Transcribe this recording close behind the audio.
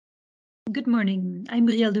Good morning. I'm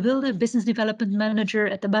Brielle de Wilde, Business Development Manager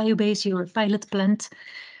at the Biobase, your pilot plant,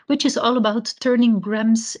 which is all about turning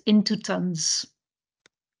grams into tons.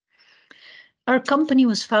 Our company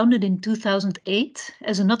was founded in 2008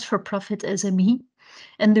 as a not-for-profit SME,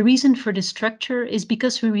 and the reason for this structure is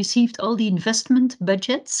because we received all the investment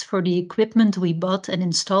budgets for the equipment we bought and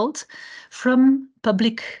installed from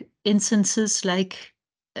public instances like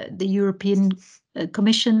the European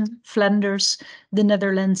Commission, Flanders, the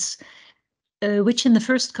Netherlands, which in the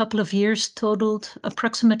first couple of years totaled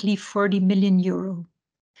approximately 40 million euro.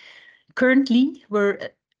 Currently, we're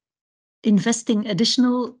investing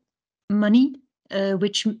additional money,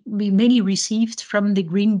 which we mainly received from the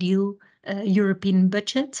Green Deal European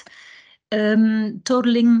budget,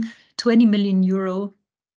 totaling 20 million euro,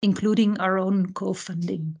 including our own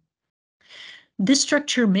co-funding. This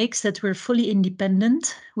structure makes that we're fully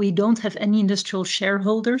independent. We don't have any industrial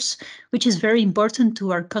shareholders, which is very important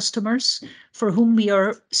to our customers, for whom we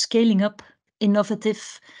are scaling up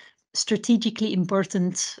innovative, strategically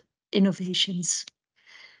important innovations.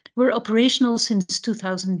 We're operational since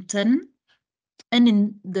 2010, and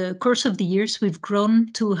in the course of the years, we've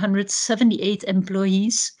grown to 178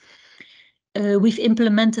 employees. We've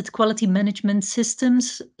implemented quality management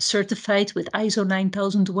systems certified with ISO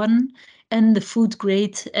 9001 and the food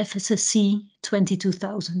grade FSSC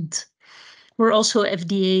 22000. We're also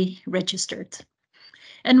FDA registered.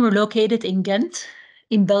 And we're located in Ghent,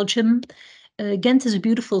 in Belgium. Ghent is a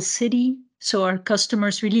beautiful city, so our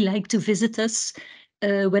customers really like to visit us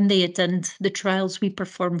when they attend the trials we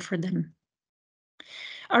perform for them.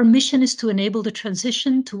 Our mission is to enable the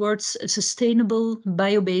transition towards a sustainable,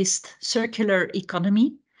 bio-based, circular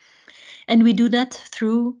economy. And we do that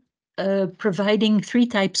through providing 3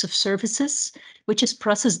 types of services, which is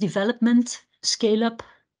process development, scale-up,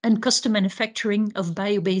 and custom manufacturing of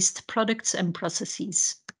bio-based products and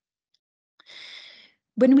processes.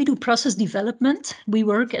 When we do process development, we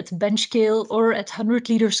work at bench scale or at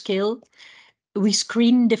 100-liter scale. We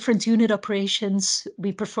screen different unit operations,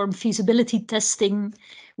 we perform feasibility testing,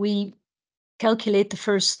 we calculate the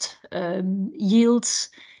first yields,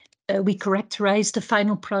 we characterize the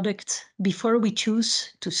final product before we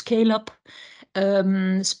choose to scale up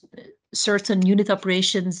certain unit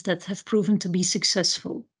operations that have proven to be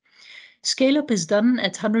successful. Scale up is done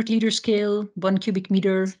at 100-liter scale, 1 cubic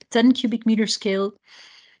meter, 10 cubic meter scale.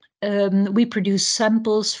 We produce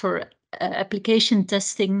samples for application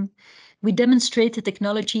testing. We demonstrate the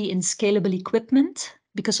technology in scalable equipment,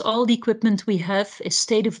 because all the equipment we have is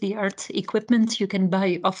state-of-the-art equipment you can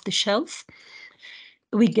buy off the shelf.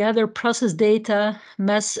 We gather process data,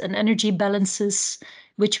 mass and energy balances,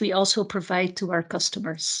 which we also provide to our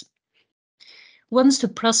customers. Once the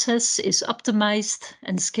process is optimized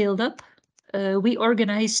and scaled up, we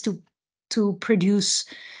organize to produce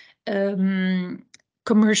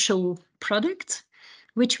commercial product,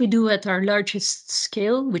 which we do at our largest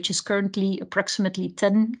scale, which is currently approximately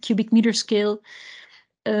 10 cubic meter scale.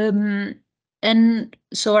 And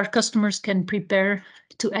so our customers can prepare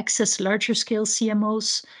to access larger scale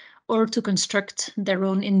CMOs or to construct their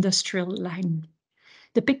own industrial line.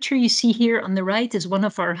 The picture you see here on the right is one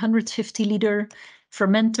of our 150-liter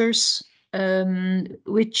fermenters,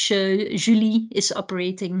 which Julie is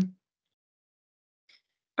operating.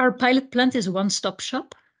 Our pilot plant is a one-stop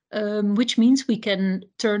shop, which means we can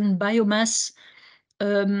turn biomass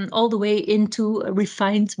all the way into a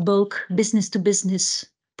refined bulk business-to-business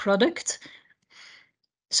product.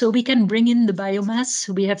 So we can bring in the biomass,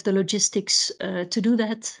 we have the logistics to do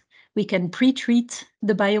that. We can pre-treat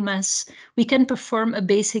the biomass. We can perform a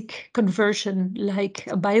basic conversion like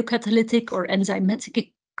a biocatalytic or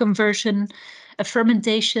enzymatic conversion, a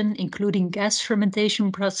fermentation, including gas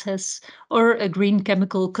fermentation process, or a green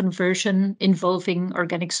chemical conversion involving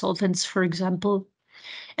organic solvents, for example.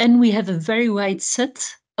 And we have a very wide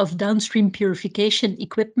set of downstream purification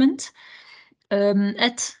equipment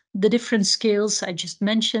at the different scales I just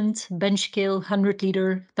mentioned, bench scale,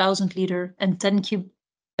 100-liter, 1,000-liter, and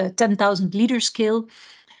 10,000-liter scale,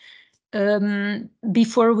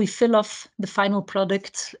 before we fill off the final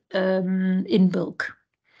product in bulk.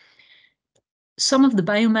 Some of the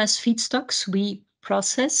biomass feedstocks we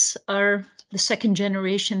process are the 2nd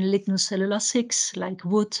generation lignocellulosics like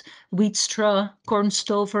wood, wheat straw, corn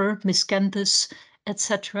stover, miscanthus,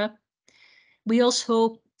 etc. We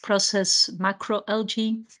also process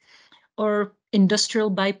macroalgae or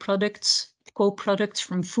industrial byproducts, co-products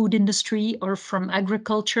from food industry or from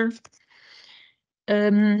agriculture.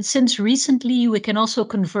 Since recently, we can also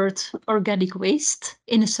convert organic waste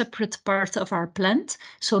in a separate part of our plant,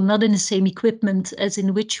 so not in the same equipment as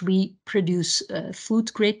in which we produce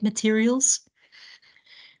food-grade materials.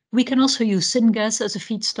 We can also use syngas as a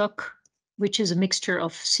feedstock, which is a mixture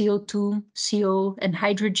of CO2, CO, and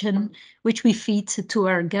hydrogen, which we feed to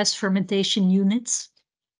our gas fermentation units.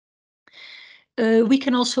 We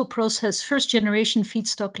can also process first-generation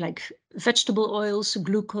feedstock like vegetable oils,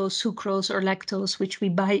 glucose, sucrose, or lactose, which we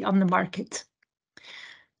buy on the market.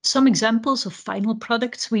 Some examples of final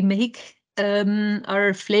products we make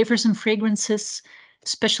are flavors and fragrances,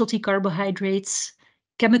 specialty carbohydrates,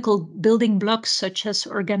 chemical building blocks such as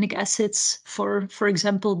organic acids for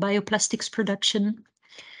example, bioplastics production.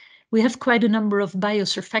 We have quite a number of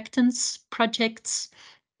biosurfactants projects,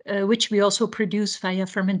 which we also produce via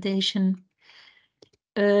fermentation.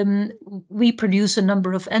 We produce a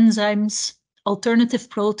number of enzymes, alternative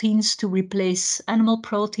proteins to replace animal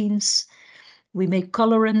proteins. We make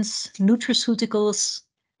colorants, nutraceuticals,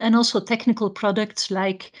 and also technical products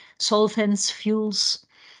like solvents, fuels.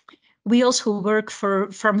 We also work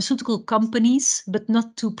for pharmaceutical companies, but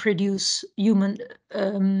not to produce human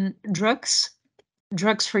drugs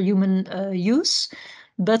for human use,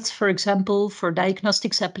 but for example, for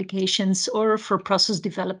diagnostics applications or for process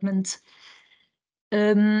development.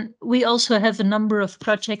 We also have a number of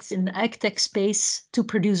projects in the agtech space to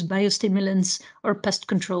produce biostimulants or pest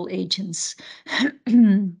control agents.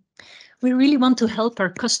 We really want to help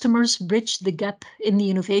our customers bridge the gap in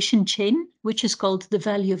the innovation chain, which is called the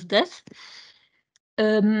valley of death.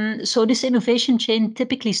 So this innovation chain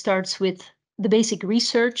typically starts with the basic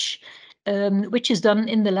research, which is done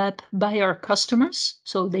in the lab by our customers.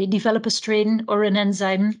 So they develop a strain or an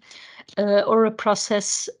enzyme or a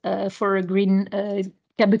process for a green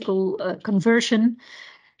chemical conversion.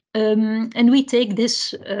 And we take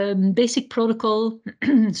this basic protocol,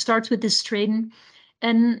 start with this strain,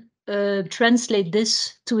 and translate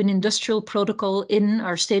this to an industrial protocol in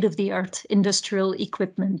our state-of-the-art industrial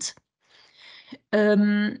equipment.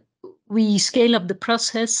 We scale up the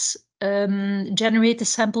process, generate the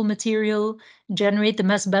sample material, generate the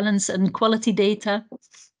mass balance and quality data.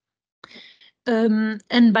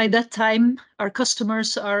 And by that time, our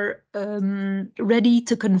customers are ready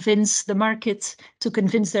to convince the market, to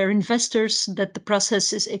convince their investors that the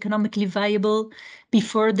process is economically viable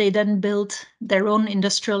before they then build their own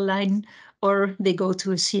industrial line or they go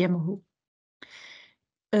to a CMO.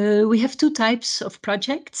 We have two types of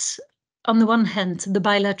projects. On the one hand, the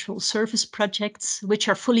bilateral service projects, which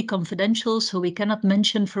are fully confidential, so we cannot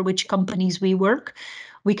mention for which companies we work.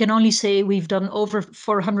 We can only say we've done over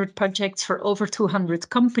 400 projects for over 200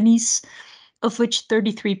 companies, of which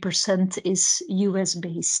 33% is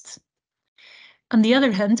US-based. On the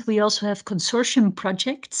other hand, we also have consortium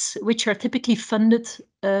projects, which are typically funded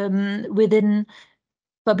within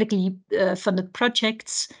publicly funded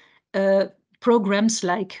projects, programs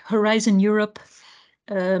like Horizon Europe,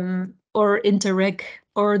 or Interreg,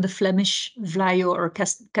 or the Flemish VLAIO or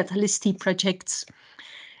Catalysti projects.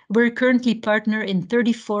 We're currently partner in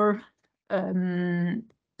 34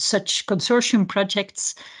 such consortium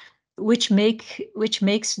projects, which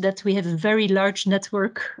makes that we have a very large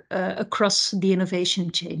network across the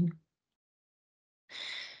innovation chain.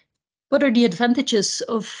 What are the advantages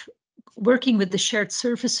of working with the shared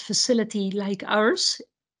service facility like ours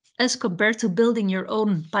as compared to building your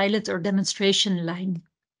own pilot or demonstration line?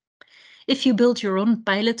 If you build your own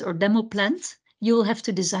pilot or demo plant, you will have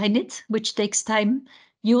to design it, which takes time.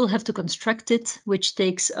 You will have to construct it, which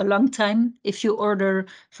takes a long time. If you order,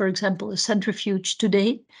 for example, a centrifuge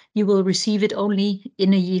today, you will receive it only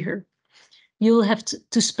in a year. You will have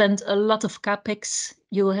to spend a lot of CapEx.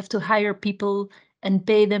 You will have to hire people and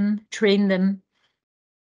pay them, train them.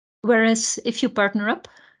 Whereas if you partner up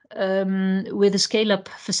with a scale-up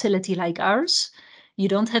facility like ours, you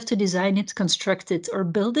don't have to design it, construct it, or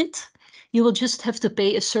build it. You will just have to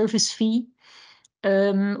pay a service fee,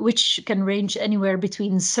 which can range anywhere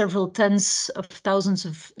between several tens of thousands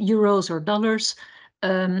of euros or dollars,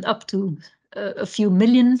 up to a few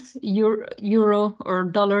million euro or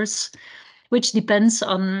dollars, which depends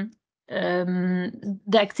on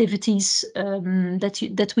the activities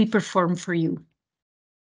that we perform for you.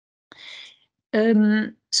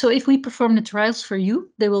 So if we perform the trials for you,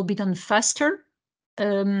 they will be done faster,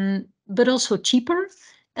 but also cheaper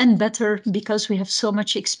and better because we have so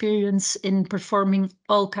much experience in performing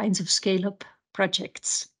all kinds of scale-up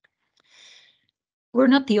projects. We're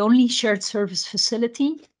not the only shared service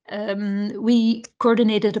facility. We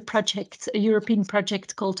coordinated a project, a European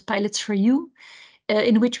project called Pilots for You,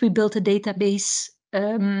 in which we built a database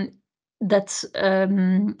that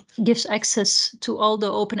gives access to all the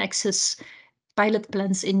open access pilot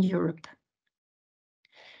plants in Europe.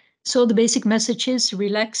 So the basic message is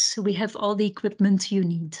relax, we have all the equipment you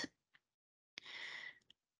need.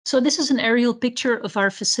 So this is an aerial picture of our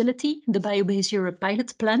facility, the Biobase Europe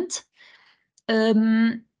pilot plant.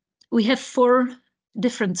 We have 4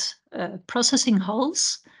 different processing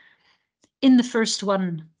halls. In the first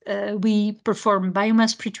one, we perform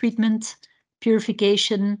biomass pretreatment,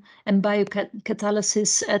 purification, and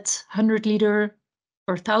biocatalysis at 100-liter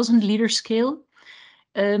or 1,000-liter scale.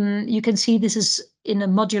 You can see this is in a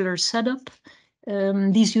modular setup.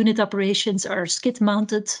 These unit operations are skid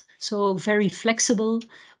mounted, so very flexible.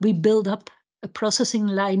 We build up a processing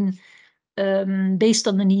line based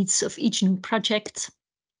on the needs of each new project.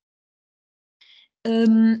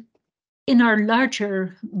 In our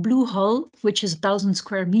larger blue hall, which is 1,000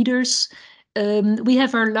 square meters, we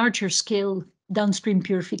have our larger scale downstream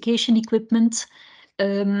purification equipment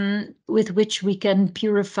with which we can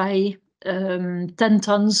purify 10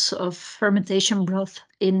 tons of fermentation broth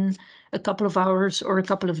in a couple of hours or a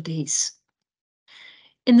couple of days.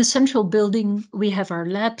 In the central building, we have our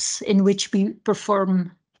labs in which we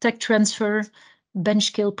perform tech transfer, bench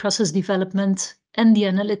scale process development, and the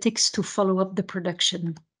analytics to follow up the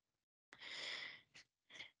production.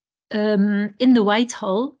 In the White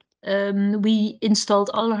Hall, we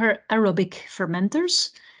installed all our aerobic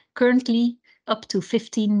fermenters, currently up to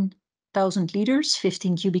 15,000 liters,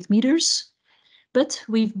 15 cubic meters. But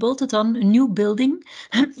we've bolted on a new building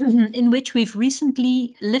in which we've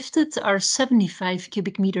recently lifted our 75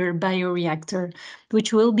 cubic meter bioreactor,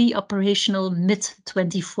 which will be operational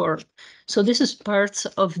mid-24. So this is part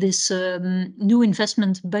of this new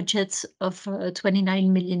investment budget of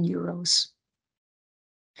 29 million euros.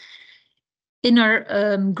 In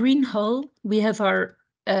our green hull, we have our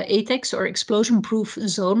ATEX or explosion-proof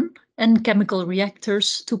zone and chemical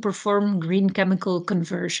reactors to perform green chemical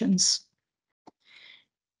conversions.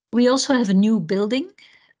 We also have a new building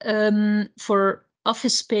for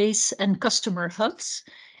office space and customer hubs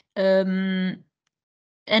and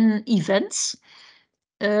events.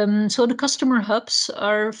 So the customer hubs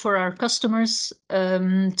are for our customers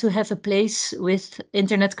to have a place with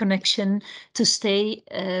internet connection to stay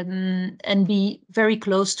and be very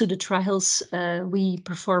close to the trials we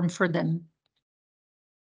perform for them.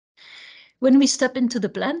 When we step into the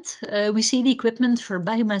plant, we see the equipment for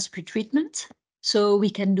biomass pretreatment. So we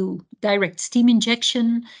can do direct steam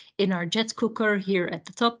injection in our jet cooker here at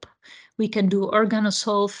the top. We can do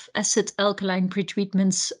organosolv acid alkaline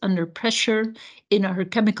pretreatments under pressure in our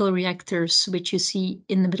chemical reactors, which you see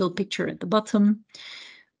in the middle picture at the bottom.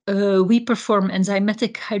 We perform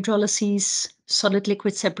enzymatic hydrolyses, solid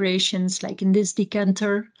liquid separations, like in this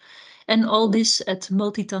decanter, and all this at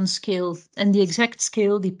multi-ton scale. And the exact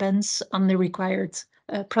scale depends on the required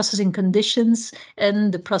processing conditions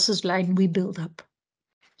and the process line we build up.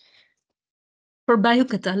 For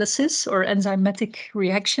biocatalysis or enzymatic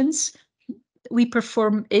reactions, we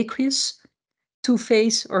perform aqueous,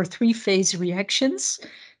 2-phase or 3-phase reactions.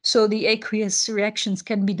 So the aqueous reactions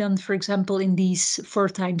can be done, for example, in these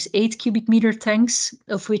 4x8 cubic meter tanks,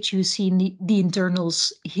 of which you see the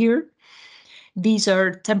internals here. These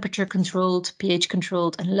are temperature controlled, pH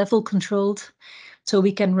controlled, and level controlled. So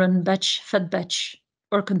we can run batch, fed batch,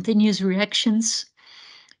 or continuous reactions.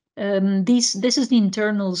 This is the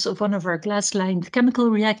internals of one of our glass-lined chemical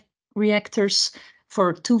reactors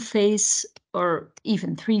for 2-phase or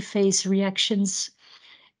even 3-phase reactions.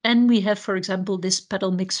 And we have, for example, this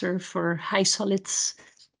pedal mixer for high solids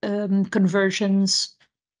conversions.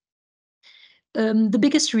 The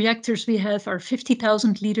biggest reactors we have are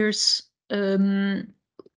 50,000 liters.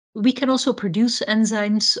 We can also produce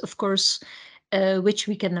enzymes, of course, which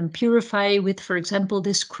we can then purify with, for example,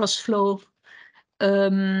 this cross-flow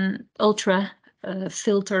ultra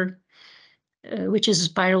filter, which is a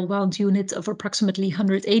spiral wound unit of approximately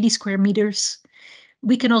 180 square meters.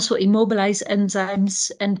 We can also immobilize enzymes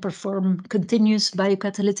and perform continuous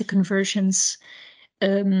biocatalytic conversions,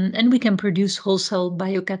 and we can produce whole-cell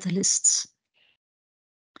biocatalysts.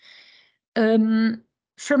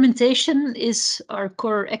 Fermentation is our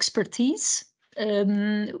core expertise.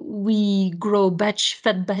 We grow batch,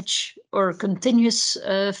 fed batch, or continuous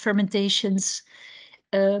fermentations.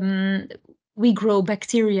 We grow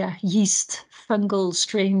bacteria, yeast, fungal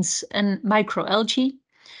strains, and microalgae,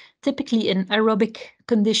 typically in aerobic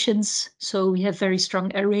conditions. So we have very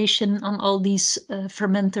strong aeration on all these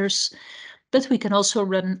fermenters, but we can also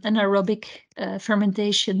run anaerobic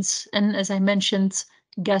fermentations. And as I mentioned,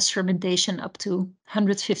 gas fermentation up to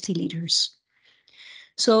 150 liters.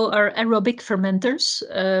 So our aerobic fermenters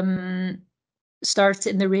start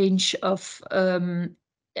in the range of,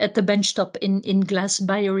 at the benchtop in glass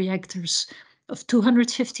bioreactors of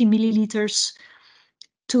 250 milliliters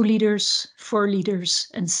 2 liters, 4 liters,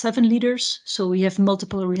 and 7 liters. So we have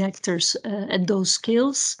multiple reactors at those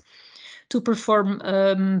scales to perform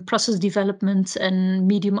process development and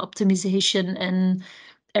medium optimization and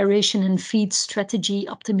aeration and feed strategy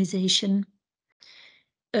optimization.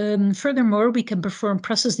 Furthermore, we can perform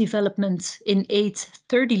process development in 8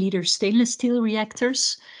 30-liter stainless steel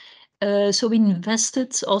reactors. So we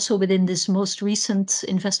invested also within this most recent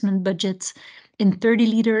investment budget in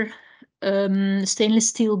 30-liter stainless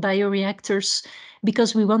steel bioreactors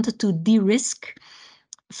because we wanted to de-risk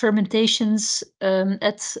fermentations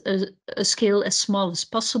at a scale as small as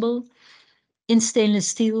possible in stainless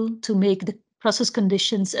steel to make the process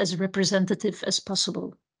conditions as representative as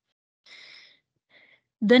possible.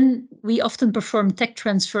 Then we often perform tech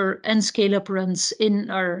transfer and scale-up runs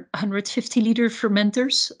in our 150-liter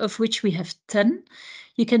fermenters, of which we have 10.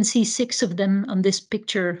 You can see 6 of them on this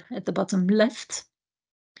picture at the bottom left.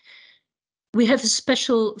 We have a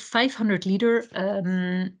special 500-liter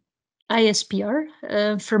ISPR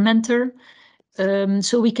fermenter,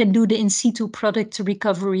 so we can do the in situ product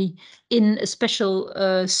recovery in a special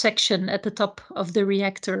section at the top of the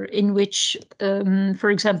reactor in which,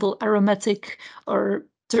 for example, aromatic or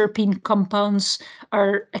terpene compounds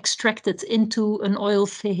are extracted into an oil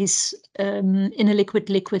phase in a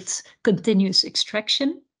liquid-liquid continuous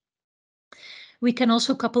extraction. We can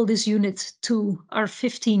also couple this unit to our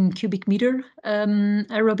 15 cubic meter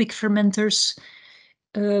aerobic fermenters.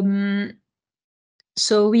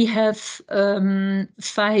 So we have 5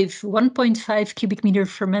 1.5 cubic meter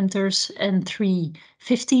fermenters and 3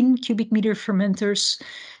 15 cubic meter fermenters.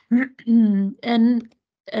 And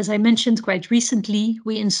as I mentioned quite recently,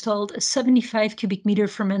 we installed a 75 cubic meter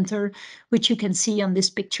fermenter, which you can see on this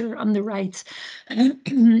picture on the right.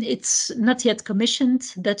 It's not yet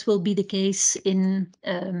commissioned. That will be the case in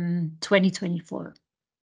 2024.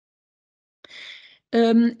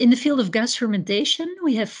 In the field of gas fermentation,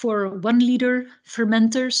 we have 4 1-liter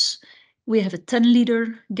fermenters. We have a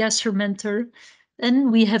 10-liter gas fermenter,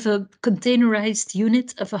 and we have a containerized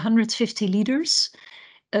unit of 150 liters.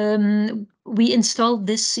 We installed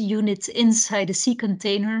this unit inside a sea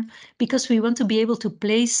container because we want to be able to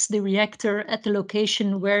place the reactor at the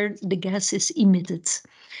location where the gas is emitted.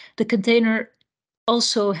 The container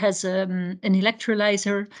also has an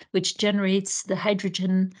electrolyzer which generates the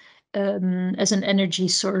hydrogen as an energy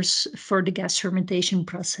source for the gas fermentation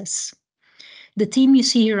process. The team you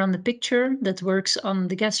see here on the picture that works on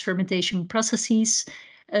the gas fermentation processes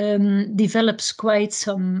develops quite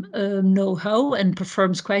some know-how and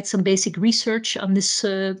performs quite some basic research on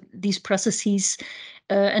these processes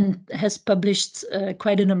and has published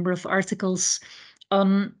quite a number of articles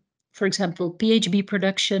on, for example, PHB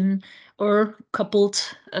production or coupled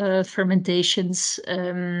fermentations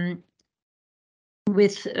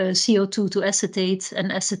with CO2 to acetate and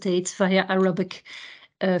acetate via aerobic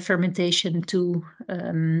fermentation to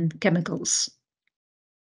chemicals.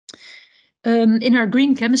 In our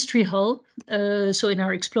green chemistry hall, so in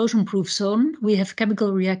our explosion-proof zone, we have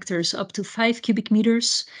chemical reactors up to 5 cubic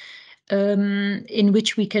meters, in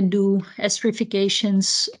which we can do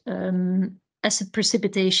esterifications, acid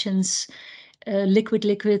precipitations,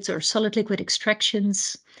 liquid-liquid or solid-liquid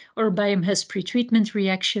extractions, or biomass pretreatment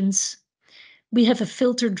reactions. We have a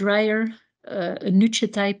filter dryer, a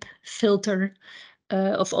Nuche-type filter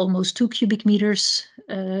of almost 2 cubic meters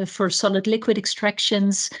for solid liquid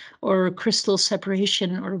extractions or crystal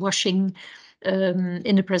separation or washing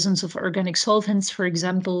in the presence of organic solvents, for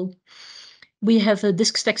example. We have a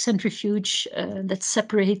disc stack centrifuge that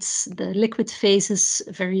separates the liquid phases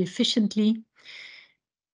very efficiently.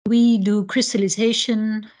 We do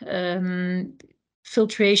crystallization,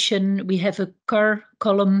 filtration. We have a car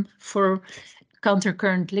column for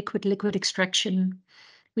countercurrent liquid-liquid extraction.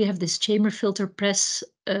 We have this chamber filter press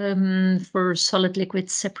for solid liquid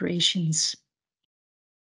separations.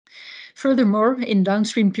 Furthermore, in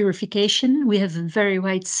downstream purification, we have a very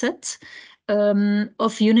wide set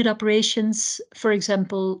of unit operations. For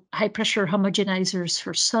example, high pressure homogenizers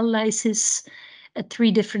for cell lysis at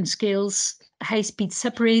 3 different scales, high-speed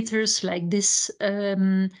separators like this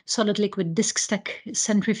solid liquid disc stack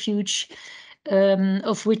centrifuge,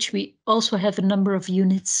 of which we also have a number of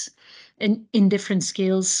units in different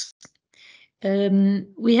scales.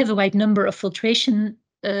 We have a wide number of filtration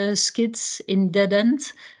skids in dead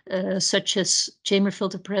end, such as chamber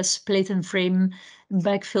filter press, plate and frame,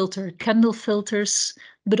 bag filter, candle filters,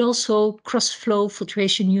 but also cross-flow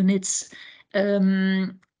filtration units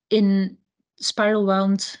in spiral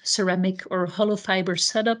wound, ceramic or hollow fiber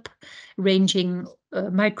setup, ranging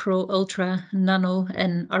micro, ultra, nano,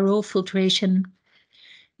 and RO filtration.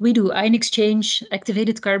 We do ion exchange,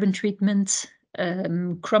 activated carbon treatment,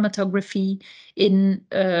 chromatography in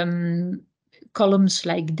columns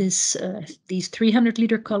like this, these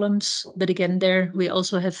 300-liter columns. But again, there we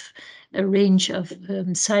also have a range of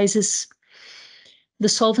sizes. The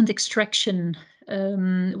solvent extraction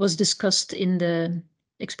was discussed in the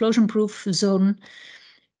explosion-proof zone.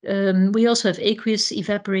 We also have aqueous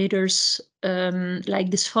evaporators, like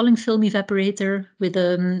this falling film evaporator with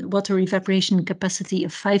a water evaporation capacity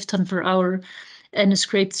of 5 tons per hour, and a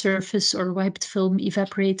scraped surface or wiped film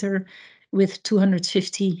evaporator with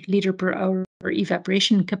 250 liter per hour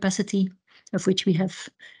evaporation capacity, of which we have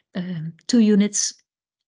 2 units.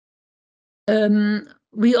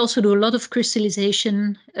 We also do a lot of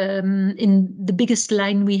crystallization. In the biggest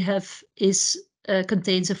line we have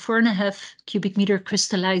contains a 4.5 cubic meter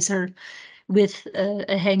crystallizer with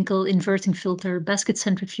a Henkel inverting filter, basket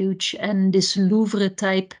centrifuge, and this Louvre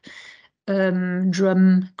type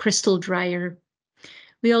drum crystal dryer.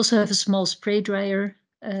 We also have a small spray dryer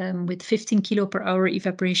with 15 kilo per hour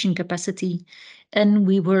evaporation capacity, and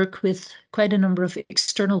we work with quite a number of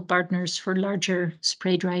external partners for larger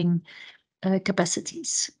spray drying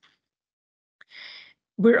capacities.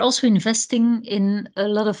 We're also investing in a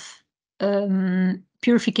lot of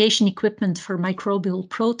purification equipment for microbial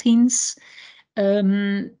proteins.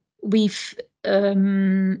 We've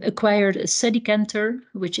acquired a sedicanter,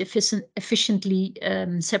 which efficiently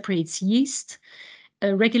separates yeast,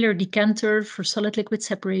 a regular decanter for solid liquid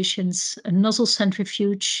separations, a nozzle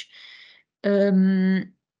centrifuge, a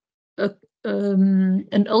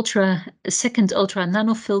second ultra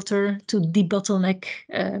nano filter to debottleneck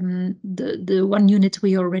the one unit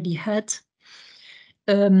we already had,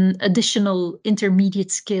 additional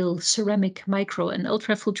intermediate scale ceramic micro and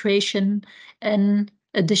ultrafiltration, and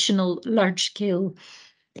additional large scale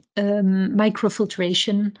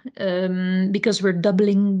microfiltration, because we're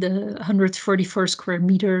doubling the 144 square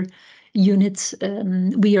meter unit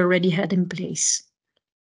we already had in place.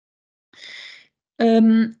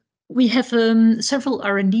 We have several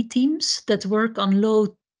R&D teams that work on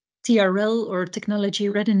low TRL or technology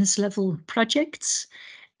readiness level projects.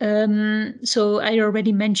 So I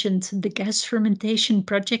already mentioned the gas fermentation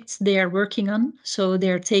projects they are working on. So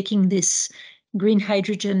they're taking this green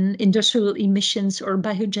hydrogen, industrial emissions, or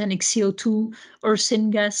biogenic CO2 or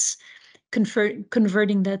syngas,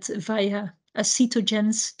 converting that via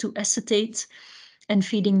acetogens to acetate, and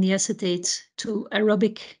feeding the acetate to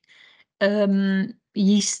aerobic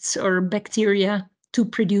yeasts or bacteria to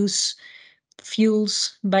produce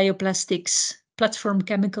fuels, bioplastics, platform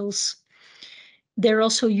chemicals. They're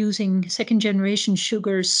also using second-generation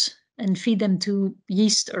sugars and feed them to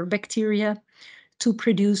yeast or bacteria to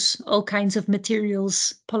produce all kinds of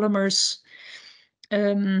materials, polymers,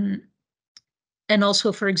 and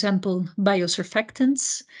also, for example,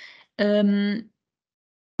 biosurfactants.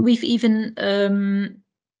 We've even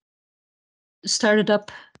started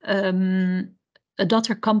up a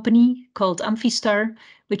daughter company called Amphistar,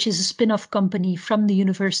 which is a spin-off company from the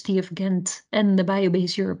University of Ghent and the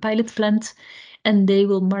Biobase Europe pilot plant, and they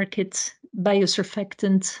will market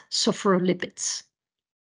biosurfactant sophrolipids.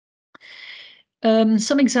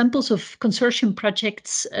 Some examples of consortium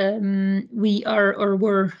projects we are or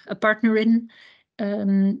were a partner in.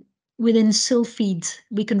 Within Sylpheed,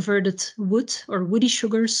 we converted wood or woody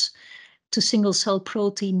sugars to single-cell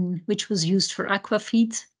protein, which was used for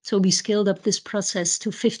aquafeed. So we scaled up this process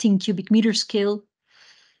to 15 cubic meter scale.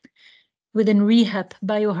 Within Rehab,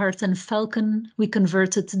 Biohart, and Falcon, we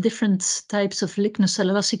converted different types of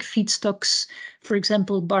lignocellulosic feedstocks, for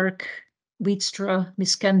example, bark, wheat straw,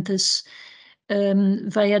 miscanthus,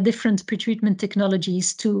 via different pretreatment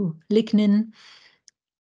technologies to lignin,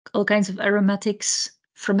 all kinds of aromatics,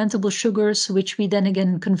 fermentable sugars, which we then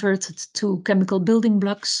again converted to chemical building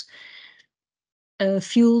blocks,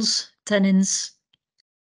 fuels, tannins.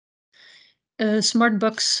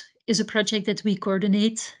 Smartbox is a project that we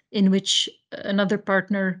coordinate, in which another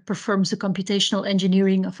partner performs the computational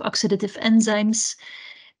engineering of oxidative enzymes,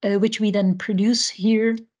 which we then produce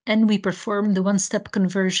here, and we perform the one-step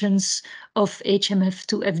conversions of HMF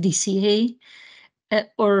to FDCA,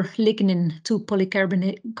 or lignin to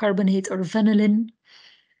polycarbonate or vanillin,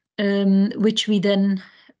 which we then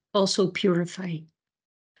also purify.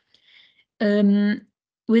 Within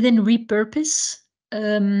Repurpose,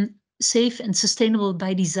 safe and sustainable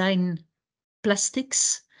by design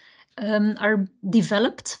plastics are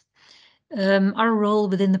developed. Our role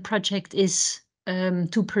within the project is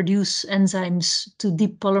to produce enzymes to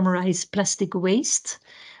depolymerize plastic waste,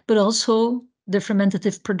 but also the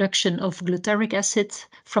fermentative production of glutaric acid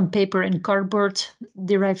from paper and cardboard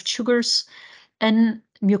derived sugars, and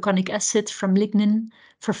muconic acid from lignin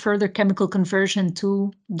for further chemical conversion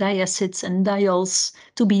to diacids and diols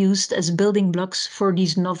to be used as building blocks for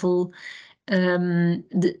these novel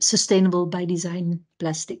sustainable by design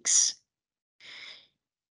plastics.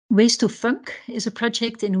 Waste to Funk is a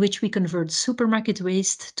project in which we convert supermarket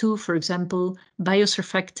waste to, for example,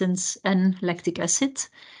 biosurfactants and lactic acid.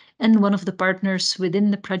 And one of the partners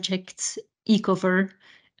within the project, Ecover,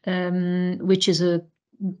 which is a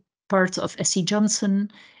part of SC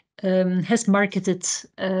Johnson, has marketed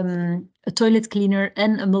a toilet cleaner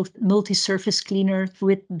and a multi-surface cleaner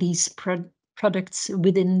with these products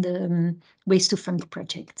within the Waste to Funk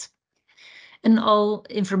project. And all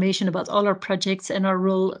information about all our projects and our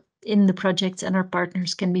role in the projects and our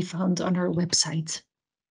partners can be found on our website.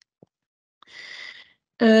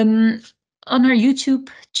 On our YouTube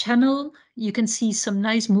channel, you can see some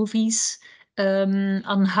nice movies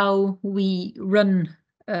on how we run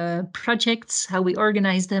projects, how we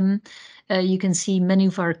organize them. You can see many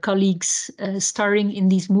of our colleagues starring in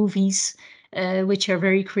these movies, which are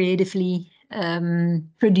very creatively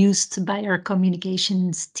produced by our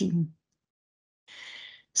communications team.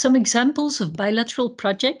 Some examples of bilateral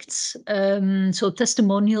projects, so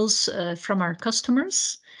testimonials from our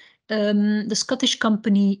customers. The Scottish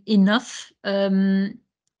company Enough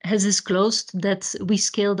has disclosed that we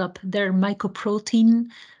scaled up their mycoprotein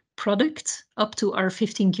product up to our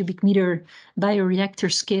 15 cubic meter bioreactor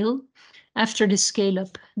scale. After the scale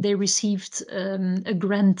up, they received a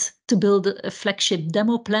grant to build a flagship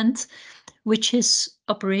demo plant, which is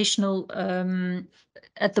operational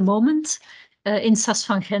at the moment. In Sas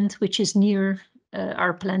van Gent, which is near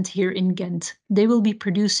our plant here in Ghent. They will be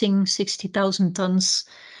producing 60,000 tons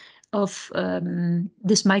of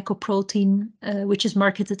this mycoprotein, which is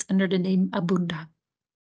marketed under the name Abunda.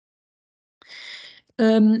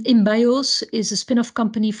 Imbios is a spin-off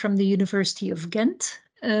company from the University of Ghent.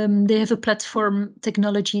 They have a platform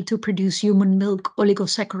technology to produce human milk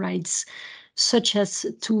oligosaccharides, such as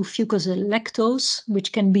 2-fucosylactose,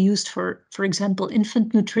 which can be used for example,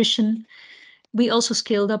 infant nutrition. We also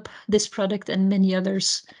scaled up this product and many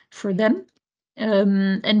others for them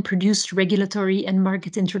and produced regulatory and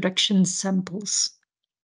market introduction samples.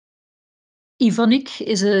 Evonik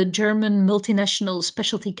is a German multinational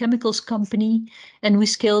specialty chemicals company, and we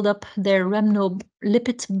scaled up their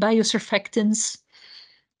rhamnolipid biosurfactants,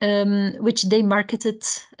 which they marketed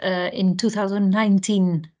in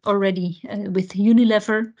 2019 already with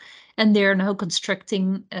Unilever, and they are now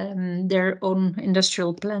constructing their own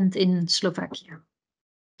industrial plant in Slovakia.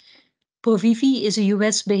 Povivi is a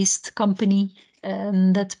US-based company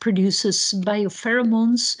that produces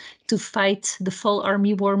biopheromones to fight the fall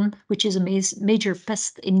armyworm, which is a major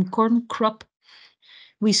pest in corn crop.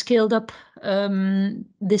 We scaled up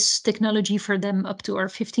this technology for them up to our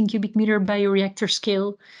 15 cubic meter bioreactor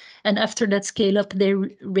scale. And after that scale up, they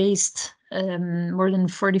raised more than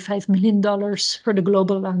 $45 million for the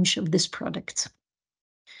global launch of this product.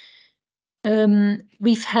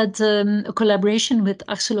 We've had a collaboration with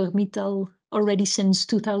ArcelorMittal already since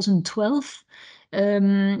 2012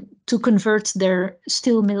 to convert their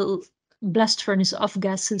steel mill blast furnace off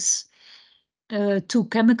gases to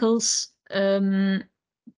chemicals.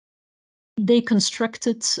 They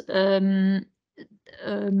constructed a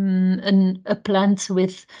plant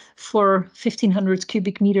with 4 1,500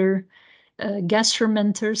 cubic meter gas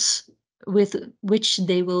fermenters, with which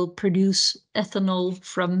they will produce ethanol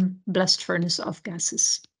from blast furnace off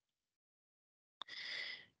gases.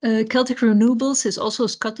 Celtic Renewables is also a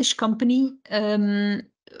Scottish company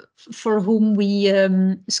for whom we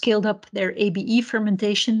scaled up their ABE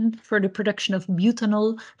fermentation for the production of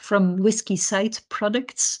butanol from whiskey side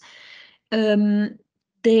products.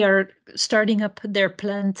 They are starting up their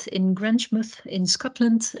plant in Grangemouth in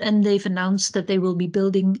Scotland, and they've announced that they will be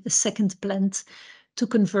building a second plant to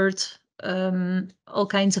convert all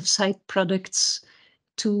kinds of side products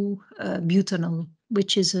to butanol,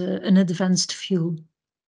 which is an advanced fuel.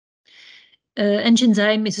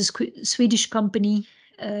 Enginzyme is a Swedish company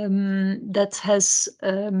that has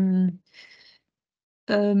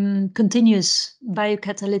continuous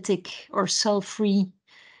biocatalytic or cell-free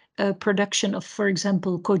production of, for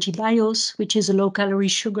example, koji bios, which is a low-calorie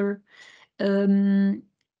sugar. And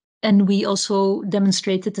we also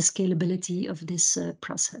demonstrated the scalability of this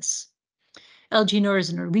process. Alginor is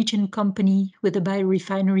a Norwegian company with a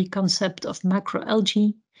biorefinery concept of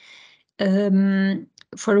macroalgae,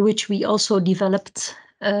 for which we also developed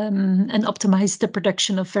and optimized the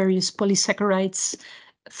production of various polysaccharides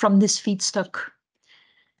from this feedstock.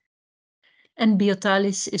 And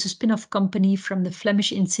Biotalis is a spin-off company from the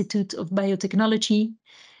Flemish Institute of Biotechnology,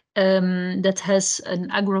 that has an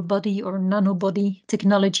agrobody or nanobody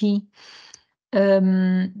technology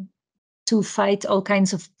to fight all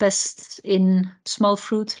kinds of pests in small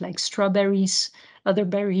fruit like strawberries, other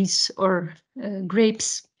berries, or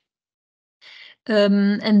grapes.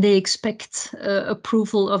 And they expect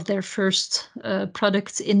approval of their first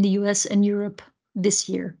product in the US and Europe this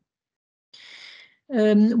year.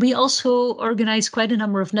 We also organize quite a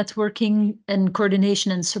number of networking and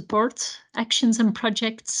coordination and support actions and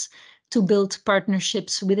projects to build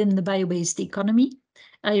partnerships within the bio-based economy.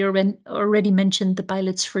 I already mentioned the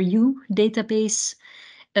Pilots for You database,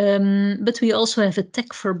 but we also have a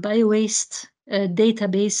Tech for Bio-Waste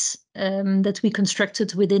database that we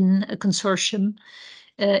constructed within a consortium.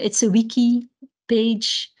 It's a wiki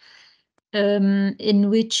page in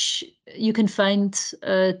which you can find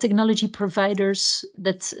technology providers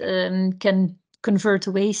that can convert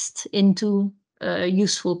waste into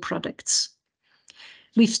useful products.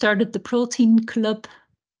 We've started the Protein Club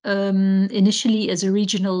initially as a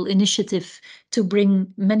regional initiative to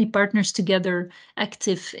bring many partners together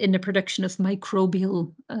active in the production of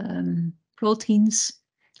microbial proteins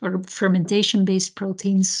or fermentation-based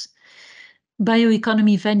proteins.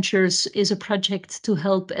 Bioeconomy Ventures is a project to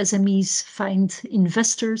help SMEs find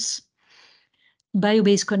investors.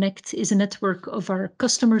 Biobase Connect is a network of our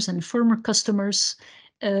customers and former customers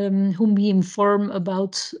whom we inform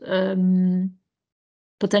about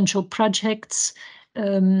potential projects,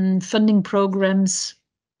 funding programs.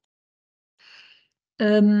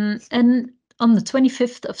 And on the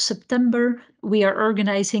 25th of September, we are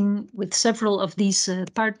organizing with several of these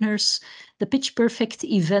partners the Pitch Perfect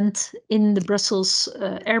event in the Brussels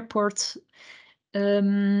airport,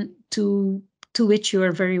 to which you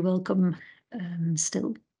are very welcome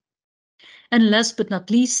still. And last but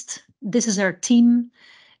not least, this is our team.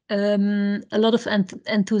 A lot of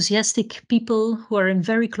enthusiastic people who are in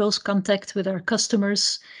very close contact with our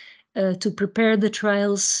customers to prepare the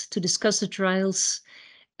trials, to discuss the trials,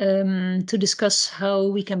 to discuss how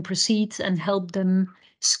we can proceed and help them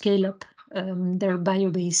scale up their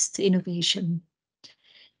bio-based innovation.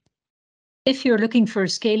 If you're looking for a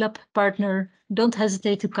scale-up partner, don't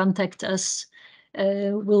hesitate to contact us.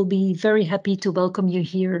 We'll be very happy to welcome you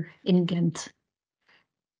here in Ghent.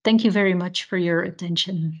 Thank you very much for your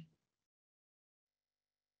attention.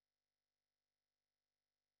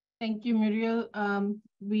 Thank you, Muriel. I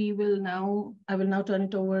will now turn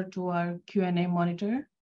it over to our Q&A monitor,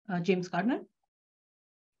 James Gardner.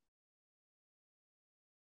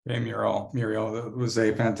 Hey, Muriel, that was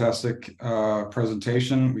a fantastic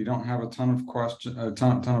presentation. We don't have a ton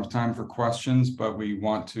of time for questions, but we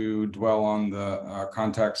want to dwell on the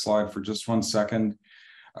contact slide for just 1 second.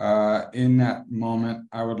 In that moment,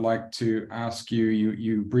 I would like to ask you,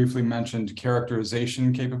 you briefly mentioned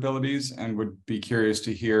characterization capabilities and would be curious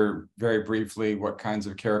to hear very briefly what kinds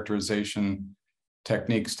of characterization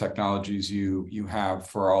techniques, technologies you have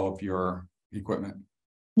for all of your equipment.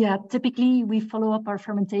 Yeah, typically we follow up our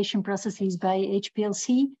fermentation processes by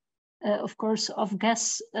HPLC. Of course,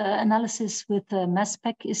 off-gas analysis with mass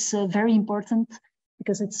spec is very important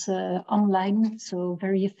because it's online, so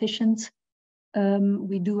very efficient.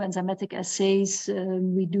 We do enzymatic assays,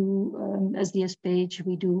 we do SDS page,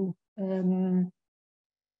 we do,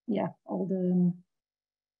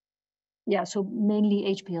 so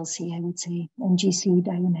mainly HPLC, I would say, and GC,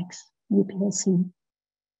 Dionex, UPLC.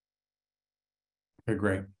 Okay,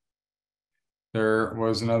 great. There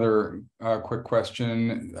was another quick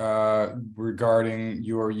question regarding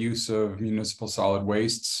your use of municipal solid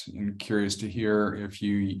wastes. I'm curious to hear if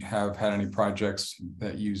you have had any projects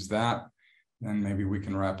that use that, and maybe we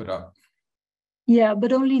can wrap it up. Yeah,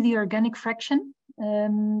 but only the organic fraction,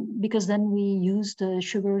 because then we use the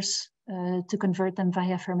sugars to convert them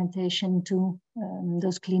via fermentation to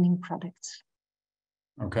those cleaning products.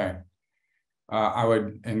 Okay. I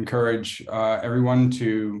would encourage everyone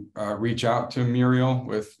to reach out to Muriel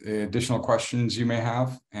with additional questions you may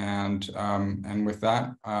have. And with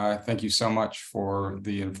that, thank you so much for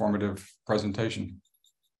the informative presentation.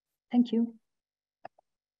 Thank you.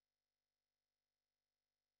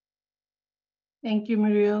 Thank you,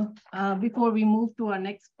 Muriel. Before we move to our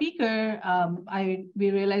next speaker, we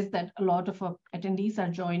realized that a lot of our attendees are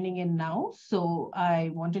joining in now. So I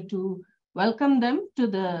wanted to welcome them to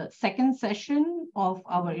the second session of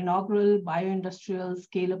our inaugural Bioindustrial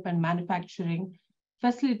Scale-Up and Manufacturing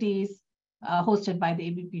Facilities hosted by the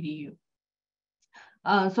ABPDU.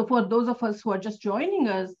 So for those of us who are just joining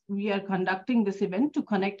us, we are conducting this event to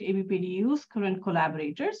connect ABPDU's current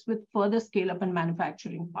collaborators with further scale-up and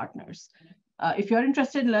manufacturing partners. If you're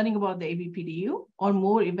interested in learning about the ABPDU or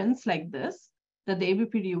more events like this, that the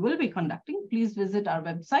ABPDU will be conducting, please visit our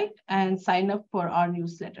website and sign up for our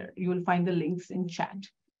newsletter. You will find the links in chat.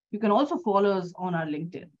 You can also follow us on our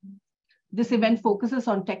LinkedIn. This event focuses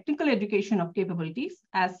on technical education of capabilities.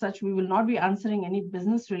 As such, we will not be answering any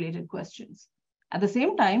business-related questions. At the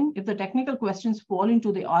same time, if the technical questions fall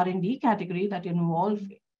into the R&D category that involve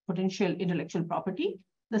potential intellectual property,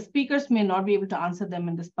 the speakers may not be able to answer them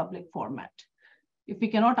in this public format. If we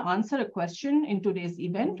cannot answer a question in today's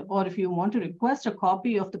event, or if you want to request a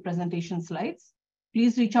copy of the presentation slides,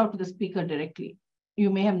 please reach out to the speaker directly. You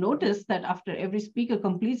may have noticed that after every speaker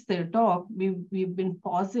completes their talk, we've been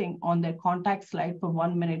pausing on their contact slide for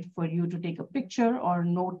 1 minute for you to take a picture or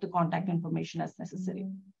note the contact information as necessary.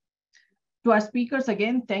 To our speakers,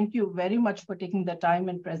 again, thank you very much for taking the time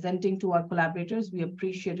and presenting to our collaborators. We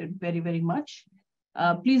appreciate it very, very much.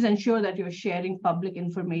 Please ensure that you're sharing public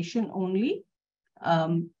information only.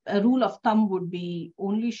 A rule of thumb would be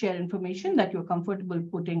only share information that you're comfortable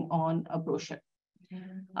putting on a brochure.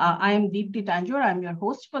 I am Deepti Tanjore. I'm your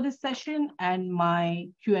host for this session, and my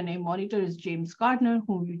Q&A monitor is James Gardner,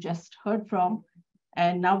 whom you just heard from.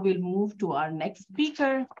 And now we'll move to our next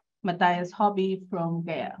speaker, Matthias Hobby from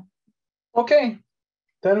Gaia. Okay,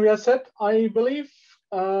 then we are set, I believe.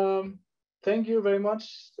 Thank you very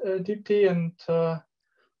much, Deepti, and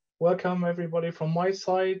welcome everybody from my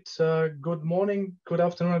side. Good morning, good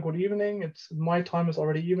afternoon, and good evening. My time is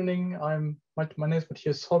already evening. My name is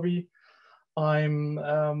Matthias Hobby.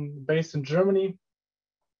 I'm based in Germany,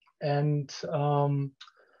 and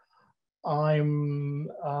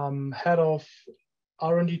I'm head of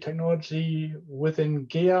R&D technology within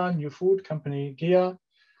Gaia, new food company Gaia.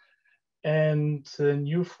 And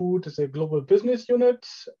New Food is a global business unit,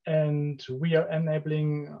 and we are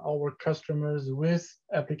enabling our customers with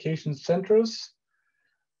application centers.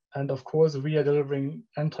 And of course, we are delivering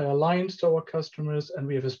entire lines to our customers, and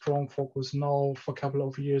we have a strong focus now for a couple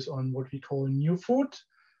of years on what we call New Food,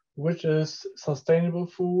 which is sustainable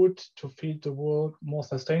food to feed the world more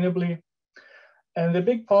sustainably. And the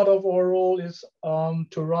big part of our role is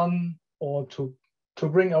to run or to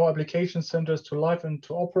bring our application centers to life and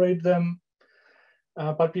to operate them.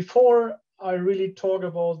 But before I really talk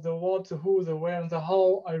about the what, the who, the where, and the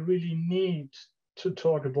how, I really need to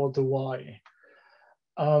talk about the why.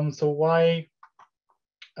 So why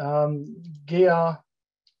Gaia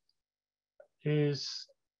is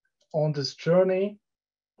on this journey,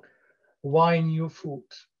 why New Food?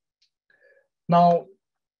 Now,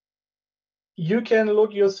 you can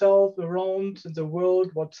look yourself around the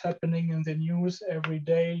world, what's happening in the news every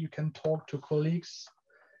day. You can talk to colleagues,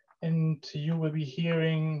 and you will be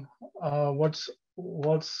hearing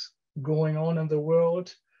what's going on in the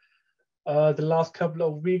world. The last couple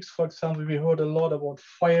of weeks, for example, we heard a lot about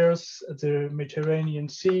fires at the Mediterranean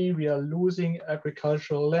Sea. We are losing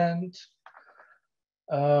agricultural land.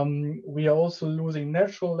 We are also losing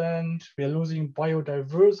natural land. We are losing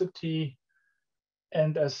biodiversity.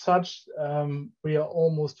 And as such, we are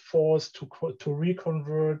almost forced to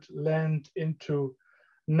reconvert land into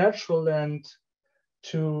natural land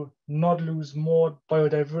to not lose more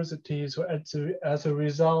biodiversity. So as a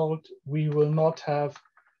result, we will not have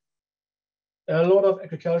a lot of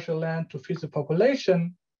agricultural land to feed the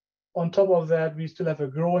population. On top of that, we still have a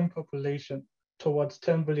growing population towards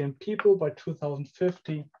 10 billion people by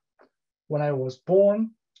 2050. When I was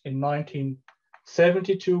born in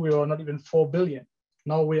 1972, we were not even 4 billion.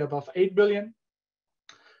 Now we're above 8 billion.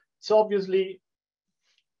 So obviously,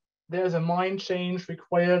 there's a mind change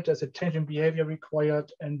required, there's a change in behavior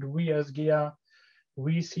required, and we as Gaia,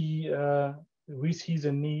 we see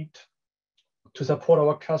the need to support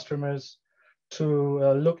our customers to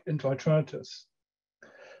look into alternatives.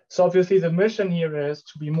 So obviously, the mission here is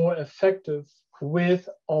to be more effective with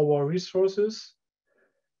our resources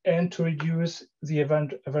and to reduce the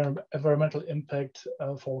environmental impact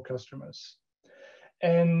for our customers.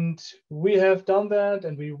 And we have done that,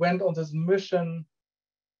 and we went on this mission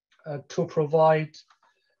to provide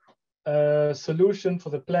a solution for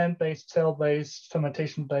the plant-based, cell-based,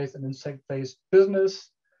 fermentation-based, and insect-based business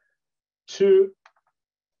to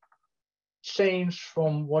change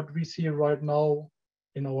from what we see right now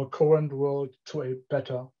in our current world to a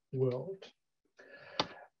better world.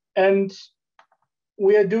 And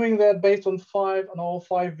we are doing that based on our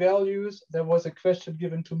five values. There was a question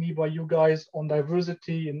given to me by you guys on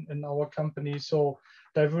diversity in our company. So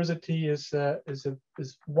diversity is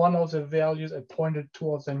one of the values. I pointed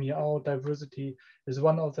two of them here out. Diversity is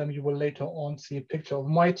one of them. You will later on see a picture of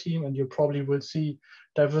my team, and you probably will see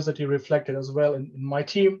diversity reflected as well in my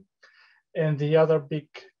team. And the other big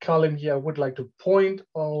column here I would like to point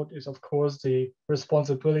out is, of course, the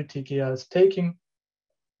responsibility Gaia is taking.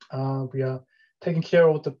 We are taking care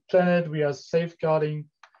of the planet. We are safeguarding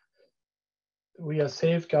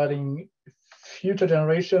future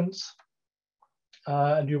generations,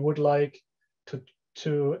 and we would like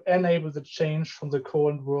to enable the change from the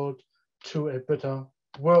current world to a better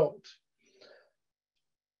world.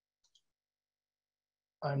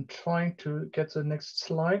 I'm trying to get the next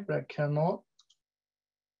slide, but I cannot.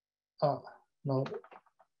 No,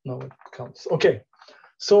 it comes. Okay,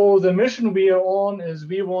 so the mission we are on is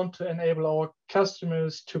we want to enable our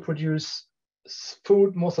customers to produce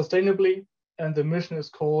food more sustainably, and the mission is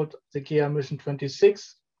called the GEA Mission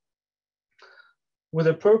 26, with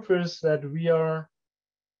a purpose that we are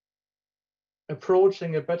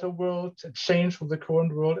approaching a better world, a change from the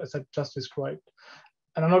current world, as I just described.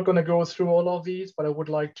 And I'm not going to go through all of these, but I would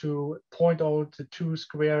like to point out the two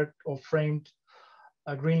squared or framed,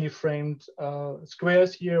 greenly framed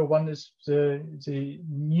squares here. One is the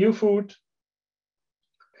new food.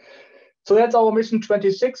 So that's our mission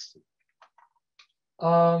 26.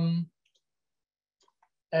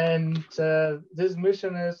 This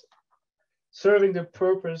mission is serving the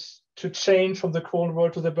purpose to change from the current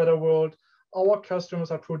world to the better world. Our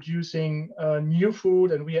customers are producing new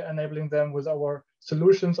food, and we are enabling them with our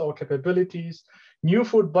solutions, our capabilities. New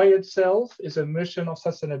food by itself is a mission of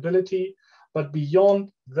sustainability, but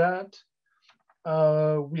beyond that,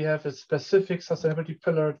 we have a specific sustainability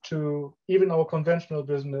pillar to even our conventional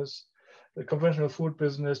business, the conventional food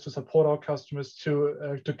business, to support our customers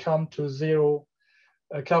to come to zero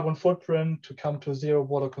carbon footprint, to come to zero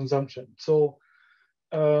water consumption. So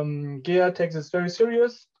GEA takes this very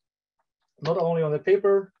serious, not only on the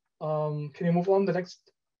paper. Can you move on the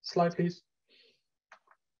next slide, please?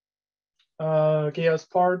 GEA's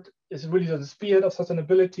part is really the spearhead of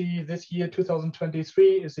sustainability. This year,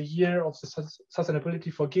 2023, is the year of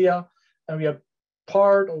sustainability for GEA, and we are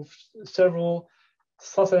part of several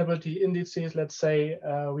sustainability indices. Let's say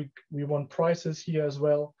we won prizes here as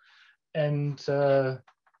well, and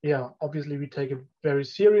yeah, obviously we take it very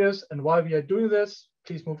serious. And while we are doing this,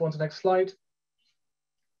 please move on to the next slide.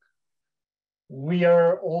 We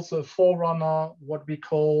are also a forerunner, what we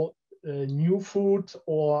call new food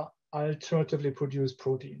or alternatively produced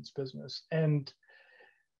proteins business. And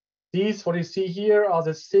these, what you see here, are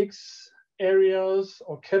the 6 areas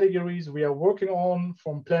or categories we are working on,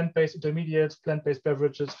 from plant-based intermediates, plant-based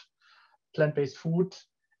beverages, plant-based food,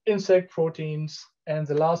 insect proteins, and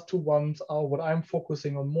the last 2 ones are what I'm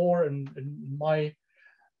focusing on more in my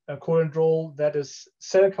current role, that is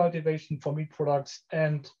cell cultivation for meat products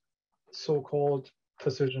and so-called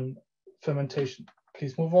precision fermentation.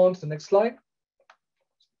 Please move on to the next slide.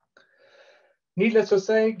 Needless to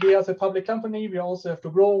say, GEA is a public company. We also have to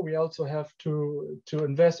grow. We also have to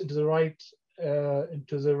invest into the right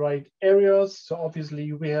areas. So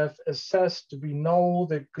obviously we have assessed, we know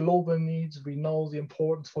the global needs, we know the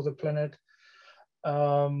importance for the planet.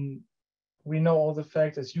 We know all the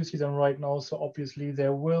facts as you see them right now. So obviously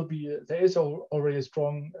there is already a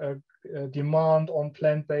strong demand on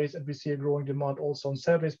plant-based, and we see a growing demand also on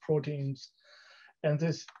cell-based proteins. And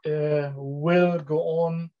this will go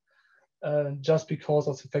on just because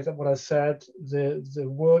of the fact that what I said, the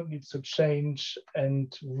world needs to change,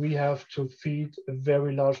 and we have to feed a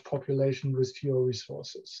very large population with fewer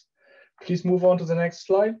resources. Please move on to the next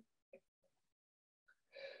slide.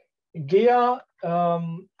 GEA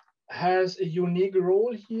has a unique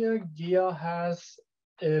role here. GEA has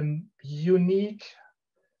a unique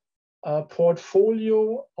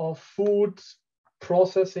portfolio of food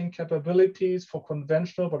processing capabilities for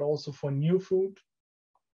conventional, but also for new food.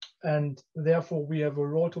 And therefore, we have a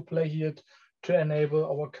role to play here to enable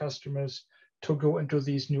our customers to go into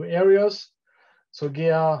these new areas. So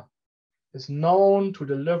GEA is known to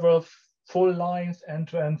deliver full lines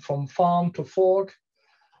end-to-end from farm to fork,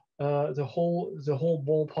 the whole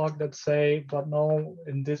ballpark, let's say. But now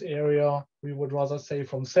in this area, we would rather say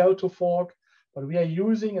from cell to fork. But we are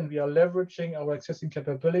using and we are leveraging our existing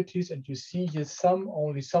capabilities, and you see here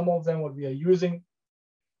only some of them, what we are using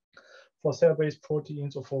for cell-based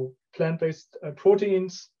proteins or for plant-based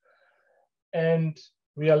proteins. And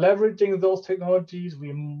we are leveraging those technologies.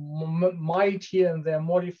 We might here and there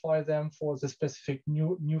modify them for the specific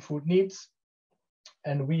new food needs.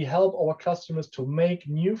 And we help our customers to make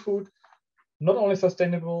new food not only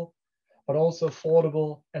sustainable, but also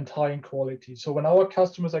affordable and high in quality. So when our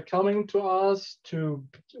customers are coming to us, the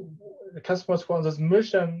customers who are on this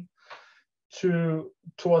mission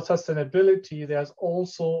towards sustainability, there's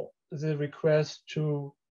also the request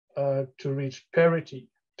to reach parity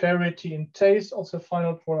in taste of the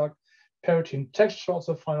final product, parity in texture of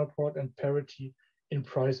the final product, and parity in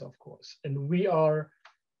price, of course. And we are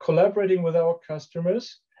collaborating with our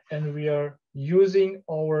customers and we are using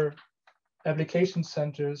our application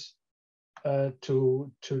centers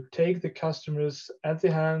to take the customers at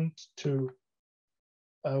the hand, to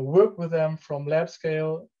work with them from lab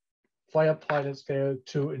scale via pilot scale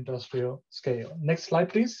to industrial scale. Next slide,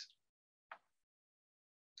 please.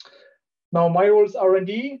 Now, my role is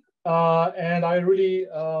R&D, and I really,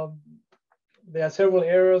 there are several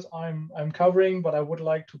areas I'm covering, but I would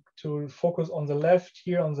like to focus on the left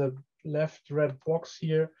here, on the left red box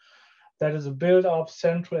here. That is a build up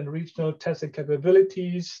central and regional testing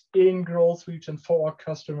capabilities in growth region for our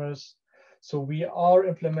customers. So we are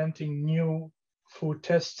implementing new food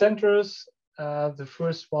test centers. The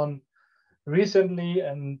first one recently,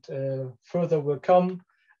 and further will come.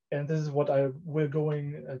 And this is what I'm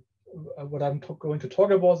going to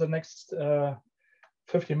talk about the next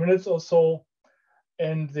 50 minutes or so.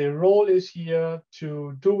 And the role is here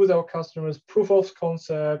to do with our customers proof of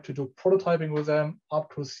concept, to do prototyping with them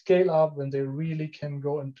up to scale up when they really can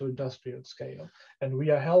go into industrial scale. And we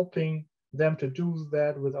are helping them to do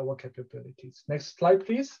that with our capabilities. Next slide,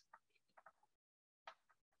 please.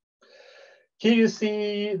 Here you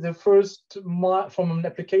see the first, from an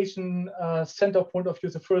application center point of view,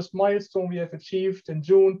 the first milestone we have achieved in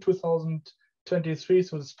June 2023.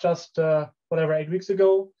 So it's just 8 weeks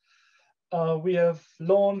ago. We have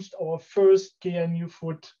launched our first GNU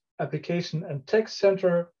Food Application and Tech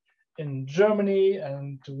Center in Germany,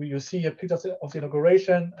 and you see here pictures of the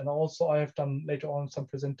inauguration, and also I have done later on some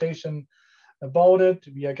presentation about it.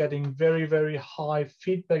 We are getting very, very high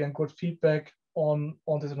feedback and good feedback on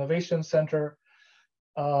this innovation center.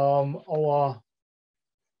 Our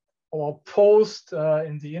post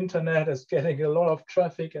in the internet is getting a lot of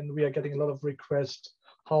traffic, and we are getting a lot of requests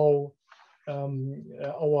how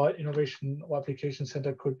our innovation or application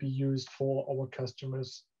center could be used for our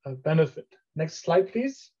customers' benefit. Next slide,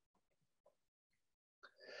 please.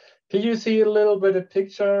 Here you see a little bit of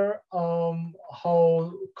picture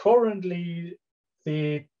how currently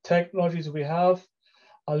the technologies we have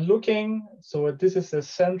are looking. So this is a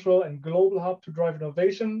central and global hub to drive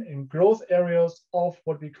innovation in growth areas of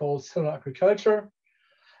what we call cellular agriculture.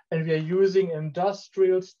 And we are using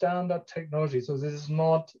industrial standard technology. So this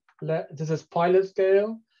is pilot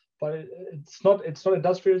scale, but it's not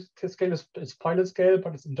industrial scale, it's pilot scale,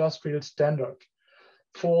 but it's industrial standard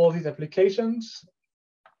for these applications.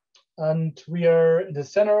 And we are in the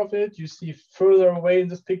center of it. You see further away in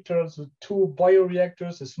this picture, so 2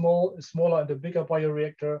 bioreactors, a smaller and a bigger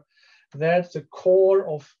bioreactor. That's the core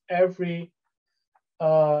of every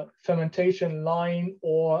fermentation line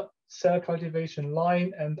or cell cultivation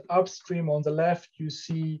line. And upstream on the left, you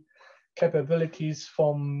see capabilities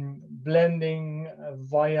from blending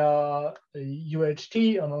via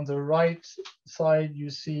UHT, and on the right side you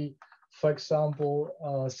see, for example,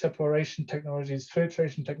 separation technologies,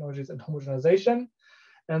 filtration technologies, and homogenization.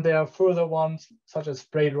 And there are further ones such as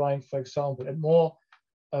spray drying, for example, and more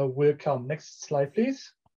will come. Next slide,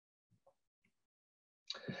 please.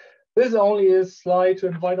 This is only a slide to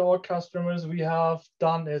invite our customers. We have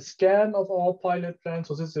done a scan of our pilot plan.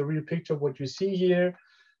 So this is a real picture of what you see here.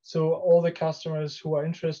 So all the customers who are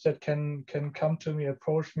interested can come to me,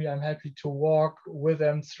 approach me. I'm happy to walk with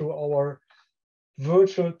them through our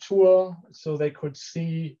virtual tour so they could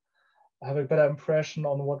see, have a better impression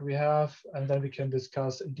on what we have, and then we can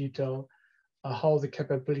discuss in detail how the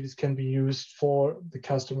capabilities can be used for the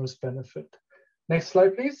customer's benefit. Next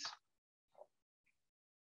slide, please.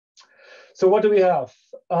 So what do we have?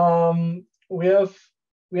 We are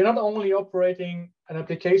not only operating an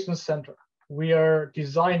application center, we are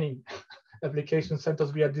designing application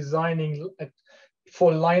centers. We are designing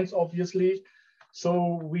for lines, obviously.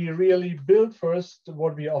 So we really build first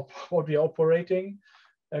what we are operating.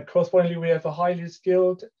 Correspondingly, we have a highly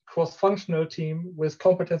skilled cross-functional team with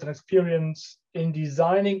competence and experience in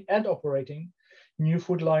designing and operating new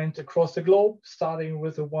food lines across the globe, starting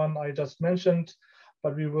with the one I just mentioned,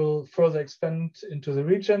 but we will further expand into the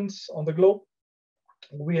regions on the globe.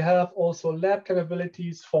 We have also lab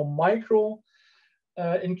capabilities for micro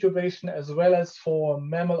incubation as well as for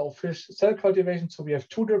mammal or fish cell cultivation. So we have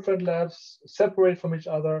 2 different labs separate from each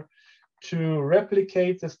other to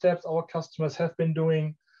replicate the steps our customers have been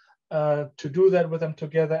doing, to do that with them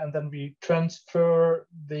together, and then we transfer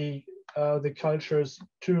the cultures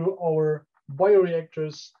to our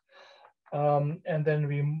bioreactors, and then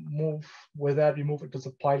we move it to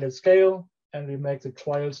the pilot scale, and we make the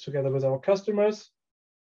trials together with our customers.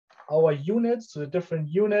 Our units, so the different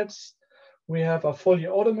units we have are fully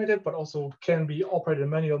automated, but also can be operated in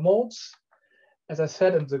manual modes. As I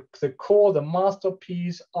said, in the core, the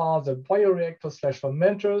masterpiece are the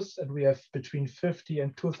bioreactors/fermenters, and we have between 50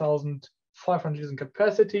 and 2,000 500 liters in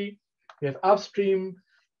capacity. We have upstream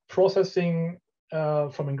processing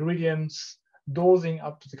from ingredients, dosing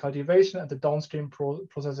up to the cultivation, and the downstream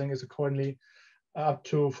processing is accordingly up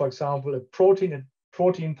to, for example, a protein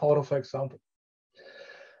powder, for example.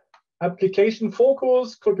 Application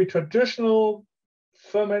focus could be traditional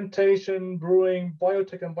fermentation, brewing,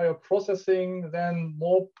 biotech and bioprocessing, then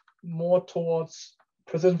more towards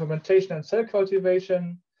precision fermentation and cell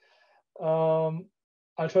cultivation,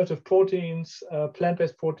 alternative proteins,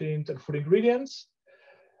 plant-based proteins, and food ingredients.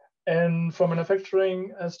 And from a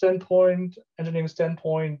manufacturing standpoint, engineering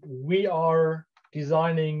standpoint, we are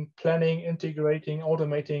designing, planning, integrating,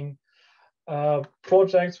 automating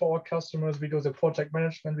projects for our customers. We do the project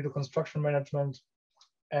management, we do construction management,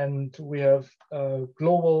 and we have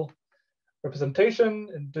global representation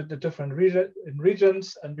in the different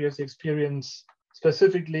regions, and we have the experience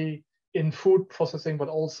specifically in food processing, but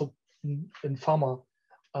also in pharma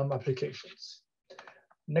applications.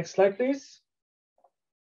 Next slide, please.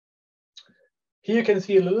 Here you can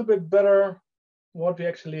see a little bit better what we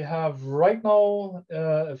actually have right now,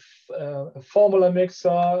 a formula mixer,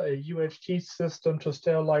 a UHT system to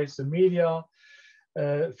sterilize the media,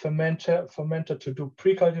 fermenter to do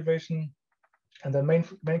pre-cultivation, and then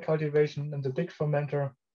main cultivation, and the big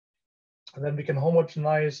fermenter. And then we can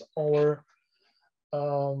homogenize our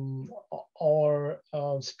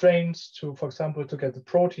strains to, for example, to get the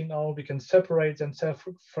protein out. We can separate and cell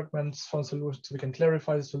fragments from solutions, so we can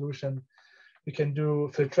clarify the solution. We can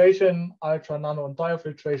do filtration, ultra, nano, and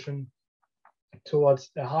diafiltration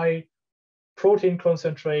towards a high protein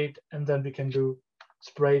concentrate, and then we can do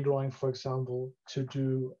spray drying, for example, to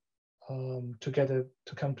do to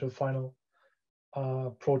come to a final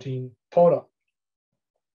protein powder.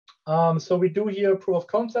 So we do here proof of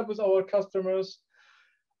concept with our customers.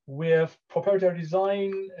 We have proprietary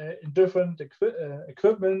design in different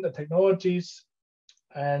equipment and technologies,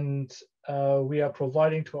 and we are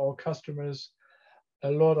providing to our customers a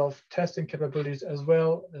lot of testing capabilities as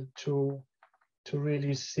well to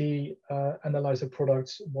really see, analyze the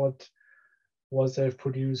products, what they've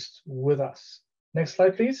produced with us. Next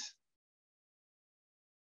slide, please.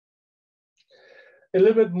 A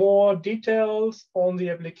little bit more details on the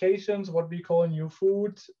applications, what we call new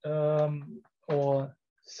food or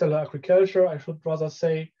cellular agriculture, I should rather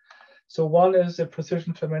say. So one is the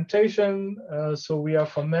precision fermentation. So we are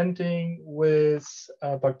fermenting with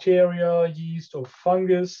bacteria, yeast, or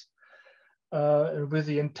fungus with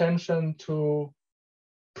the intention to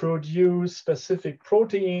produce specific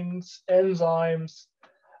proteins, enzymes,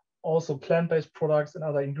 also plant-based products and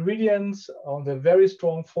other ingredients. The very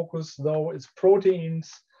strong focus, though, is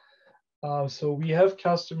proteins. So we have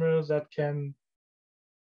customers that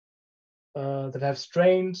have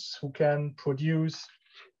strains who can produce.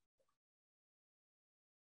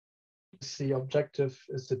 The objective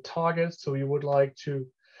is the target. So we would like to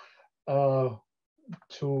have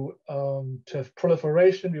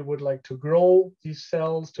proliferation. We would like to grow these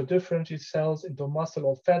cells, to differentiate cells into muscle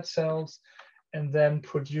or fat cells, and then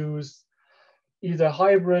produce either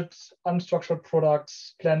hybrid, unstructured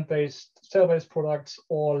products, plant-based, cell-based products,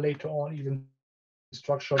 or later on even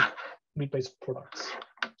structured meat-based products.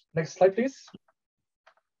 Next slide, please.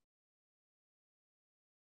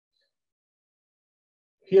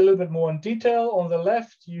 Here a little bit more in detail. On the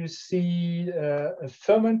left, you see a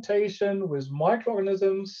fermentation with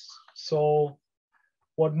microorganisms. So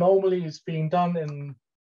what normally is being done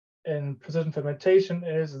in precision fermentation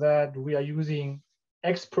is that we are using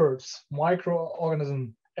experts,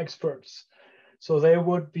 microorganism experts. So they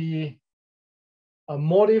would be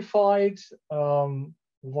modified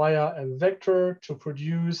via a vector to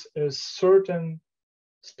produce a certain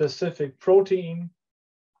specific protein,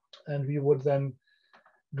 and we would then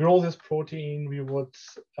grow this protein. We would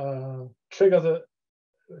grow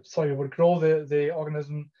the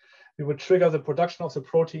organism. We would trigger the production of the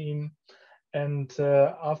protein, and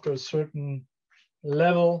after a certain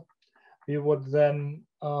level, we would then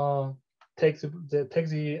take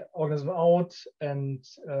the organism out and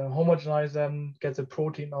homogenize them, get the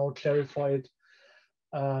protein out, clarify it,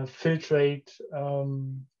 filtrate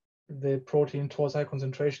the protein towards high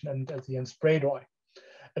concentration, and at the end spray dry.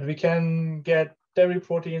 And we can get dairy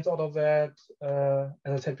proteins out of that,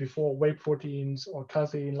 as I said before, whey proteins or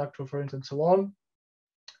casein, lactoferrins, and so on,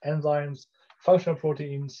 enzymes, functional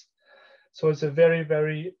proteins. So it's a very,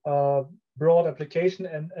 very broad application,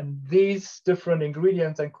 and these different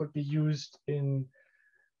ingredients then could be used in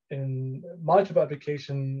multiple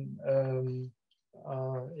applications in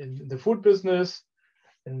the food business,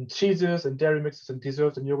 in cheeses and dairy mixes and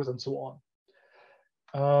desserts and yogurts and so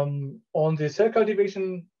on. On the cell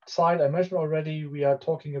cultivation side I mentioned already, we are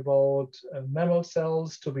talking about mammal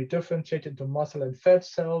cells to be differentiated into muscle and fat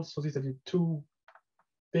cells. So these are the two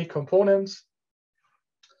big components,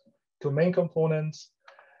 two main components.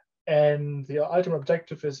 And the ultimate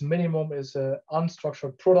objective is minimum is an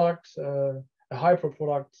unstructured product, a hybrid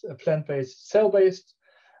product, a plant-based, cell-based,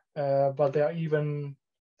 but there are even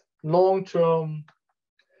long-term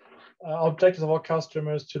objectives of our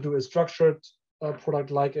customers to do a structured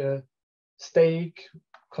product like a steak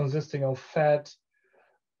consisting of fat,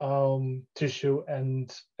 tissue,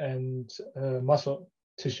 and muscle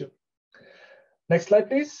tissue. Next slide,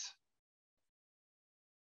 please.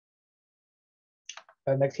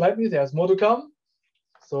 Next slide, please. There's more to come.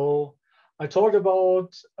 So I talked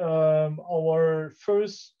about our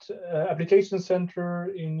first application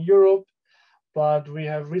center in Europe, but we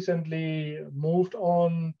have recently moved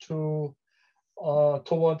on to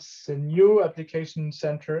towards a new application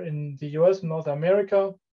center in the US, North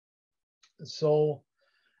America. So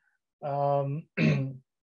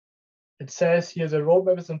it says here the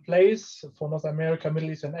roadmap is in place for North America, Middle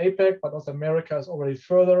East, and APAC, but North America is already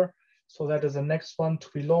further. So that is the next one to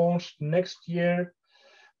be launched next year.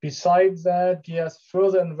 Besides that, GEA is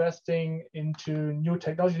further investing into new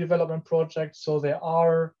technology development projects. So there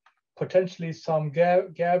are potentially some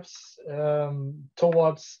gaps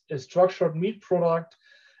towards a structured meat product,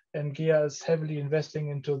 and GEA is heavily investing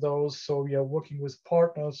into those. So we are working with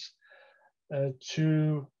partners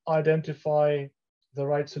to identify the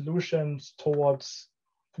right solutions towards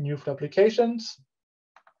new food applications.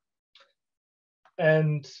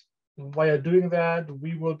 And via doing that,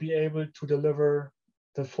 we will be able to deliver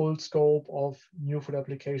the full scope of new food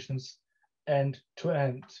applications end to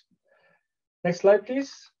end. Next slide,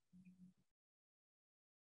 please.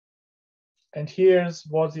 And here's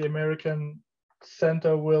what the American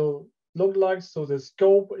Center will look like. So the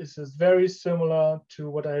scope is very similar to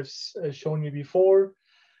what I've shown you before.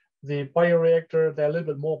 The bioreactor, there are a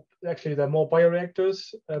little bit more, actually there are more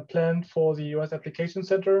bioreactors planned for the US Application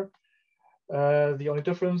Center. The only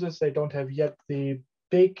difference is they don't have yet the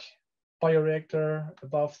big bioreactor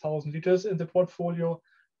above 1,000 liters in the portfolio.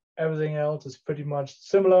 Everything else is pretty much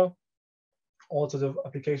similar. Also the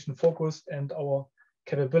application focus and our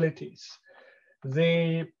capabilities.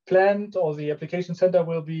 The plant or the application center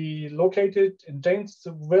will be located in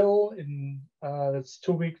Janesville, that's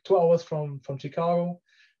 2 hours from Chicago.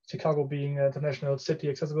 Chicago being an international city,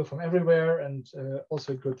 accessible from everywhere, and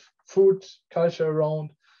also good food culture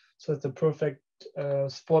around. So it's a perfect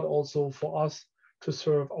spot also for us to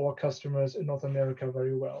serve our customers in North America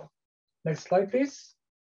very well. Next slide, please.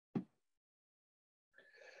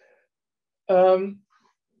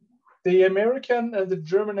 The American and the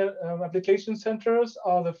German application centers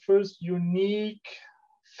are the first unique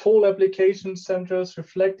full application centers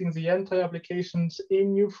reflecting the entire applications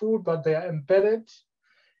in new food, but they are embedded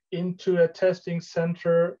into a testing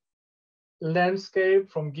center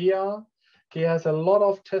landscape from GEA. GEA has a lot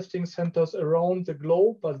of testing centers around the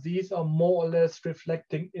globe, but these are more or less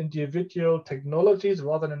reflecting individual technologies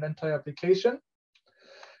rather than an entire application.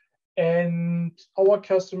 And our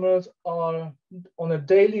customers are on a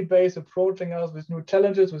daily basis approaching us with new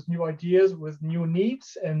challenges, with new ideas, with new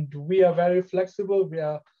needs, and we are very flexible. We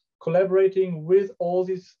are collaborating with all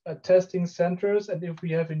these testing centers, and if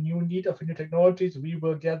we have a new need of new technologies, we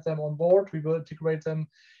will get them on board. We will integrate them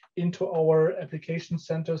into our application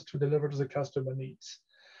centers to deliver to the customer needs.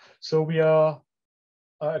 So we are,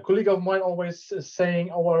 a colleague of mine always is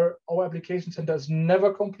saying our application center is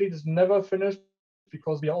never complete, is never finished,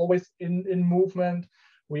 because we are always in movement.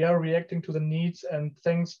 We are reacting to the needs, and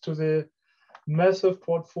thanks to the massive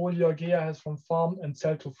portfolio GEA has from farm and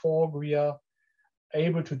cell to fork, we are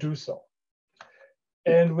able to do so.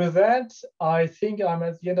 And with that, I think I'm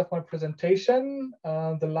at the end of my presentation.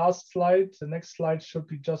 The last slide, the next slide should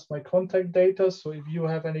be just my contact data. So if you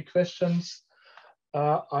have any questions,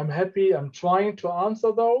 I'm happy. I'm trying to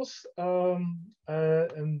answer those,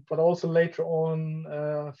 but also later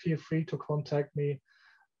on, feel free to contact me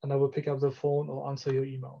and I will pick up the phone or answer your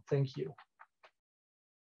email. Thank you.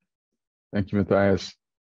 Thank you, Matthias.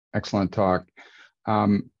 Excellent talk. A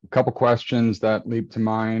couple questions that leap to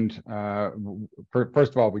mind.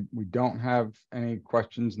 First of all, we don't have any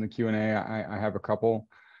questions in the Q&A. I have a couple.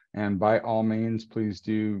 And by all means, please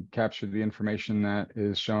do capture the information that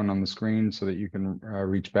is shown on the screen so that you can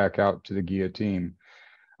reach back out to the GEA team.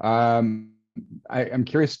 I'm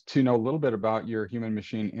curious to know a little bit about your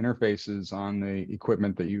human-machine interfaces on the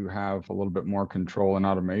equipment that you have a little bit more control and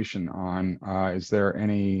automation on. Is there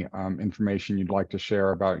any information you'd like to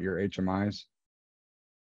share about your HMIs?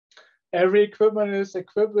 Every equipment is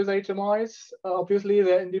equipped with HMIs. Obviously,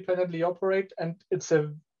 they independently operate, and it's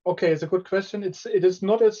a Okay, it's a good question. It is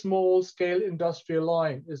not a small scale industrial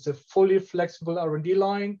line. It's a fully flexible R&D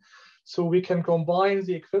line. So we can combine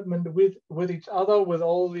the equipment with each other, with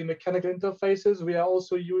all the mechanical interfaces. We are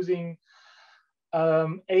also using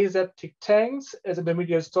aseptic tanks as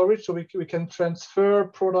intermediate storage. So we can transfer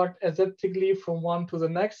product aseptically from one to the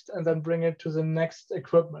next and then bring it to the next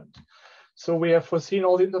equipment. So we have foreseen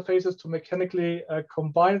all the interfaces to mechanically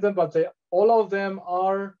combine them, but all of them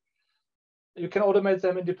are, you can automate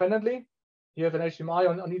them independently. You have an HMI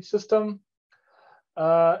on each system.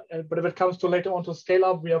 But if it comes to later on to scale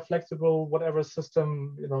up, we are flexible, whatever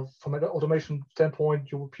system, from an automation standpoint,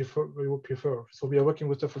 we would prefer. So we are working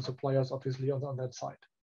with different suppliers, obviously, on that side.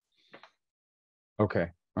 Okay.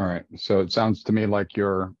 All right. So it sounds to me like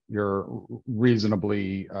you're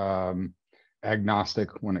reasonably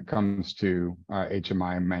agnostic when it comes to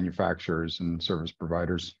HMI manufacturers and service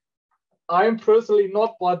providers. I'm personally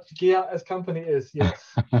not, but GEA as company is,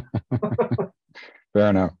 yes. Fair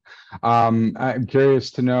enough. I'm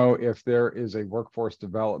curious to know if there is a workforce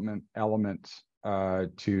development element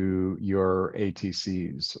to your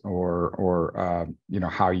ATCs, or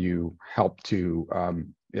how you help to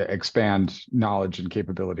expand knowledge and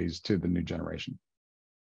capabilities to the new generation.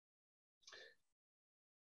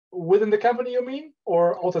 Within the company, you mean,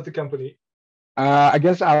 or outside the company? I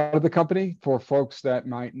guess out of the company, for folks that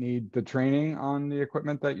might need the training on the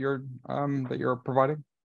equipment that you're providing.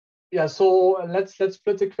 Yeah, so let's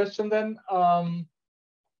split the question then.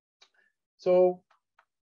 So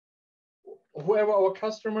whoever our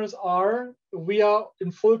customers are, we are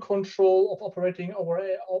in full control of operating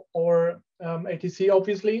our ATC,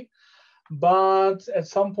 obviously. But at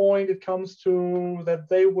some point, it comes to that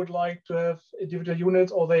they would like to have individual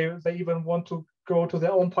units, or they even want to go to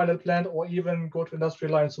their own pilot plant, or even go to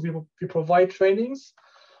industrial lines. So we provide trainings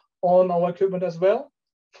on our equipment as well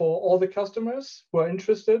for all the customers who are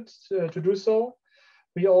interested to do so.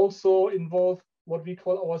 We also involve what we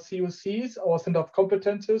call our COCs, our Center of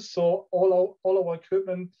Competences. So all our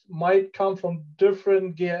equipment might come from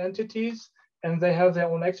different GEA entities, and they have their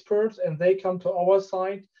own experts, and they come to our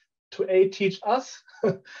site to teach us,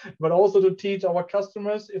 but also to teach our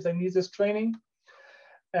customers if they need this training.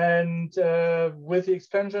 And with the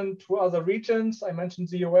expansion to other regions, I mentioned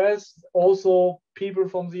the US, also people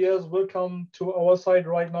from the US will come to our site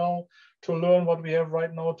right now to learn what we have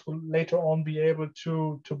right now, to later on be able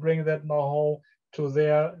to bring that know-how to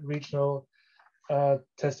their regional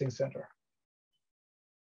testing center.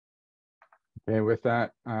 Okay, with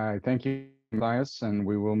that, thank you, Matthias, and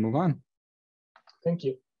we will move on. Thank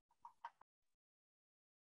you.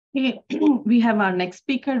 Okay, we have our next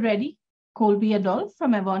speaker ready, Colby Adolph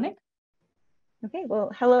from Evonik. Okay,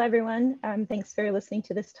 well, hello everyone. Thanks for listening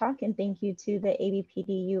to this talk, and thank you to the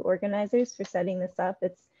ABPDU organizers for setting this up.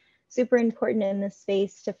 It's super important in this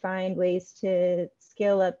space to find ways to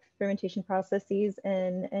scale up fermentation processes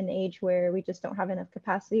in an age where we just don't have enough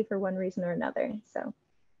capacity for one reason or another. So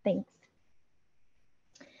thanks.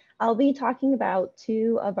 I'll be talking about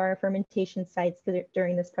two of our fermentation sites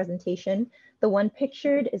during this presentation. The one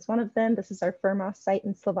pictured is one of them. This is our Fermos site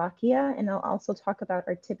in Slovakia, and I'll also talk about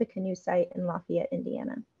our Tippecanoe site in Lafayette,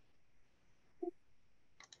 Indiana.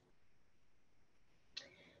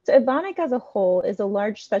 So Evonik as a whole is a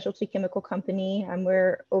large specialty chemical company.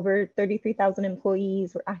 We're over 33,000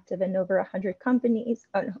 employees. We're active in over 100 companies,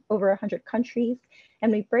 over 100 countries,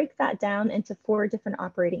 and we break that down into 4 different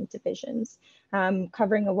operating divisions,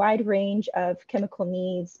 covering a wide range of chemical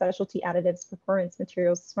needs, specialty additives, performance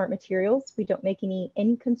materials, smart materials. We don't make any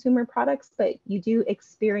end consumer products, but you do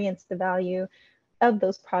experience the value of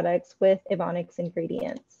those products with Evonik's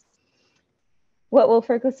ingredients. What we'll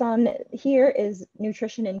focus on here is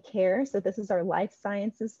nutrition and care. So this is our life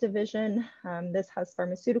sciences division. This has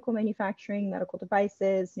pharmaceutical manufacturing, medical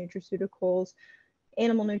devices, nutraceuticals,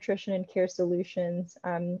 animal nutrition and care solutions.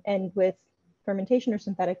 And with fermentation or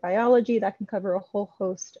synthetic biology, that can cover a whole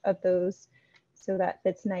host of those. So that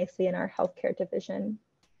fits nicely in our healthcare division.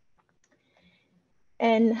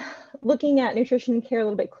 And looking at nutrition and care a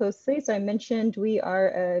little bit closely, so I mentioned we are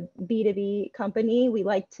a B2B company. We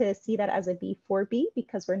like to see that as a B4B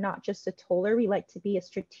because we're not just a toller. We like to be a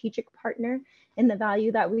strategic partner in the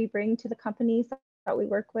value that we bring to the companies that we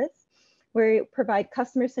work with. We provide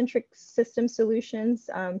customer-centric system solutions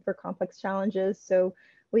for complex challenges. So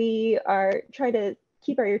we try to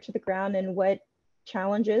keep our ear to the ground and what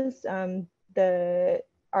challenges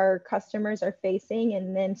our customers are facing,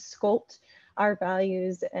 and then sculpt our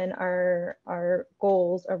values and our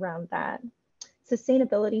goals around that.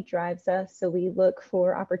 Sustainability drives us, so we look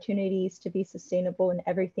for opportunities to be sustainable in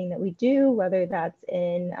everything that we do, whether that's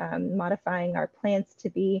in modifying our plants to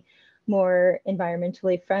be more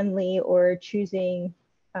environmentally friendly, or choosing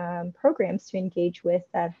programs to engage with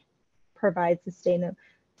that provide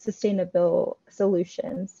sustainable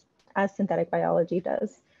solutions, as synthetic biology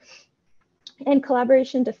does. And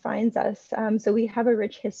collaboration defines us. So we have a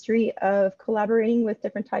rich history of collaborating with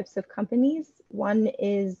different types of companies. One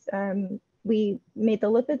is we made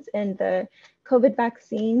the lipids and the COVID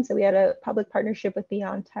vaccine. So we had a public partnership with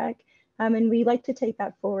BioNTech, and we like to take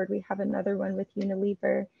that forward. We have another one with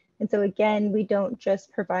Unilever. And so again, we don't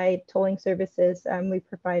just provide tolling services, we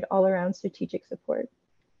provide all around strategic support.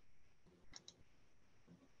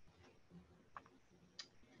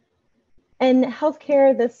 And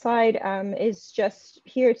healthcare, this slide is just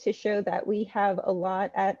here to show that we have a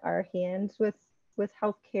lot at our hands with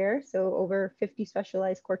healthcare. So over 50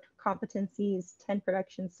 specialized core competencies, 10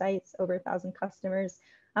 production sites, over 1,000 customers.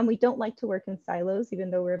 We don't like to work in silos,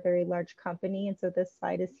 even though we're a very large company. And so this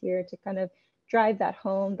slide is here to kind of drive that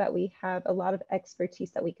home, that we have a lot of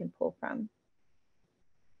expertise that we can pull from.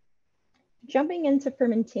 Jumping into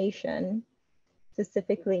fermentation,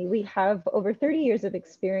 specifically, we have over 30 years of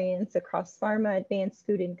experience across pharma, advanced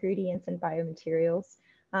food ingredients, and biomaterials,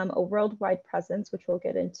 a worldwide presence, which we'll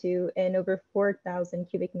get into, and over 4,000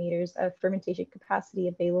 cubic meters of fermentation capacity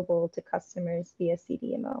available to customers via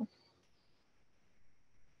CDMO.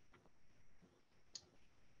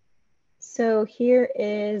 So here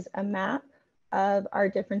is a map of our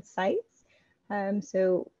different sites.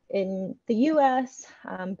 So in the US,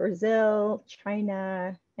 Brazil,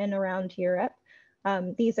 China, and around Europe,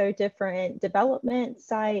 these are different development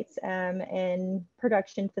sites and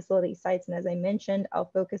production facility sites. And as I mentioned, I'll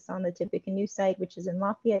focus on the Tippecanoe site, which is in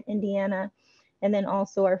Lafayette, Indiana, and then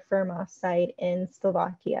also our Ferma site in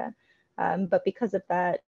Slovakia. But because of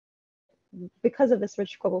this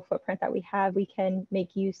rich global footprint that we have, we can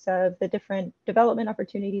make use of the different development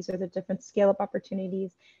opportunities or the different scale-up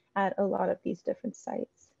opportunities at a lot of these different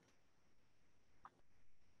sites.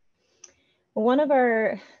 One of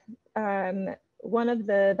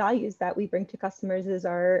the values that we bring to customers is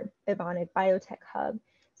our Evonik Biotech Hub.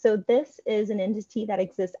 So this is an entity that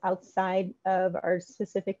exists outside of our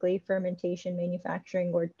specifically fermentation,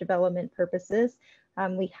 manufacturing, or development purposes.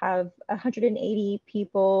 We have 180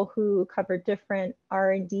 people who cover different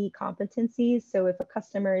R&D competencies. So if a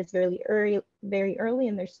customer is very early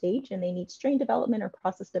in their stage and they need strain development or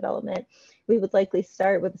process development, we would likely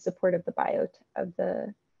start with the support of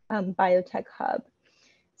the Biotech Hub.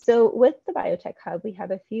 So with the Biotech Hub, we have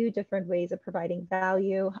a few different ways of providing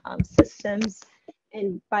value, systems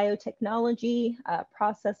in biotechnology,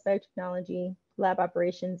 process biotechnology, lab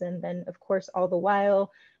operations, and then of course, all the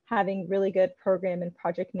while having really good program and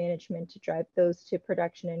project management to drive those to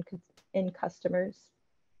production and customers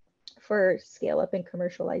for scale up and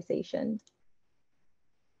commercialization.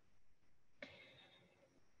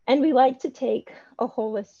 And we like to take a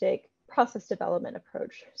holistic process development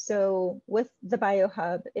approach. So with the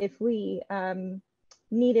BioHub, if we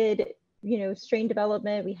needed, strain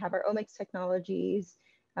development, we have our omics technologies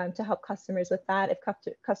to help customers with that. If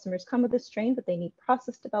customers come with a strain, but they need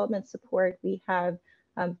process development support, we have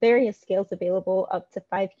various scales available up to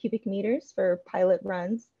 5 cubic meters for pilot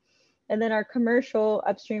runs. And then our commercial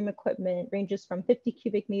upstream equipment ranges from 50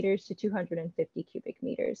 cubic meters to 250 cubic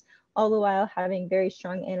meters, all the while having very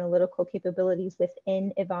strong analytical capabilities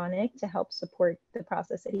within Evonik to help support the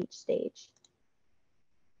process at each stage.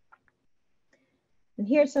 And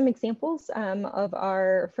here are some examples of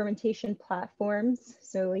our fermentation platforms.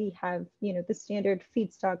 So we have, the standard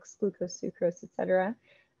feedstocks, glucose, sucrose, etc.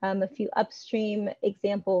 A few upstream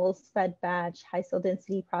examples, fed batch, high cell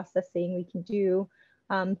density processing we can do.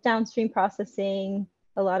 Downstream processing,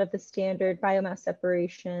 a lot of the standard biomass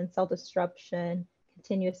separation, cell disruption,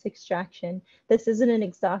 continuous extraction. This isn't an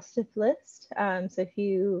exhaustive list. So if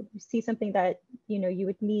you see something that you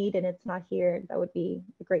would need and it's not here, that would be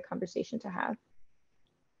a great conversation to have.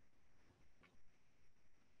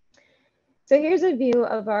 So here's a view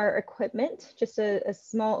of our equipment, just a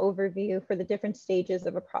small overview for the different stages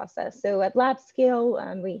of a process. So at lab scale,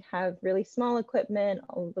 we have really small equipment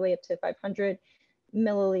all the way up to 500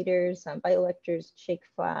 milliliters, biolectors, shake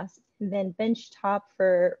flasks. And then benchtop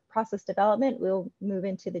for process development, we'll move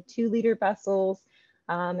into the 2-liter vessels,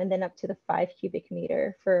 and then up to the 5 cubic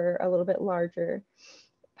meter for a little bit larger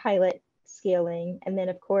pilot scaling. And then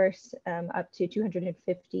of course, up to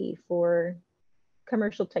 250 for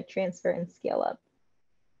commercial tech transfer and scale up.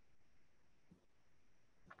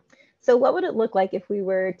 So what would it look like if we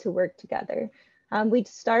were to work together? We'd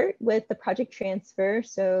start with the project transfer.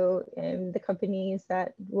 So the companies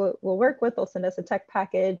that we'll work with will send us a tech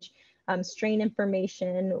package. strain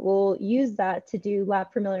information. We'll use that to do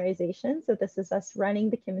lab familiarization. So this is us running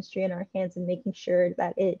the chemistry in our hands and making sure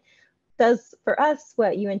that it does for us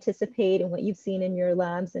what you anticipate and what you've seen in your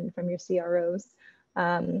labs and from your CROs.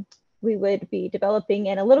 We would be developing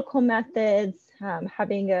analytical methods,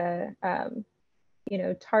 having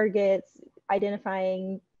targets,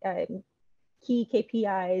 identifying key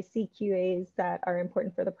KPIs, CQAs that are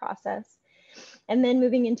important for the process. And then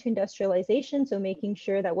moving into industrialization, so making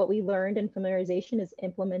sure that what we learned in familiarization is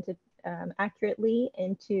implemented accurately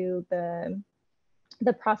into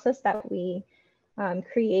the process that we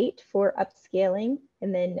create for upscaling,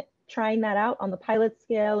 and then trying that out on the pilot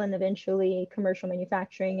scale and eventually commercial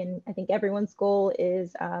manufacturing. And I think everyone's goal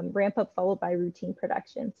is ramp up followed by routine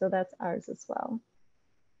production. So that's ours as well.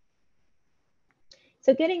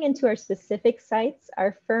 So getting into our specific sites,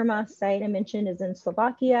 our Fermic site I mentioned is in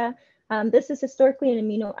Slovakia. This is historically an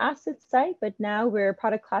amino acid site, but now we're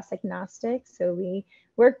product class agnostic. So we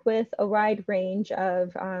work with a wide range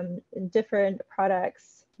of different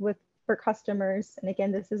products for customers. And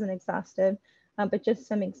again, this isn't exhaustive, but just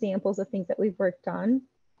some examples of things that we've worked on.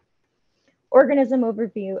 Organism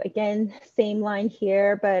overview, again, same line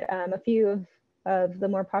here, but a few of the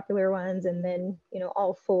more popular ones, and then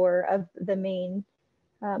all 4 of the main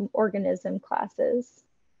organism classes.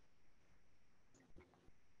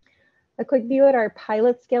 A quick view at our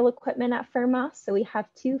pilot scale equipment at Fermic. So we have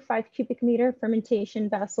 2 5 cubic meter fermentation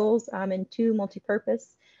vessels and 2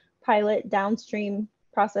 multi-purpose pilot downstream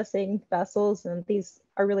processing vessels. And these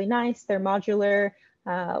are really nice. They're modular.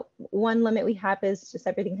 One limit we have is just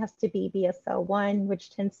everything has to be BSL1,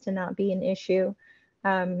 which tends to not be an issue.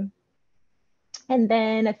 And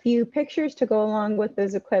then a few pictures to go along with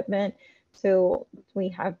those equipment. So we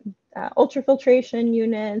have ultrafiltration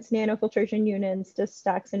units, nanofiltration units, just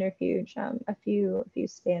stack centrifuge, a few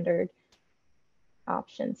standard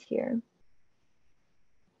options here.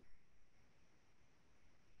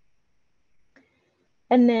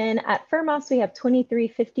 And then at Fermic, we have 23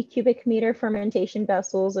 50 cubic meter fermentation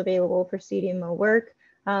vessels available for CDMO work.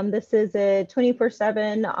 This is a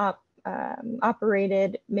 24/7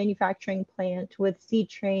 operated manufacturing plant with seed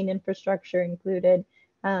train infrastructure included.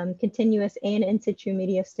 Continuous and in situ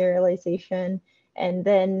media sterilization. And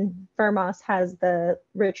then Fermic has the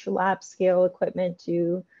rich lab scale equipment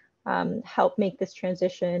to help make this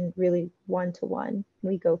transition really one-to-one.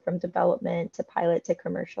 We go from development to pilot to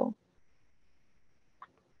commercial.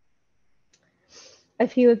 A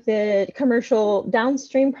few of the commercial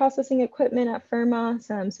downstream processing equipment at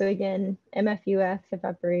Fermic. So again, MFUF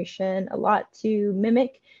evaporation, a lot to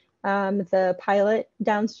mimic the pilot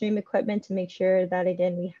downstream equipment to make sure that,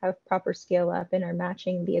 again, we have proper scale up and are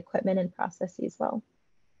matching the equipment and processes well.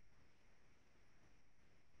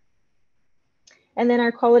 And then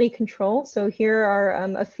our quality control. So here are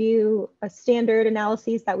a few standard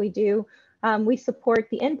analyses that we do. We support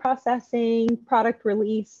the in processing, product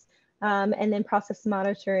release, and then process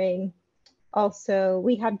monitoring. Also,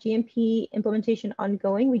 we have GMP implementation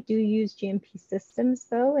ongoing. We do use GMP systems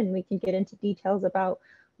though, and we can get into details about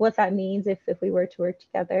what that means if we were to work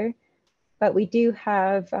together. But we do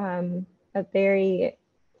have a very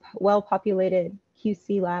well-populated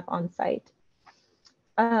QC lab on site.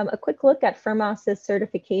 A quick look at Fermic's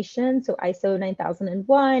certification. So ISO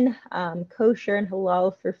 9001, kosher and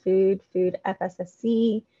halal for food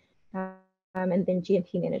FSSC, and then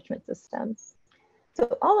GMP management systems.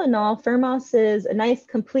 So all in all, Fermic is a nice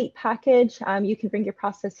complete package. You can bring your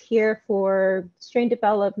process here for strain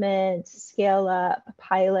development, scale up,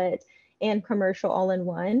 pilot, and commercial all in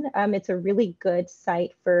one. It's a really good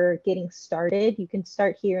site for getting started. You can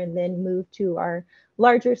start here and then move to our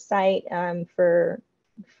larger site for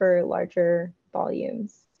larger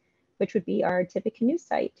volumes, which would be our Tippecanoe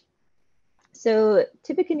site. So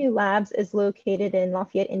Tippecanoe Labs is located in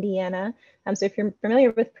Lafayette, Indiana. So if you're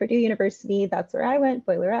familiar with Purdue University, that's where I went,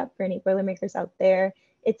 Boiler Up, for any Boilermakers out there.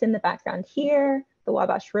 It's in the background here. The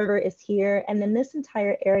Wabash River is here. And then this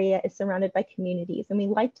entire area is surrounded by communities. And we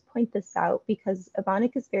like to point this out because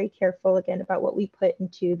Evonik is very careful, again, about what we put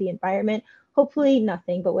into the environment. Hopefully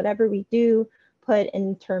nothing, but whatever we do put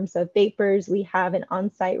in terms of vapors, we have an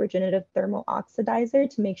on-site regenerative thermal oxidizer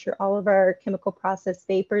to make sure all of our chemical process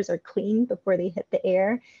vapors are clean before they hit the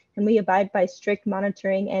air. And we abide by strict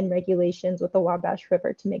monitoring and regulations with the Wabash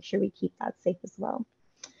River to make sure we keep that safe as well.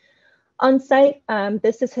 On site,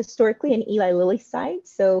 this is historically an Eli Lilly site,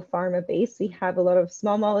 so pharma-based. We have a lot of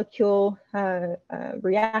small molecule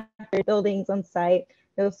reactor buildings on site.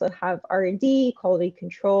 We also have R&D, quality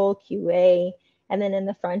control, QA, and then in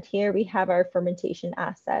the front here, we have our fermentation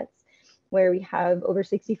assets. where we have over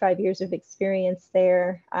 65 years of experience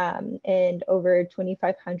there and over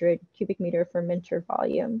 2,500 cubic meter fermenter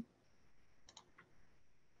volume.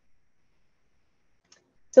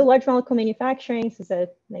 So large molecule manufacturing, this is a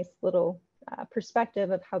nice little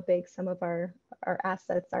perspective of how big some of our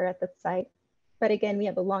assets are at the site. But again, we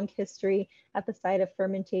have a long history at the site of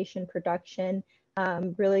fermentation production,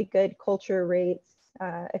 really good culture rates,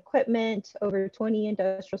 equipment, over 20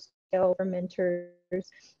 industrial scale fermenters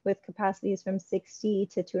with capacities from 60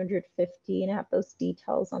 to 250, and I have those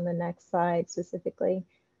details on the next slide specifically.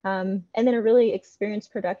 And then a really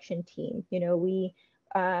experienced production team. You know,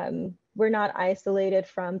 we're not isolated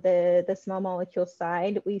from the small molecule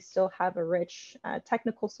side. We still have a rich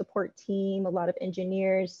technical support team, a lot of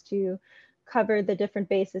engineers to cover the different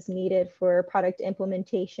bases needed for product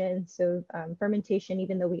implementation. So fermentation,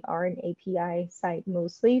 even though we are an API site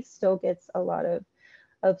mostly, still gets a lot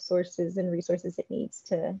of sources and resources it needs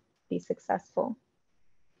to be successful.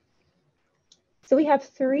 So we have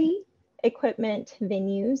 3 equipment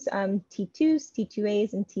venues, T2s,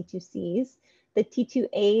 T2As, and T2Cs. The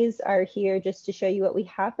T2As are here just to show you what we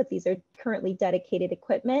have, but these are currently dedicated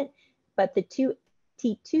equipment. But the 2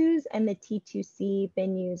 T2s and the T2C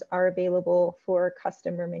venues are available for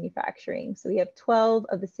customer manufacturing. So we have 12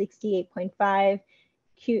 of the 68.5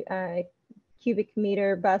 cubic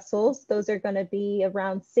meter vessels. Those are going to be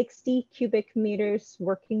around 60 cubic meters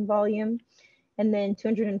working volume, and then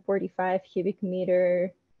 245 cubic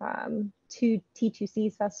meter 2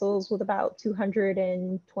 T2Cs vessels with about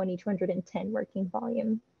 220, 210 working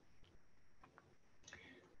volume.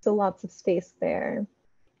 So lots of space there.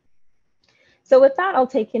 So with that, I'll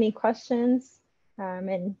take any questions,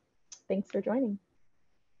 and thanks for joining.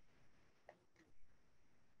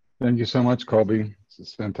 Thank you so much, Colby. This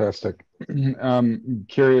is fantastic.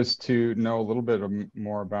 Curious to know a little bit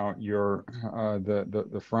more about your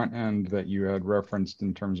the front end that you had referenced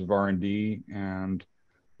in terms of R&D and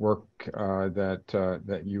work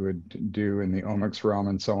that you would do in the omics realm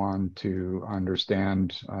and so on to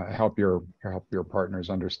understand, help your partners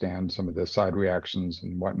understand some of the side reactions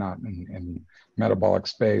and whatnot in metabolic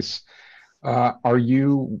space. Are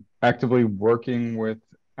you actively working with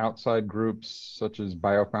outside groups such as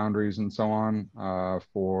biofoundries and so on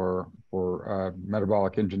for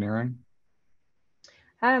metabolic engineering?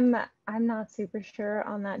 I'm not super sure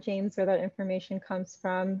on that, James, where that information comes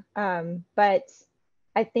from, but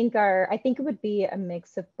I think it would be a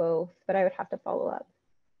mix of both, but I would have to follow up.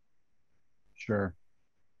 Sure.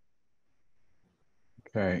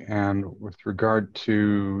 Okay, and with regard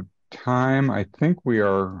to time, I think we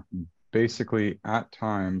are basically at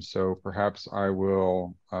time, so perhaps I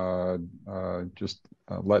will just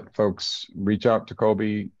let folks reach out to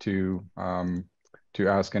Colby to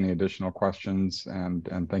ask any additional questions,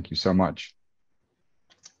 and thank you so much.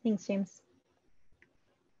 Thanks, James.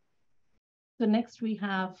 So next we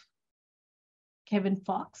have Kevin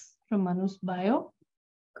Fox from Manus Bio.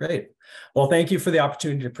 Great. Well, thank you for the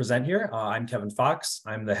opportunity to present here. I'm Kevin Fox.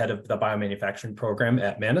 I'm the head of the biomanufacturing program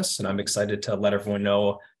at Manus, and I'm excited to let everyone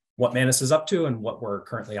know what Manus is up to and what we're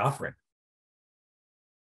currently offering.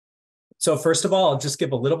 So first of all, I'll just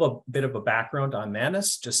give a little bit of a background on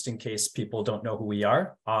Manus, just in case people don't know who we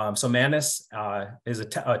are. So Manus is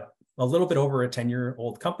a little bit over a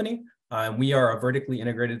 10-year-old company. We are a vertically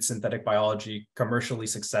integrated synthetic biology, commercially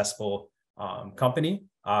successful company.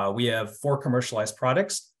 We have 4 commercialized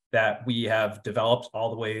products that we have developed all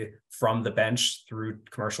the way from the bench through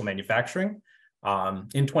commercial manufacturing.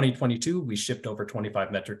 In 2022, we shipped over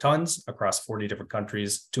 25 metric tons across 40 different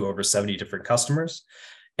countries to over 70 different customers.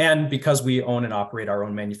 And because we own and operate our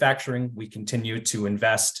own manufacturing, we continue to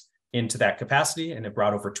invest into that capacity, and it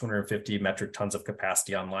brought over 250 metric tons of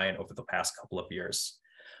capacity online over the past couple of years.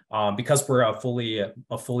 Because we're a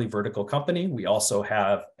fully vertical company, we also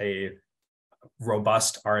have a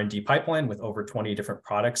robust R&D pipeline with over 20 different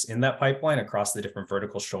products in that pipeline across the different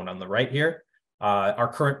verticals shown on the right here.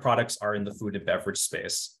 Our current products are in the food and beverage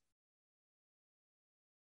space.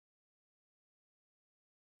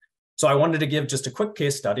 So I wanted to give just a quick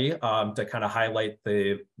case study to kind of highlight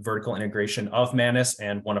the vertical integration of Manus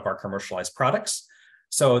and one of our commercialized products.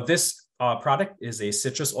 So this product is a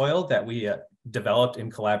citrus oil that we developed in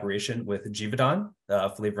collaboration with Givaudan, the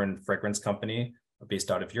flavor and fragrance company based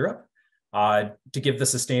out of Europe. To give the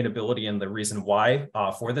sustainability and the reason why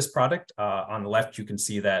for this product, on the left, you can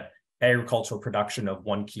see that agricultural production of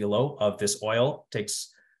 1 kilo of this oil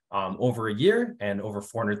takes over a year and over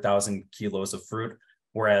 400,000 kilos of fruit.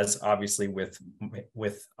 Whereas obviously with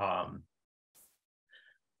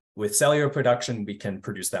cellular production, we can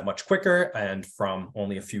produce that much quicker and from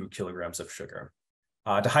only a few kilograms of sugar.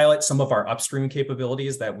 To highlight some of our upstream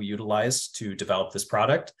capabilities that we utilize to develop this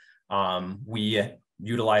product, we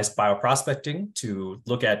utilize bioprospecting to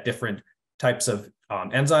look at different types of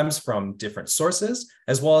enzymes from different sources,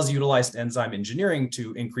 as well as utilized enzyme engineering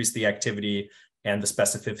to increase the activity and the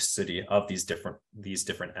specificity of these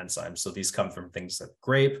different enzymes. So these come from things like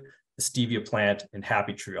grape, the stevia plant, and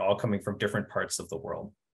happy tree, all coming from different parts of the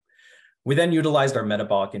world. We then utilized our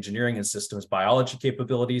metabolic engineering and systems biology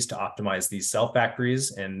capabilities to optimize these cell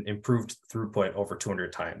factories and improved throughput over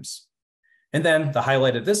 200 times. And then the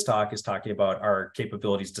highlight of this talk is talking about our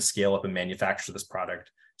capabilities to scale up and manufacture this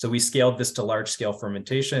product. So we scaled this to large scale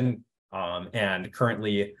fermentation and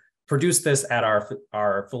currently produce this at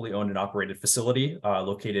our fully owned and operated facility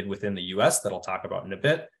located within the US that I'll talk about in a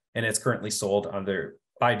bit. And it's currently sold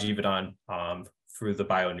by Givaudan through the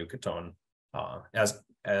bionucleotone as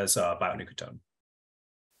bionucleotone.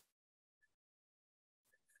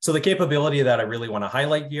 So the capability that I really want to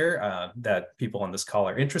highlight here that people on this call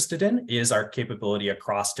are interested in is our capability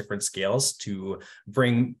across different scales to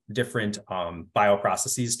bring different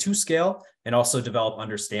bioprocesses to scale and also develop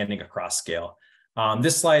understanding across scale.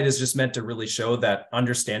 This slide is just meant to really show that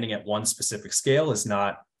understanding at one specific scale is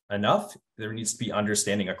not enough. There needs to be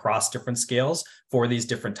understanding across different scales for these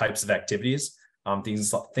different types of activities.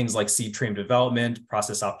 Things like seed train development,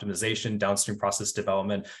 process optimization, downstream process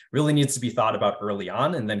development really needs to be thought about early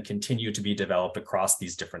on and then continue to be developed across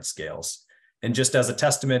these different scales. And just as a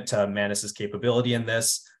testament to Manus's capability in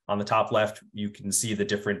this, on the top left, you can see the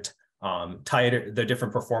different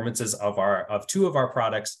different performances of two of our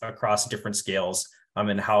products across different scales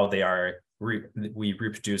and how they are we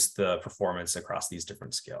reproduce the performance across these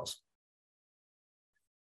different scales.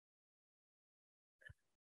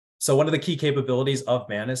 So one of the key capabilities of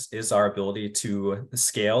Manus is our ability to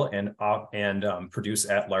scale and produce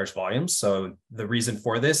at large volumes. So the reason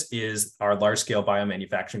for this is our large-scale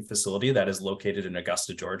biomanufacturing facility that is located in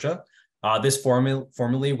Augusta, Georgia. This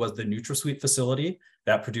formerly was the NutraSweet facility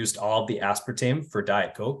that produced all of the aspartame for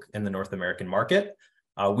Diet Coke in the North American market.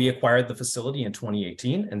 We acquired the facility in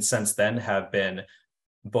 2018, and since then have been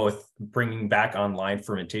both bringing back online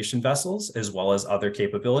fermentation vessels as well as other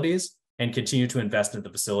capabilities, and continue to invest in the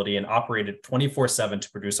facility and operate it 24/7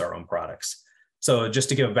 to produce our own products. So just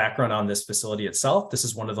to give a background on this facility itself, this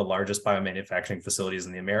is one of the largest biomanufacturing facilities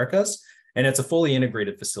in the Americas, and it's a fully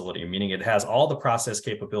integrated facility, meaning it has all the process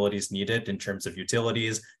capabilities needed in terms of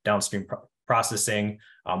utilities, downstream processing,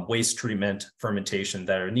 waste treatment, fermentation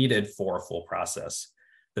that are needed for a full process.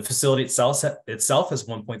 The facility itself has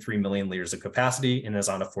 1.3 million liters of capacity and is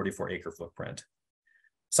on a 44-acre footprint.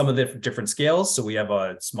 Some of the different scales. So we have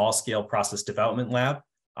a small scale process development lab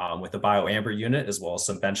with a bioamber unit, as well as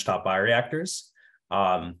some benchtop bioreactors.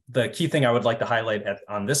 The key thing I would like to highlight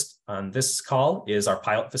on this call is our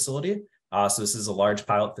pilot facility. So this is a large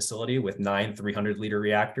pilot facility with 9 300-liter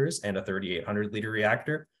reactors and a 3,800-liter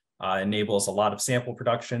reactor. Enables a lot of sample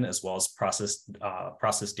production as well as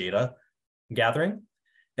process data gathering.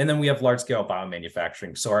 And then we have large-scale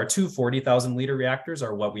biomanufacturing. So our two 40,000-liter reactors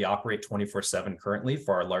are what we operate 24/7 currently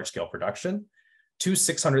for our large-scale production. Two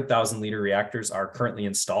 600,000-liter reactors are currently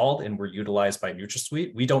installed and were utilized by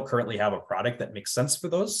NutraSweet. We don't currently have a product that makes sense for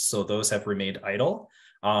those, so those have remained idle.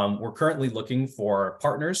 We're currently looking for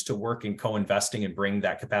partners to work in co-investing and bring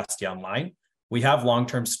that capacity online. We have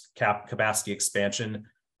long-term capacity expansion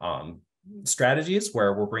strategies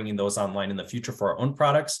where we're bringing those online in the future for our own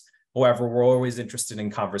products. However, we're always interested in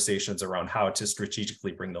conversations around how to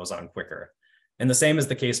strategically bring those on quicker. And the same is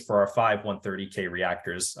the case for our 5 130K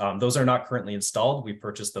reactors. Those are not currently installed. We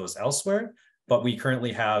purchased those elsewhere, but we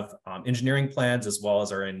currently have engineering plans as well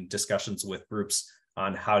as are in discussions with groups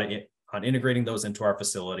on on integrating those into our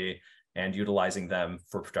facility and utilizing them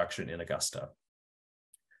for production in Augusta.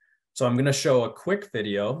 So I'm going to show a quick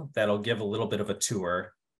video that'll give a little bit of a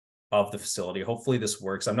tour of the facility. Hopefully this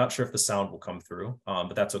works. I'm not sure if the sound will come through,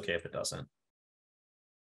 but that's okay if it doesn't.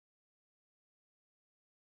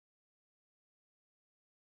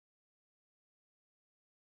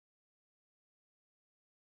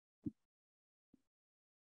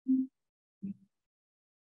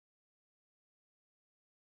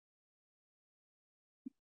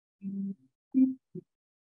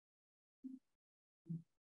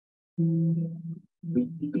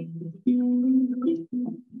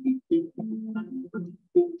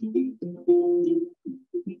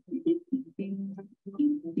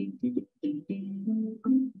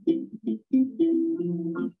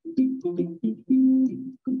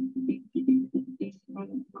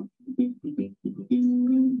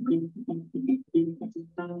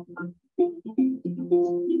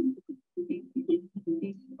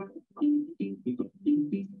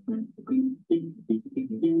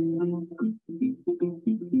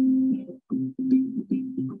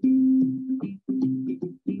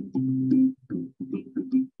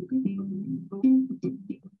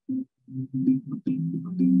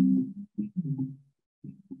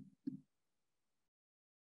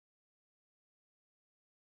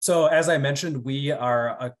 So as I mentioned, we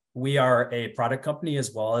are a product company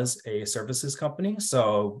as well as a services company.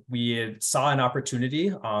 So we saw an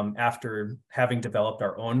opportunity after having developed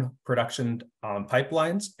our own production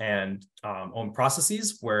pipelines and own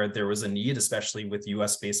processes where there was a need, especially with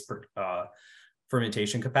US-based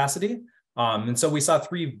fermentation capacity. And so we saw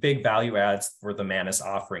three big value adds for the Manus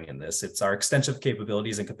offering in this. It's our extensive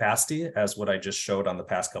capabilities and capacity, as what I just showed on the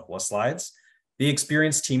past couple of slides. The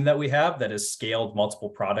experienced team that we have that has scaled multiple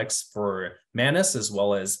products for Manus, as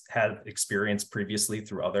well as had experience previously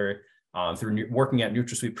through working at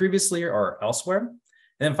NutraSweet previously or elsewhere. And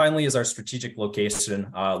then finally is our strategic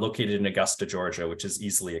location located in Augusta, Georgia, which is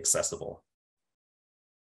easily accessible.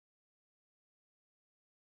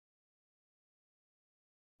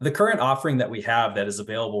 The current offering that we have that is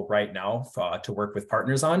available right now to work with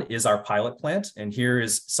partners on is our pilot plant. And here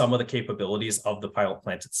is some of the capabilities of the pilot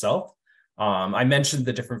plant itself. I mentioned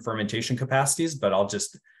the different fermentation capacities, but I'll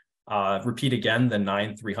just repeat again the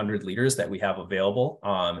 9 300 liters that we have available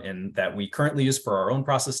and that we currently use for our own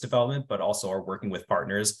process development, but also are working with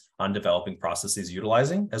partners on developing processes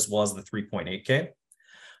utilizing, as well as the 3.8K.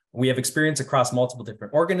 We have experience across multiple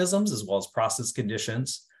different organisms, as well as process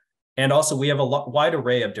conditions. And also we have a wide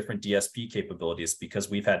array of different DSP capabilities because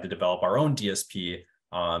we've had to develop our own DSP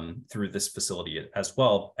through this facility as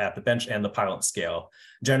well at the bench and the pilot scale,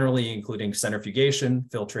 generally including centrifugation,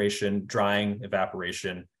 filtration, drying,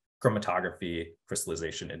 evaporation, chromatography,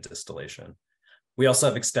 crystallization, and distillation. We also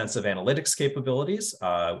have extensive analytics capabilities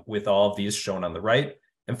with all of these shown on the right.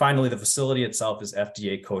 And finally, the facility itself is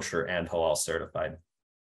FDA kosher and halal certified.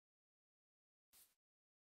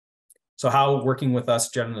 So how working with us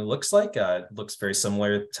generally looks like, it looks very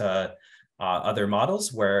similar to other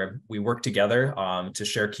models where we work together to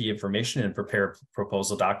share key information and prepare a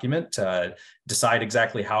proposal document to decide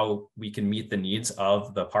exactly how we can meet the needs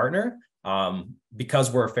of the partner.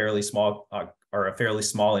 Because we're a fairly small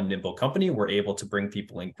and nimble company, we're able to bring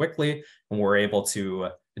people in quickly, and we're able to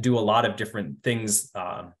do a lot of different things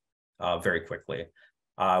very quickly.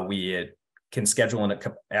 We can schedule and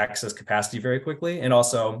access capacity very quickly. And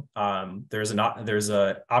also there's an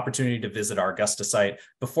opportunity to visit our Augusta site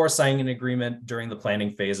before signing an agreement during the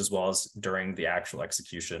planning phase, as well as during the actual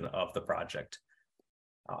execution of the project.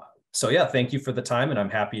 So yeah, thank you for the time, and I'm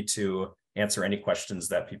happy to answer any questions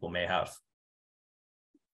that people may have.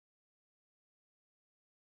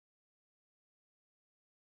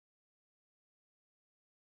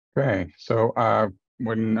 Okay, so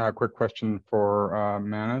one quick question for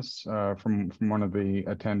Manus from one of the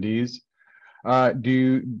attendees.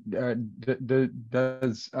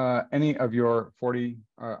 Does any of your 40,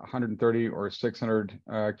 130, or 600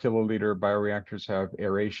 kiloliter bioreactors have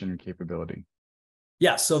aeration capability?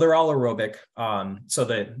 Yeah, so they're all aerobic. So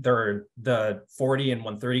the 40 and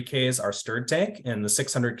 130Ks are stirred tank, and the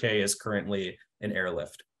 600K is currently an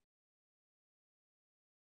airlift.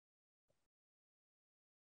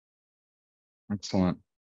 Excellent.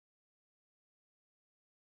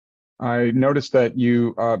 I noticed that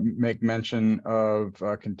you make mention of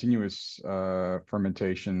continuous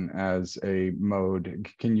fermentation as a mode.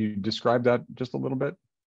 Can you describe that just a little bit?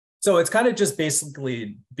 So it's kind of just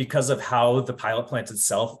basically because of how the pilot plant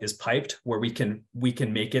itself is piped, where we can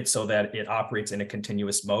make it so that it operates in a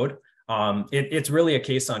continuous mode. It's really a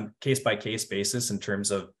case-by-case basis in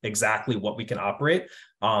terms of exactly what we can operate.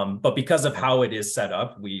 But because of how it is set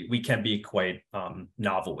up, we can be quite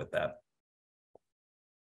novel with that.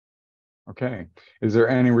 Okay. Is there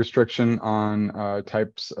any restriction on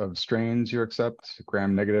types of strains you accept?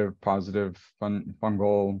 Gram-negative, positive,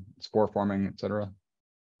 fungal, spore forming, et cetera?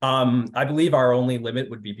 I believe our only limit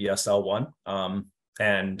would be BSL1.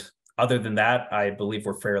 And other than that, I believe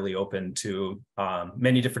we're fairly open to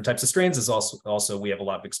many different types of strains. As also we have a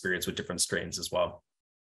lot of experience with different strains as well.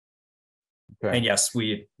 Okay. And yes,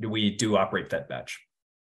 we do operate fed batch.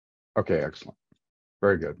 Okay, excellent.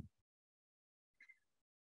 Very good.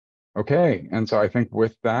 Okay, and so I think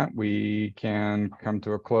with that, we can come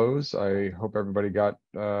to a close. I hope everybody got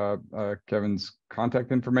Kevin's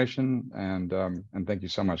contact information, and thank you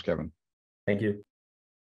so much, Kevin. Thank you.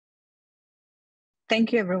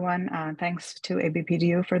 Thank you, everyone. Thanks to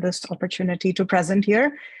ABPDU for this opportunity to present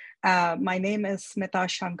here. My name is Smita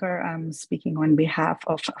Shankar. I'm speaking on behalf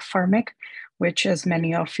of Fermic, which, as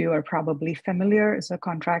many of you are probably familiar, is a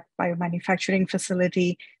contract biomanufacturing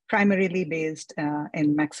facility primarily based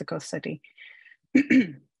in Mexico City.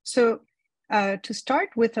 So to start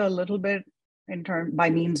with a little bit by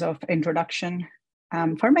means of introduction,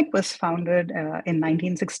 Fermic was founded in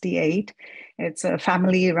 1968. It's a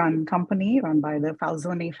family-run company run by the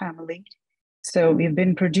Falzoni family. So we've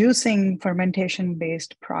been producing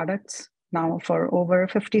fermentation-based products now for over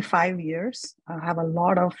 55 years. I have a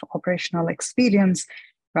lot of operational experience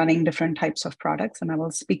running different types of products, and I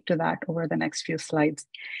will speak to that over the next few slides.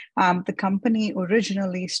 The company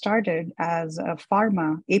originally started as a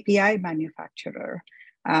pharma API manufacturer,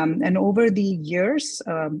 and over the years,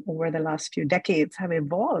 over the last few decades, have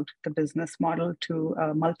evolved the business model to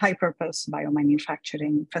a multi-purpose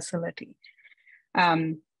biomanufacturing facility.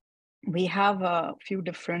 We have a few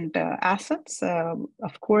different assets.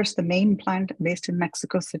 Of course, the main plant based in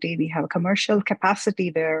Mexico City, we have a commercial capacity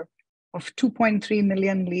there of 2.3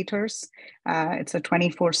 million liters. It's a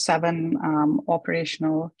 24/7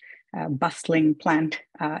 operational bustling plant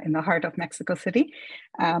in the heart of Mexico City.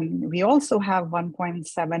 We also have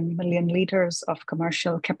 1.7 million liters of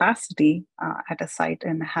commercial capacity at a site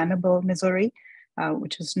in Hannibal, Missouri,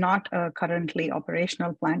 which is not a currently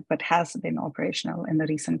operational plant, but has been operational in the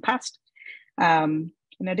recent past.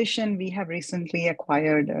 In addition, we have recently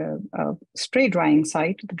acquired a spray drying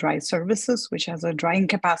site, the Dry Services, which has a drying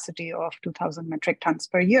capacity of 2,000 metric tons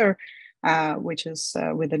per year, which is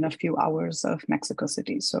within a few hours of Mexico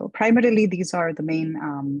City. So primarily, these are the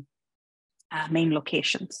main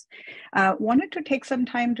locations. Wanted to take some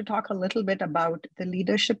time to talk a little bit about the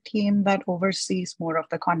leadership team that oversees more of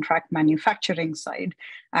the contract manufacturing side.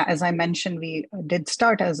 As I mentioned, we did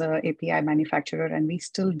start as an API manufacturer, and we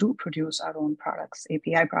still do produce our own products,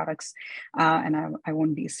 API products, and I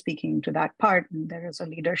won't be speaking to that part. There is a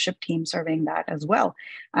leadership team serving that as well.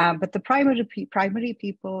 But the primary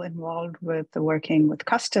people involved with working with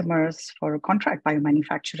customers for contract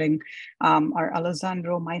biomanufacturing are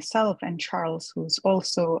Alessandro, myself, and Charles, who's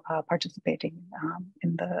also participating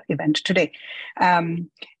in the event today.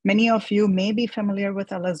 Many of you may be familiar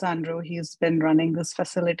with Alessandro. He's been running this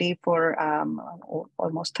facility for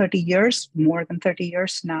almost 30 years, more than 30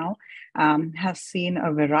 years now, has seen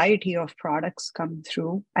a variety of products come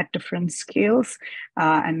through at different scales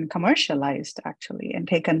and commercialized actually, and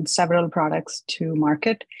taken several products to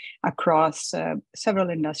market across several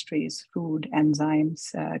industries, food,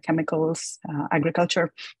 enzymes, chemicals,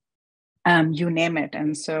 agriculture, you name it.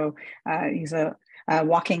 And so he's a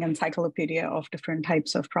walking encyclopedia of different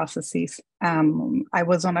types of processes. I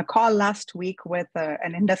was on a call last week with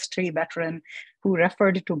an industry veteran who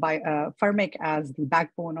referred to Fermic as the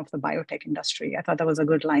backbone of the biotech industry. I thought that was a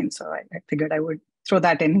good line, so I figured I would throw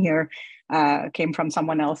that in here. Came from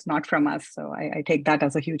someone else, not from us, so I take that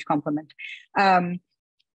as a huge compliment.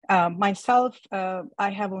 Myself, I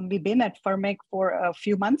have only been at Fermic for a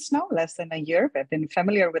few months now, less than a year. I've been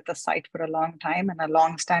familiar with the site for a long time and a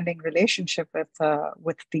long-standing relationship with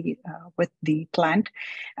the plant.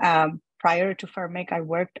 Prior to Fermic, I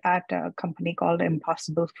worked at a company called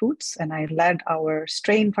Impossible Foods, and I led our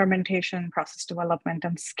strain fermentation, process development,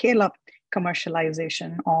 and scale-up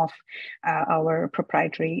commercialization of our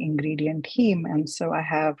proprietary ingredient heme. And so I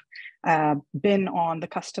have been on the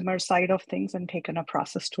customer side of things and taken a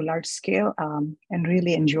process to large scale, and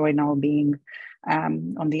really enjoy now being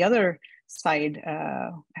on the other side,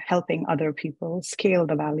 helping other people scale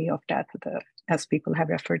the valley of death, as people have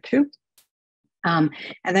referred to. And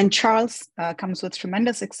then Charles comes with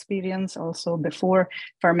tremendous experience also before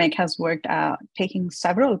Fermic, has worked taking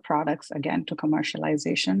several products again to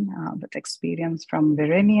commercialization with experience from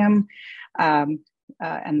Verenium,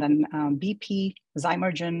 and then BP,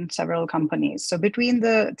 Zymergen, several companies. So between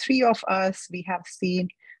the three of us, we have seen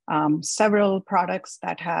several products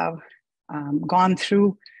that have gone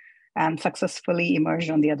through and successfully emerged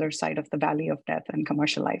on the other side of the valley of death and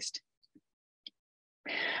commercialized.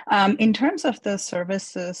 In terms of the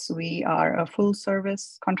services, we are a full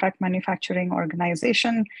service contract manufacturing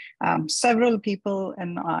organization. Several people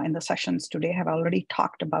in the sessions today have already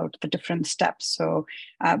talked about the different steps. So,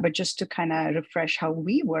 but just to kind of refresh how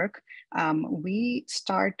we work, we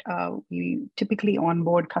typically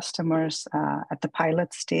onboard customers at the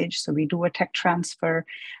pilot stage. So we do a tech transfer.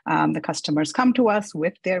 The customers come to us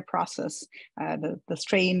with their process. The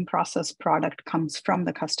strain process product comes from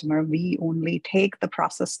the customer. We only take the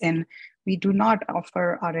process in. We do not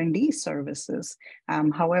offer R&D services.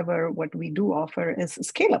 However, what we do offer is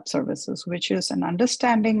scale-up services, which is an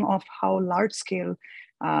understanding of how large-scale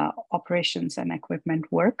operations and equipment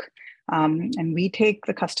work. And we take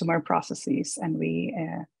the customer processes and we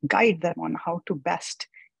guide them on how to best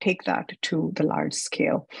take that to the large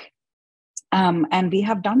scale. And we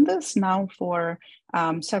have done this now for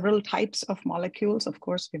several types of molecules. Of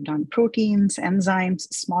course, we've done proteins, enzymes,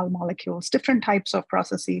 small molecules, different types of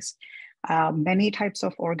processes. many types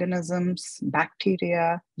of organisms,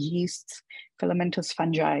 bacteria, yeasts, filamentous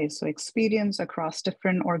fungi. So experience across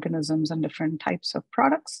different organisms and different types of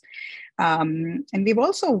products. And we've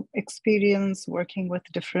also experienced working with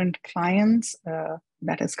different clients,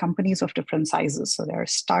 that is companies of different sizes. So there are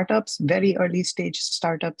startups, very early stage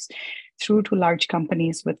startups, through to large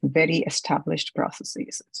companies with very established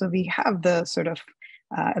processes. So we have the sort of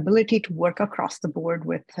ability to work across the board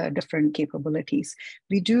with different capabilities.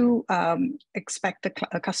 We do expect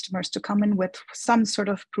the customers to come in with some sort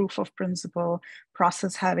of proof of principle,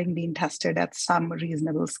 process having been tested at some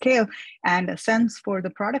reasonable scale, and a sense for the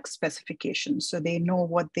product specification. So they know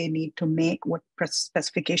what they need to make, what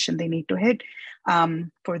specification they need to hit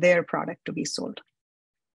for their product to be sold.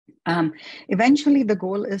 Eventually, the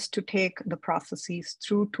goal is to take the processes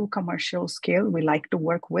through to commercial scale. We like to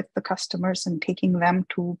work with the customers and taking them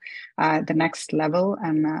to the next level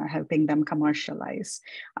and helping them commercialize.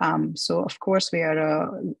 So, of course, we are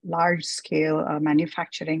a large-scale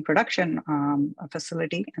manufacturing production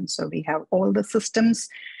facility, and so we have all the systems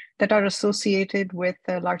that are associated with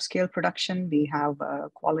large-scale production. We have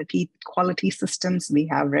quality systems. We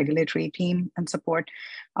have regulatory team and support.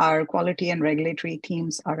 Our quality and regulatory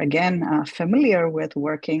teams are, again, familiar with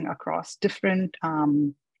working across different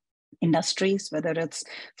industries, whether it's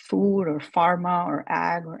food or pharma or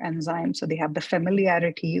ag or enzyme. So they have the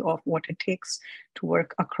familiarity of what it takes to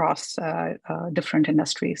work across different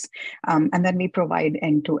industries. And then we provide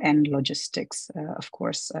end-to-end logistics, of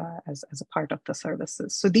course, as a part of the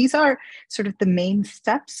services. So these are sort of the main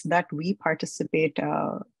steps that we participate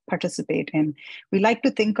in. We like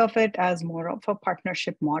to think of it as more of a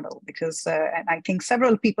partnership model because, and I think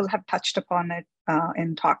several people have touched upon it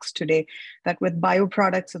in talks today, that with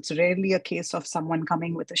bioproducts, it's rarely a case of someone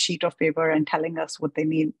coming with a sheet of paper and telling us what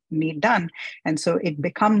they need done. And so it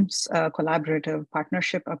becomes a collaborative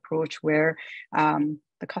partnership approach where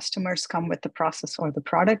the customers come with the process or the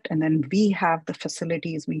product, and then we have the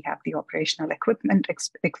facilities, we have the operational equipment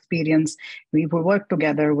experience. We will work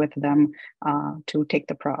together with them to take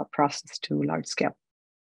the process to large scale.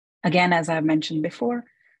 Again, as I mentioned before,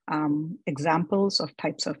 examples of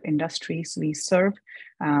types of industries we serve.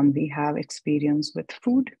 We have experience with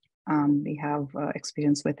food. We have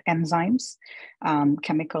experience with enzymes,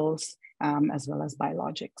 chemicals, as well as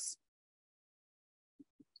biologics.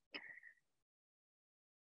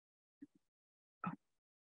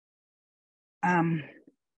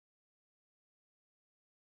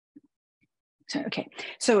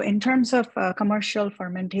 So in terms of commercial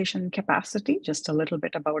fermentation capacity, just a little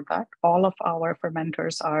bit about that. All of our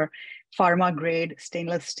fermenters are pharma grade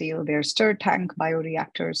stainless steel. They're stir tank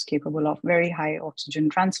bioreactors capable of very high oxygen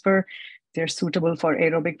transfer. They're suitable for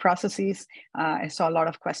aerobic processes. I saw a lot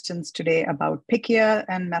of questions today about PICIA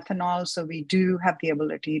and methanol. So we do have the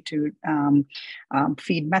ability to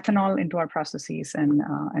feed methanol into our processes, and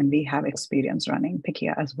we have experience running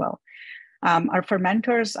PICIA as well. Our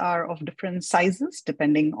fermenters are of different sizes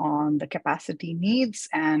depending on the capacity needs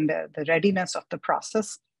and the readiness of the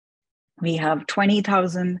process. We have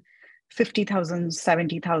 20,000, 50,000,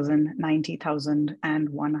 70,000, 90,000, and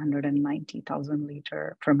 190,000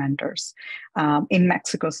 liter fermenters in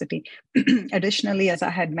Mexico City. Additionally, as I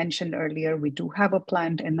had mentioned earlier, we do have a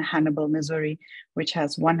plant in Hannibal, Missouri, which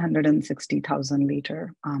has 160,000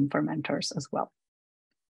 liter fermenters as well.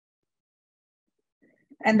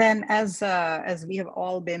 And then as we have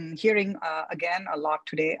all been hearing again a lot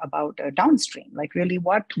today about downstream, like really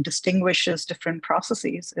what distinguishes different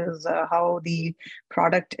processes is how the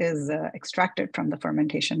product is extracted from the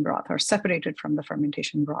fermentation broth or separated from the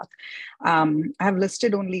fermentation broth. I have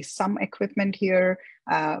listed only some equipment here,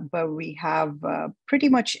 but we have pretty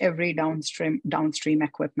much every downstream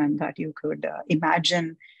equipment that you could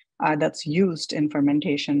imagine that's used in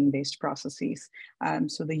fermentation-based processes.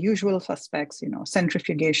 So the usual suspects,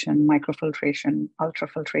 centrifugation, microfiltration,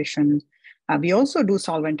 ultrafiltration. We also do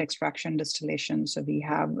solvent extraction distillation, so we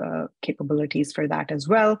have capabilities for that as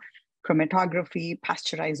well. Chromatography,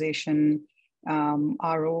 pasteurization,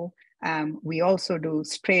 RO. We also do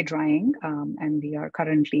spray drying, and we are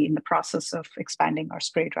currently in the process of expanding our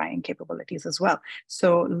spray drying capabilities as well.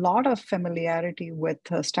 So a lot of familiarity with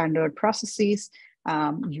standard processes,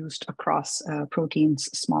 used across proteins,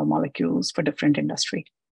 small molecules for different industry.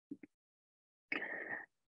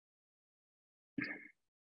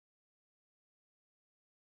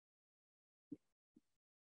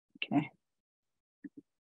 Okay.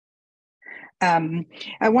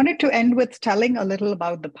 I wanted to end with telling a little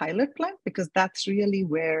about the pilot plant, because that's really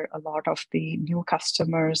where a lot of the new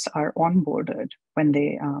customers are onboarded when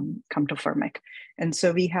they come to Fermic. And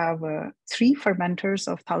so we have 3 fermenters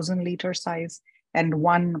of 1,000 liter size, and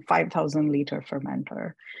one 5,000 liter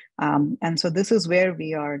fermenter. And so this is where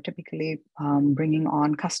we are typically bringing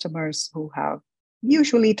on customers who have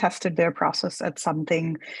usually tested their process at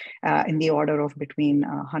something in the order of between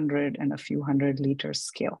 100 and a few hundred liters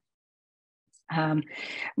scale.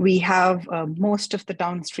 We have most of the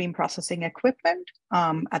downstream processing equipment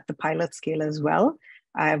at the pilot scale as well.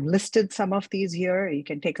 I've listed some of these here. You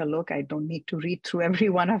can take a look. I don't need to read through every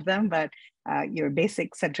one of them, but your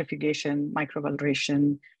basic centrifugation,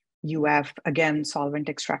 microvalidation, UF, again, solvent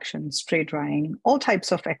extraction, spray drying, all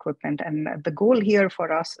types of equipment. And the goal here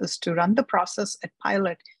for us is to run the process at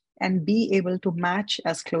pilot and be able to match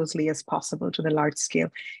as closely as possible to the large scale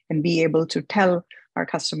and be able to tell our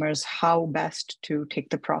customers how best to take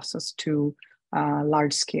the process to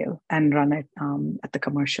large scale and run it at the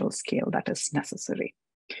commercial scale that is necessary.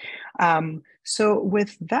 So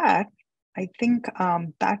with that, I think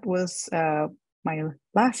that was my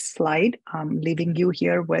last slide, leaving you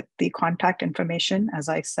here with the contact information. As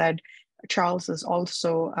I said, Charles is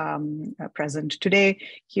also present today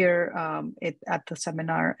here at the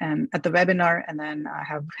seminar and at the webinar, and then I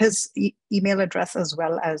have his email address as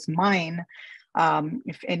well as mine.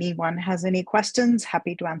 If anyone has any questions,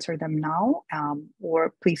 happy to answer them now,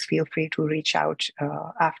 or please feel free to reach out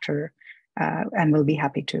after, and we'll be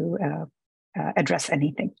happy to address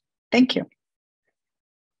anything. Thank you.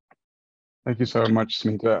 Thank you so much,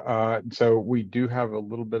 Smita. So we do have a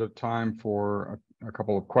little bit of time for a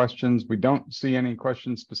couple of questions. We don't see any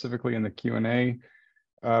questions specifically in the Q&A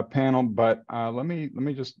panel, but let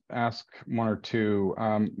me just ask one or two.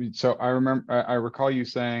 So I recall you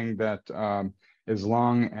saying that as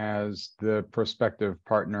long as the prospective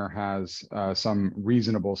partner has some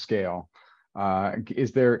reasonable scale,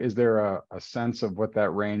 is there a sense of what that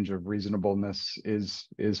range of reasonableness is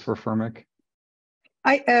for Fermic?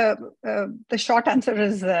 The short answer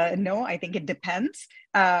is no. I think it depends.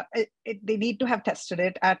 They need to have tested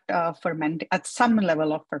it at some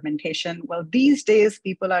level of fermentation. Well, these days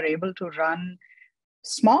people are able to run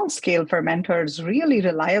small scale fermenters really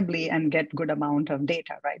reliably and get good amount of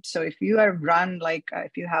data, right? So if you are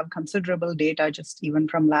if you have considerable data just even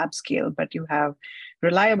from lab scale, but you have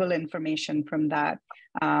reliable information from that,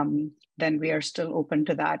 then we are still open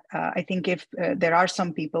to that. I think if there are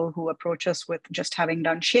some people who approach us with just having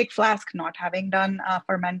done shake flask, not having done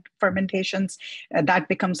fermentations, that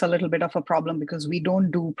becomes a little bit of a problem because we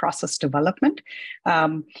don't do process development.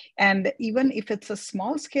 And even if it's a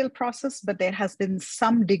small scale process, but there has been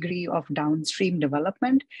some degree of downstream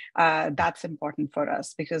development, that's important for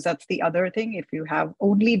us because that's the other thing. If you have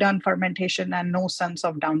only done fermentation and no sense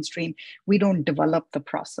of downstream, we don't develop the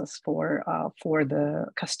process for the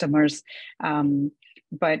customers.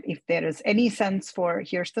 But if there is any sense for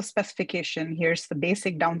here's the specification, here's the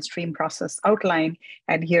basic downstream process outline,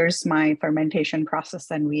 and here's my fermentation process,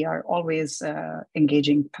 then we are always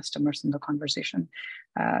engaging customers in the conversation.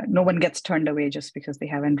 No one gets turned away just because they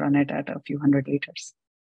haven't run it at a few hundred liters.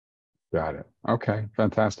 Got it. Okay,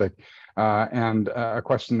 fantastic. And a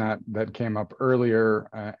question that came up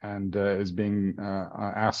earlier and is being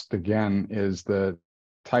asked again is the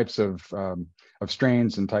types of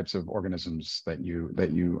strains and types of organisms that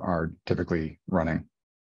you are typically running.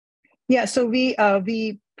 Yeah, so we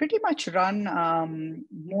pretty much run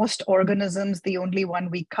most organisms. The only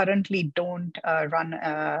one we currently don't run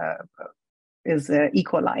is E.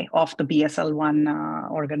 coli of the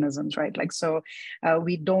BSL1 organisms, right?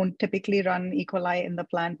 We don't typically run E. coli in the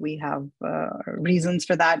plant. We have reasons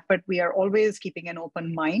for that, but we are always keeping an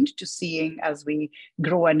open mind to seeing as we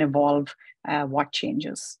grow and evolve what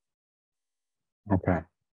changes. Okay.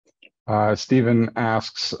 Stephen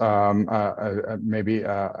asks maybe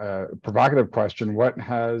a provocative question. What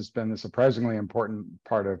has been the surprisingly important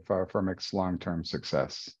part of Fermic's long-term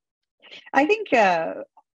success? I think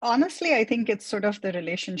honestly, I think it's sort of the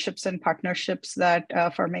relationships and partnerships that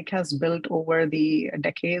Fermic has built over the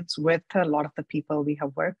decades with a lot of the people we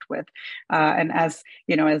have worked with. And as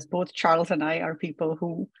you know, as both Charles and I are people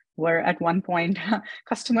who were at one point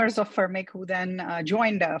customers of Fermic who then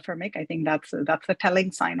joined Fermic, I think that's a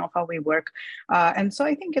telling sign of how we work. And so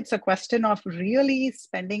I think it's a question of really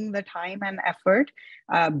spending the time and effort,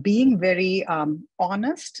 being very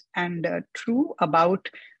honest and true about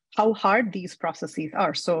how hard these processes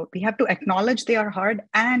are. So we have to acknowledge they are hard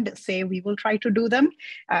and say we will try to do them.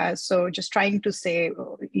 So just trying to say,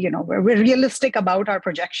 we're realistic about our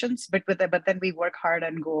projections, but then we work hard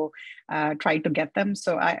and go try to get them.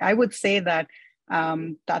 So I would say that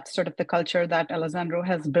that's sort of the culture that Alessandro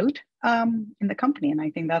has built in the company. And I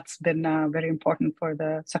think that's been very important for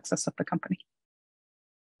the success of the company.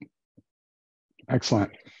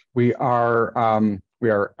 Excellent. We are we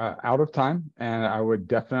are out of time, and I would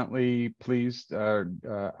definitely please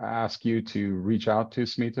ask you to reach out to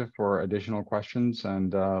Smita for additional questions,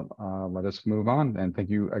 and let us move on. And thank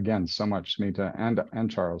you again so much, Smita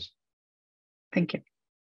and Charles. Thank you.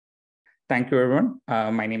 Thank you, everyone.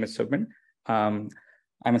 My name is Subin.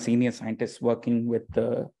 I'm a senior scientist working with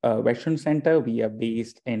the Verschuren Centre. We are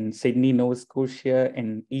based in Sydney, Nova Scotia,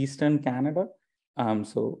 in Eastern Canada.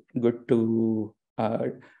 So good to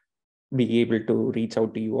be able to reach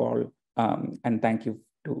out to you all. And thank you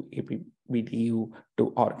to ABPDU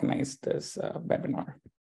to organize this webinar.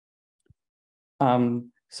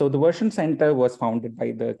 So the Verschuren Centre was founded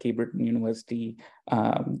by the Cape Breton University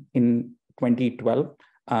in 2012,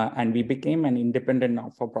 and we became an independent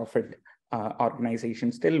not-for-profit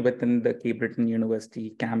organization still within the Cape Breton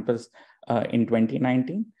University campus in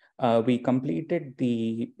 2019. We completed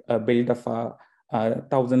the build of a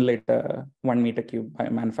 1,000-liter 1 meter cube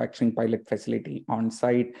biomanufacturing pilot facility on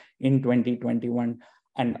site in 2021,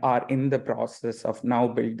 and are in the process of now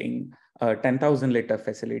building a 10,000-liter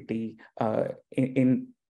facility in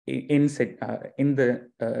the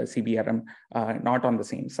CBRM, not on the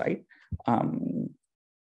same site.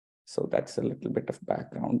 So that's a little bit of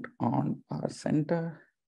background on our center.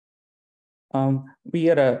 We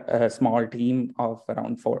are a small team of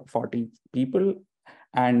around 40 people,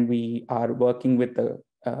 and we are working with a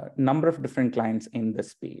number of different clients in the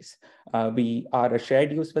space. We are a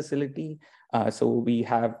shared use facility, so we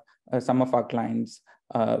have some of our clients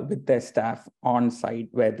with their staff on site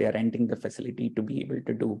where they are renting the facility to be able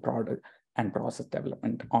to do product and process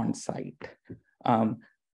development on site.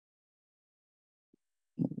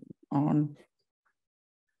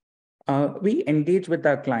 We engage with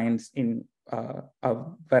our clients in a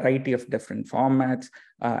variety of different formats.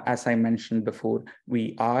 As I mentioned before,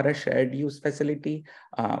 we are a shared use facility.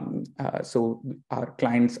 So our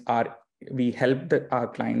clients are, we help our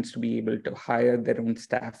clients to be able to hire their own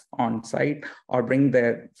staff on site or bring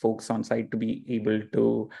their folks on site to be able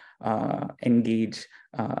to engage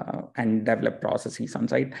and develop processes on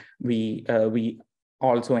site. We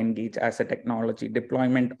also engage as a technology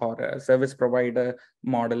deployment or a service provider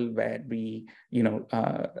model where we,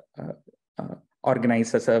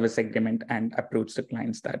 organize a service agreement and approach the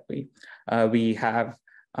clients that way. We have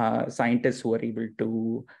scientists who are able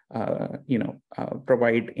to,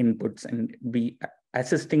 provide inputs and be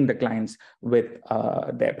assisting the clients with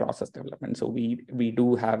their process development. So we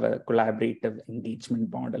do have a collaborative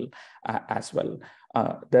engagement model as well.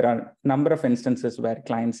 There are a number of instances where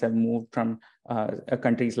clients have moved from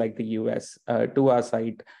countries like the US to our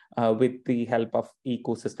site with the help of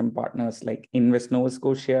ecosystem partners like Invest Nova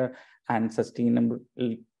Scotia and Sustainable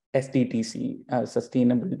SDTC,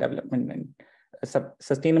 Sustainable Development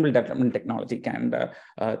Technology Canada,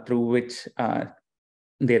 through which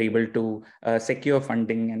they're able to secure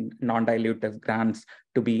funding and non-dilutive grants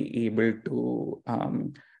to be able to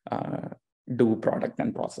do product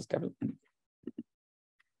and process development.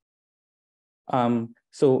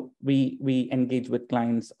 So we engage with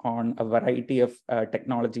clients on a variety of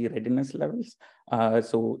technology readiness levels.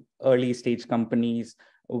 So early stage companies,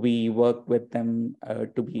 we work with them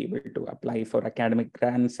to be able to apply for academic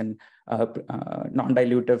grants and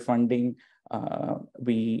non-dilutive funding.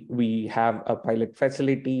 We have a pilot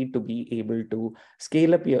facility to be able to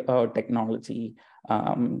scale up your technology,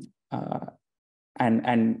 and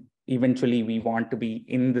eventually we want to be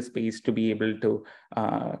in the space to be able to,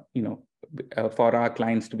 for our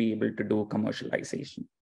clients to be able to do commercialization.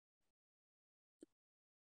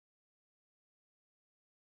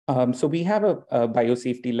 So we have a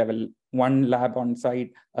biosafety level 1 lab on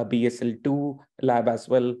site, a BSL2 lab as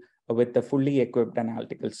well, with the fully equipped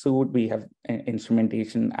analytical suite. We have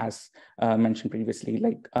instrumentation, as mentioned previously,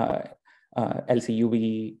 like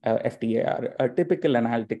LCUV, FTIR, a typical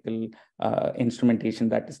analytical instrumentation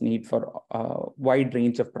that is needed for a wide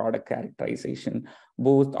range of product characterization,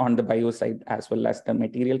 both on the bio side as well as the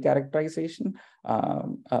material characterization.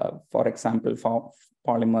 For example, for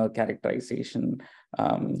polymer characterization,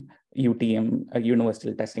 UTM,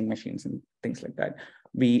 universal testing machines, and things like that.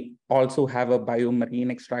 We also have a biomarine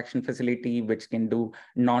extraction facility, which can do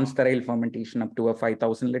non-sterile fermentation up to a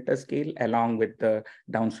 5,000 liter scale, along with the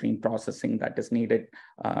downstream processing that is needed,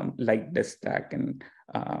 like distack and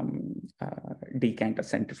decanter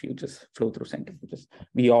centrifuges, flow-through centrifuges.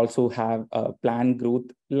 We also have a plant growth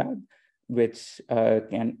lab, which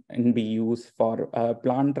can be used for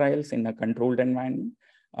plant trials in a controlled environment.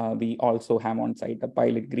 We also have on site a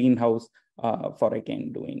pilot greenhouse for,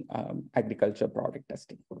 again, doing agriculture product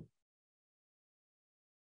testing.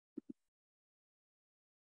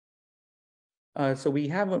 So we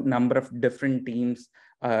have a number of different teams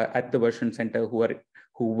at the Verschuren Centre who are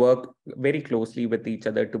who work very closely with each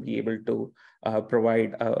other to be able to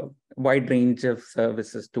provide a wide range of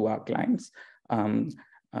services to our clients.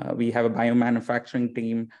 We have a biomanufacturing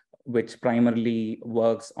team which primarily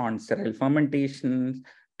works on sterile fermentations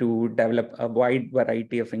to develop a wide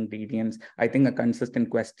variety of ingredients. I think a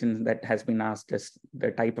consistent question that has been asked is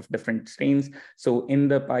the type of different strains. So in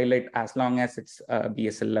the pilot, as long as it's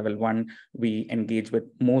BSL level 1, we engage with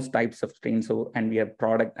most types of strains, and we are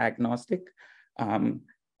product agnostic.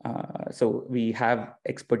 So we have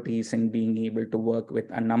expertise in being able to work with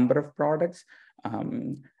a number of products,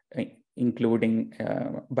 including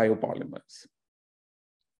biopolymers.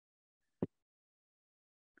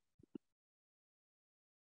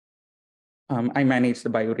 I manage the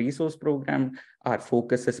bioresource program. Our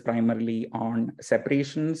focus is primarily on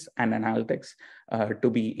separations and analytics to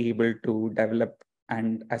be able to develop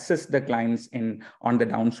and assist the clients on the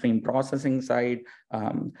downstream processing side.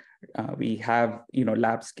 We have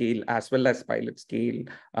lab scale as well as pilot scale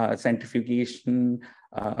centrifugation,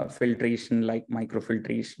 filtration like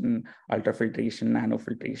microfiltration, ultrafiltration,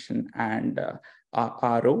 nanofiltration, and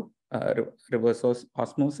RO. Reverse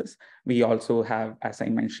osmosis. We also have, as I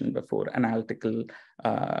mentioned before, analytical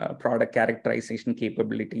product characterization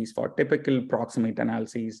capabilities for typical proximate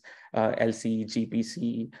analyses, LC,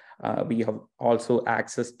 GPC. We have also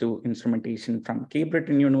access to instrumentation from Cape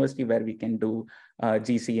Breton University, where we can do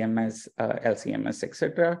GCMS, LCMS,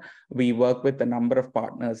 etc. We work with a number of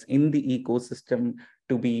partners in the ecosystem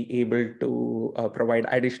to be able to provide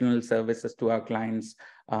additional services to our clients.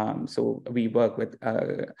 So we work with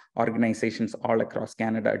organizations all across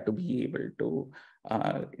Canada to be able to,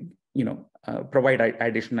 provide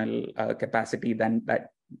additional capacity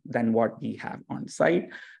than what we have on site.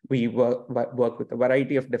 We work with a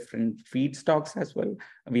variety of different feedstocks as well.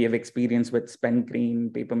 We have experience with spent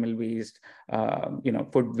grain, paper mill waste,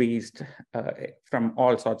 food waste from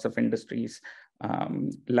all sorts of industries,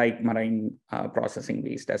 like marine processing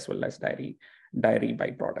waste, as well as dairy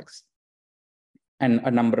byproducts, and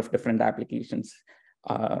a number of different applications,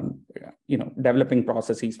 developing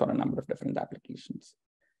processes for a number of different applications.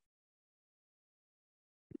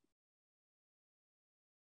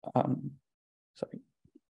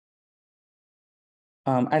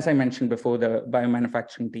 As I mentioned before, the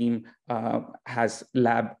biomanufacturing team has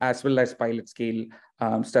lab as well as pilot scale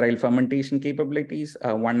sterile fermentation capabilities,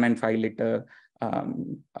 1 and 5 liter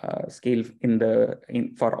scale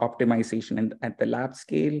for optimization at the lab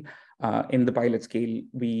scale. In the pilot scale,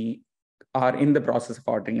 we are in the process of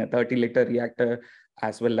ordering a 30-liter reactor,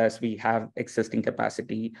 as well as we have existing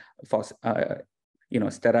capacity for sterile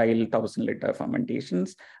 1,000-liter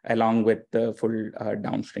fermentations, along with the full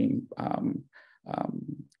downstream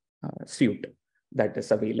suite that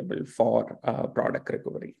is available for product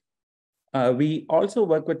recovery. We also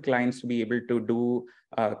work with clients to be able to do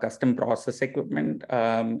custom process equipment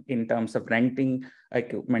in terms of renting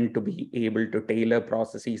equipment to be able to tailor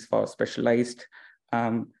processes for specialized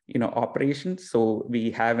operations. So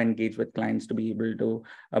we have engaged with clients to be able to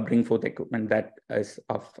bring forth equipment that is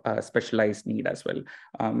of specialized need as well.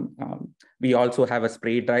 We also have a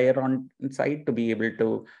spray dryer on site to be able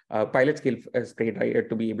to pilot scale spray dryer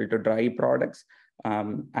to be able to dry products,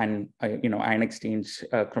 and ion exchange,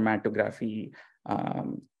 chromatography,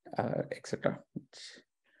 etc.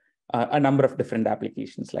 A number of different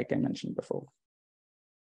applications, like I mentioned before.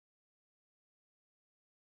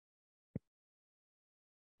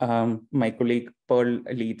 My colleague Pearl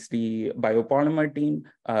leads the biopolymer team.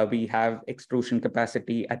 We have extrusion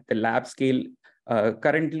capacity at the lab scale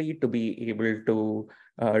currently to be able to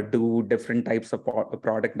do different types of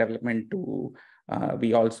product development.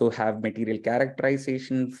 We also have material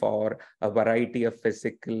characterization for a variety of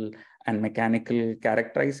physical and mechanical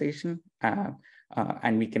characterization,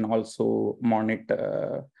 and we can also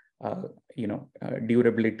monitor,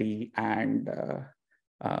 durability and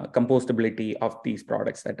compostability of these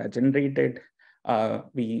products that are generated.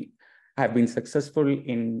 We have been successful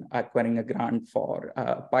in acquiring a grant for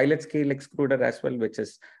pilot scale extruder as well, which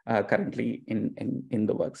is currently in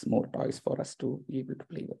the works. More toys for us to be able to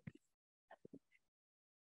play with.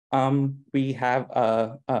 We have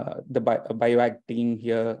the BioAg team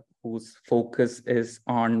here, whose focus is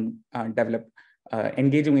on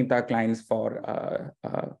engaging with our clients for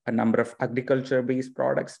a number of agriculture-based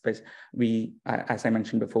products. We, as I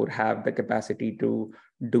mentioned before, have the capacity to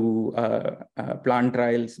do plant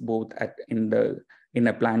trials both in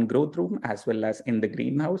a plant growth room as well as in the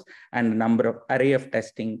greenhouse, and a number of array of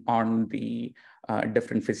testing on the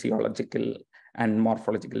different physiological and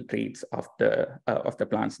morphological traits of the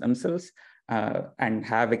plants themselves, and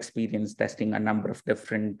have experience testing a number of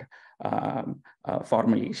different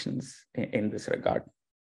formulations in this regard.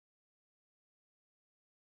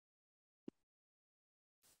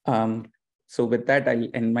 So with that, I'll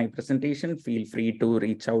end my presentation. Feel free to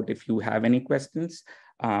reach out if you have any questions.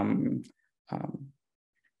 That's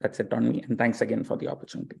it on me. And thanks again for the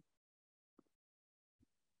opportunity.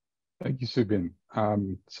 Thank you, Subin.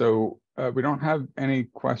 We don't have any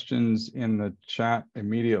questions in the chat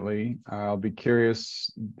immediately. I'd be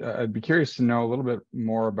curious to know a little bit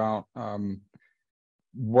more about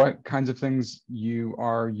what kinds of things you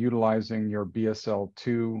are utilizing your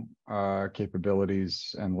BSL-2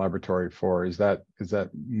 capabilities and laboratory for. Is that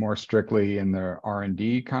more strictly in the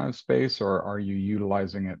R&D kind of space, or are you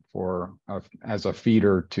utilizing it for as a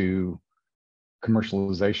feeder to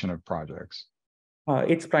commercialization of projects?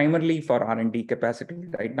 It's primarily for R&D capacity.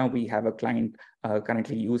 Right now, we have a client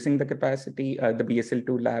currently using the capacity, the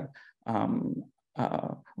BSL-2 lab,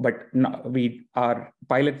 but our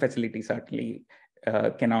pilot facility certainly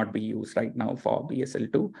cannot be used right now for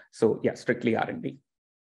BSL-2. So yeah, strictly R&D.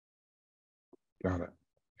 Got it.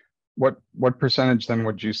 What percentage then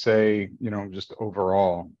would you say, just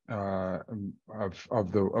overall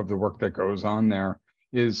of the work that goes on there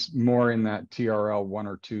is more in that TRL 1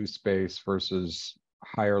 or 2 space versus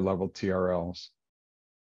higher level TRLs?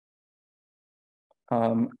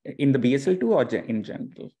 In the BSL-2 or in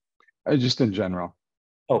general? Just in general.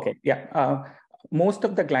 Okay, yeah. Most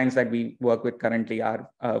of the clients that we work with currently are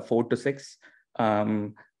 4 to 6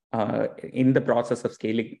 in the process of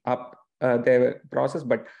scaling up their process,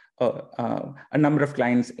 but a number of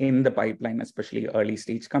clients in the pipeline, especially early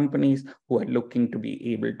stage companies who are looking to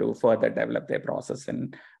be able to further develop their process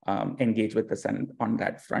and engage with us on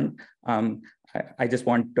that front. I just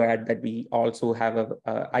want to add that we also have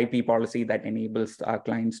a IP policy that enables our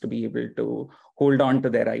clients to be able to hold on to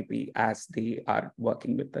their IP as they are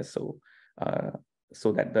working with us.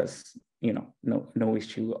 So that there's no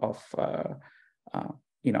issue of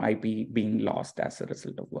IP being lost as a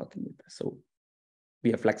result of working with us. So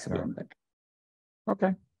we are flexible on that.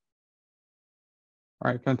 Okay.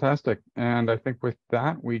 All right, fantastic. And I think with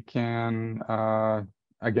that, we can,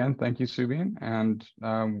 again, thank you, Subin, and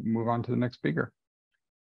move on to the next speaker.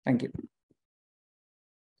 Thank you.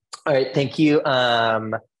 All right, thank you,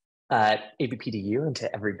 ABPDU, and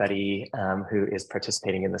to everybody who is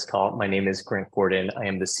participating in this call. My name is Grant Gordon. I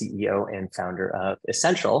am the CEO and founder of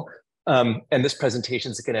Essential. And this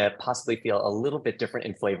presentation is going to possibly feel a little bit different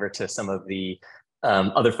in flavor to some of the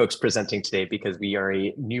other folks presenting today, because we are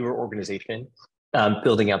a newer organization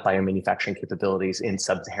building out biomanufacturing capabilities in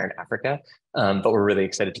sub-Saharan Africa. But we're really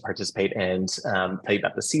excited to participate and tell you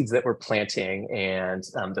about the seeds that we're planting and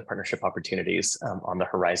the partnership opportunities on the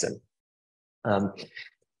horizon.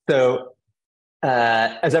 So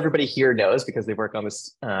as everybody here knows, because they work on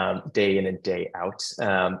this day in and day out,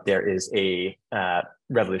 there is a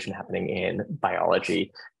revolution happening in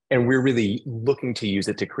biology. And we're really looking to use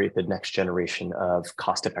it to create the next generation of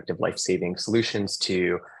cost-effective life-saving solutions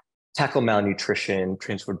to tackle malnutrition,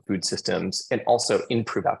 transform food systems, and also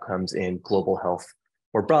improve outcomes in global health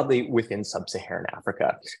more broadly within sub-Saharan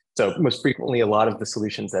Africa. So most frequently, a lot of the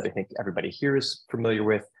solutions that I think everybody here is familiar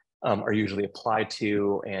with are usually applied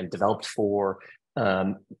to and developed for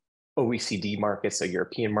OECD markets, so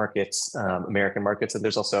European markets, American markets, and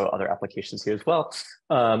there's also other applications here as well.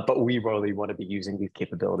 But we really want to be using these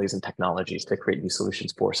capabilities and technologies to create new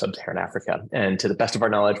solutions for sub-Saharan Africa. And to the best of our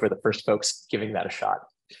knowledge, we're the first folks giving that a shot.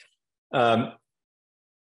 Got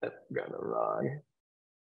it wrong.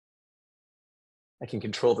 I can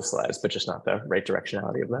control the slides, but just not the right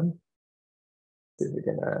directionality of them. See if we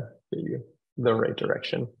can get you the right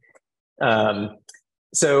direction.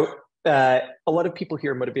 A lot of people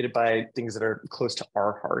here are motivated by things that are close to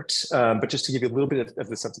our heart. But just to give you a little bit of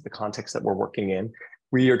the sense of the context that we're working in,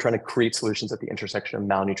 we are trying to create solutions at the intersection of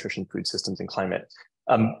malnutrition, food systems, and climate.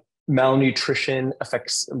 Malnutrition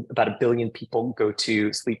affects about 1 billion people go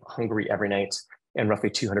to sleep hungry every night, and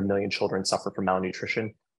roughly 200 million children suffer from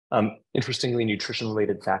malnutrition. Interestingly,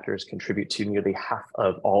 nutrition-related factors contribute to nearly half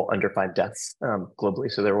of all under 5 deaths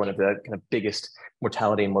globally. So they're one of the kind of biggest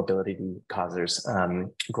mortality and morbidity causers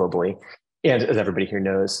globally. And as everybody here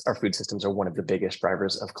knows, our food systems are one of the biggest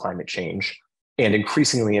drivers of climate change. And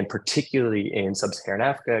increasingly, and particularly in sub-Saharan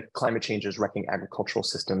Africa, climate change is wrecking agricultural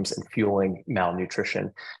systems and fueling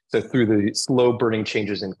malnutrition. So through the slow burning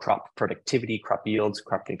changes in crop productivity, crop yields,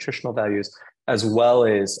 crop nutritional values, as well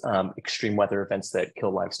as extreme weather events that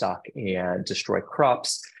kill livestock and destroy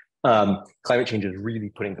crops, climate change is really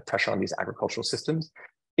putting the pressure on these agricultural systems.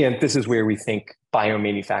 And this is where we think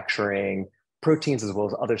biomanufacturing, proteins, as well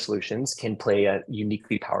as other solutions can play a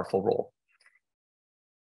uniquely powerful role.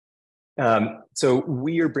 So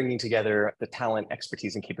we are bringing together the talent,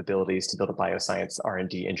 expertise, and capabilities to build a bioscience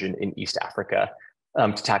R&D engine in East Africa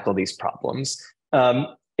to tackle these problems.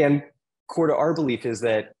 And core to our belief is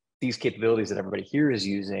that these capabilities that everybody here is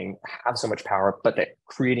using have so much power, but that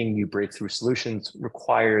creating new breakthrough solutions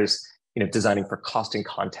requires, designing for cost and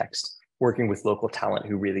context, working with local talent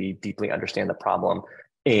who really deeply understand the problem,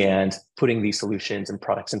 and putting these solutions and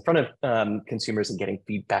products in front of consumers and getting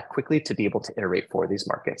feedback quickly to be able to iterate for these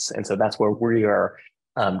markets. And so that's where we are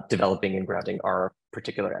developing and grounding our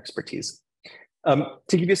particular expertise. To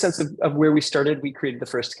give you a sense of where we started, we created the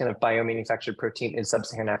first kind of biomanufactured protein in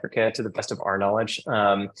sub-Saharan Africa to the best of our knowledge.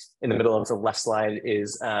 In the middle of the left slide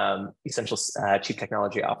is Essential Chief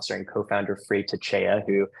Technology Officer and co-founder Frey Techea,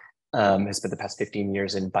 who has spent the past 15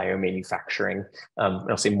 years in biomanufacturing.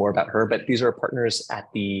 I'll say more about her, but these are our partners at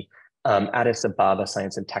the Addis Ababa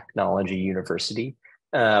Science and Technology University,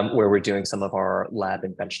 where we're doing some of our lab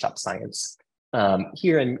and benchtop science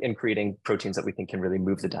here and creating proteins that we think can really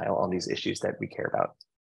move the dial on these issues that we care about.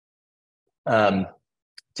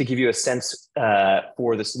 To give you a sense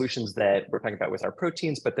for the solutions that we're talking about with our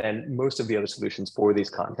proteins, but then most of the other solutions for these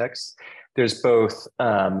contexts, there's both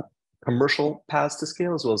commercial paths to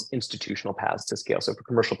scale as well as institutional paths to scale. So for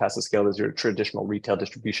commercial paths to scale, those are traditional retail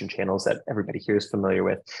distribution channels that everybody here is familiar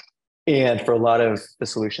with. And for a lot of the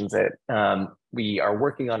solutions that we are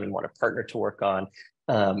working on and want to partner to work on,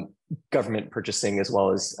 government purchasing as well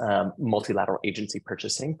as multilateral agency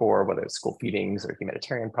purchasing for whether it's school feedings or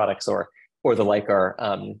humanitarian products or the like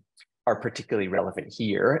are particularly relevant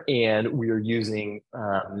here. And we are using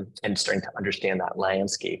and starting to understand that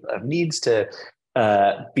landscape of needs to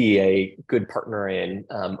be a good partner in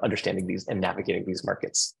understanding these and navigating these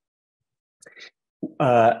markets.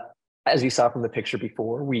 As you saw from the picture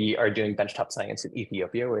before, we are doing benchtop science in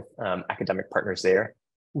Ethiopia with academic partners there.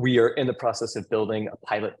 We are in the process of building a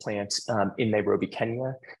pilot plant in Nairobi,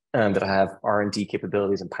 Kenya, that have R&D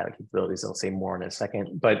capabilities and pilot capabilities. I'll say more in a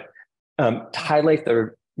second. But to highlight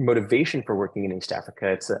the motivation for working in East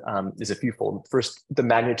Africa, is a fewfold. First, the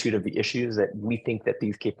magnitude of the issues that we think that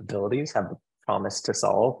these capabilities have the promise to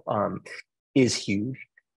solve is huge.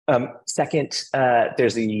 Second,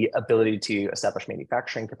 there's the ability to establish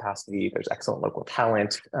manufacturing capacity. There's excellent local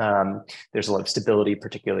talent. There's a lot of stability,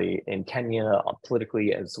 particularly in Kenya,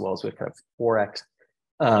 politically, as well as with kind of Forex.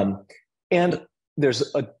 And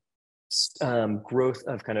there's a growth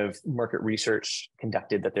of kind of market research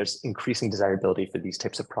conducted that there's increasing desirability for these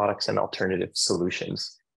types of products and alternative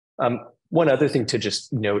solutions. One other thing to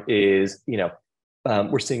just note is,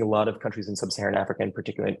 we're seeing a lot of countries in sub-Saharan Africa, and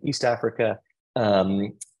particularly in East Africa,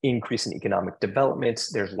 increase in economic development.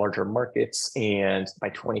 There's larger markets, and by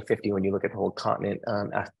 2050, when you look at the whole continent,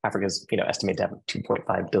 Africa's estimated to have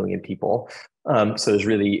 2.5 billion people. So there's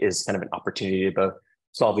really is kind of an opportunity to both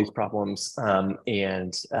solve these problems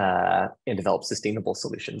and develop sustainable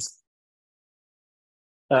solutions.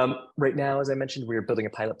 Right now, as I mentioned, we're building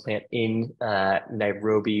a pilot plant in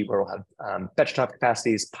Nairobi where we'll have benchtop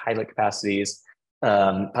capacities, pilot capacities,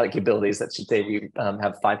 pilot capabilities that should say we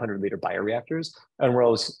have 500-liter bioreactors, and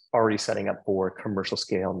we're already setting up for commercial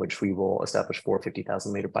scale, in which we will establish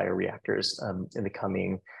 450,000-liter bioreactors in the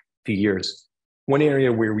coming few years. One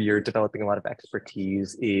area where we are developing a lot of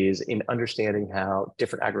expertise is in understanding how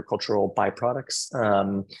different agricultural byproducts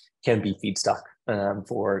can be feedstock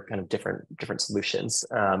for kind of different solutions.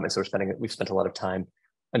 And so we've spent a lot of time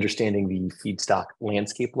understanding the feedstock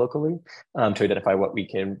landscape locally to identify what we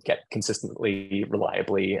can get consistently,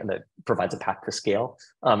 reliably, and that provides a path to scale,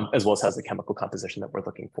 as well as has the chemical composition that we're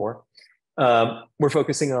looking for. We're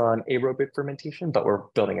focusing on aerobic fermentation, but we're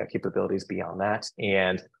building out capabilities beyond that.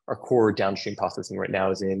 And our core downstream processing right now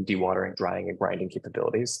is in dewatering, drying, and grinding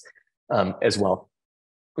capabilities as well.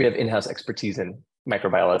 We have in-house expertise in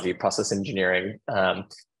microbiology, process engineering,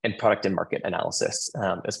 and product and market analysis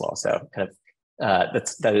as well. So kind of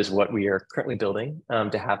that is what we are currently building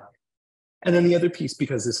to have. And then the other piece,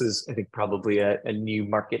 because this is, I think, probably a new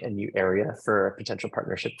market, a new area for a potential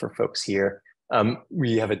partnership for folks here,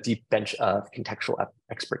 we have a deep bench of contextual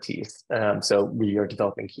expertise. So we are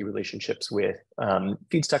developing key relationships with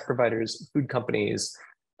feedstock providers, food companies,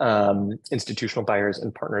 institutional buyers,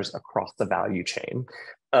 and partners across the value chain.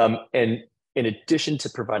 And in addition to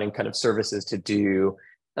providing kind of services to do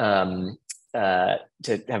to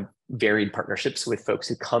have varied partnerships with folks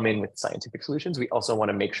who come in with scientific solutions, we also want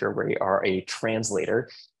to make sure we are a translator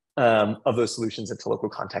of those solutions into local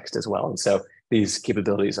context as well. And so these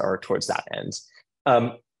capabilities are towards that end.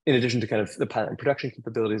 In addition to kind of the pilot and production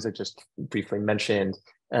capabilities I just briefly mentioned,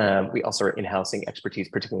 we also are in-housing expertise,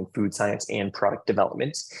 particularly in food science and product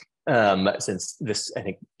development, since this, I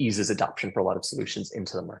think, eases adoption for a lot of solutions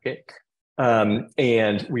into the market.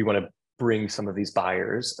 And we want to bring some of these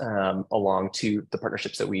buyers along to the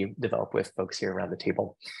partnerships that we develop with folks here around the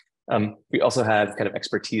table. We also have kind of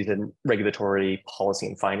expertise in regulatory policy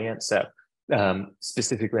and finance. So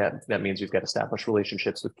specifically, that means we've got established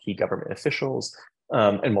relationships with key government officials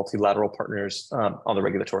and multilateral partners on the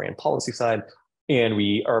regulatory and policy side. And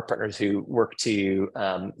we are partners who work to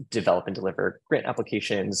develop and deliver grant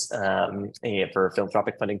applications and for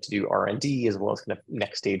philanthropic funding to do R&D, as well as kind of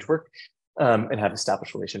next stage work, and have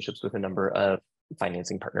established relationships with a number of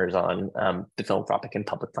financing partners on the philanthropic and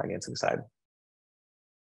public financing side.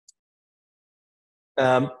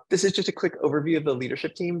 This is just a quick overview of the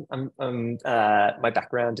leadership team. My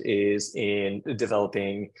background is in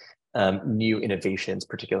developing new innovations,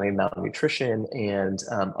 particularly in malnutrition and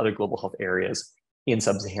other global health areas in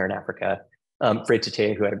sub-Saharan Africa. Frey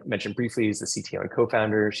Tete, who I mentioned briefly, is the CTO and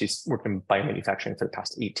co-founder. She's worked in biomanufacturing for the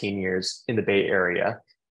past 18 years in the Bay Area.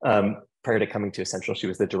 Prior to coming to Essential, she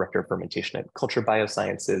was the director of fermentation at Culture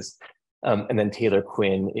Biosciences. And then Taylor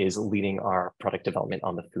Quinn is leading our product development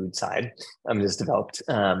on the food side, and has developed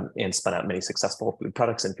and spun out many successful food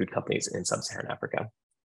products and food companies in sub-Saharan Africa.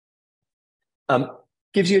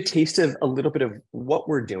 Gives you a taste of a little bit of what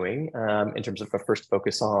we're doing in terms of a first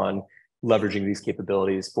focus on leveraging these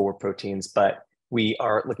capabilities for proteins, but we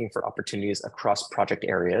are looking for opportunities across project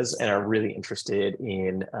areas and are really interested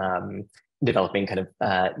in developing kind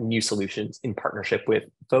of new solutions in partnership with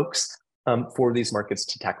folks for these markets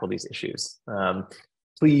to tackle these issues.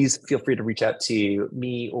 Please feel free to reach out to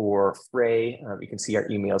me or Frey. You can see our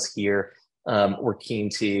emails here. We're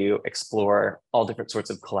keen to explore all different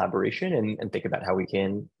sorts of collaboration and think about how we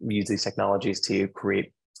can use these technologies to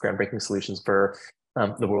create groundbreaking solutions for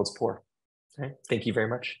the world's poor. Okay. Thank you very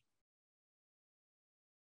much.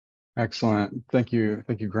 Excellent. Thank you,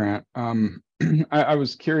 Grant. I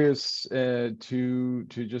was curious to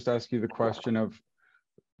just ask you the question of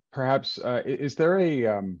perhaps is there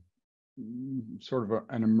a sort of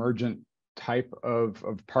an emergent type of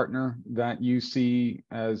partner that you see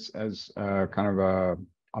as kind of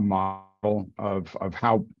a model of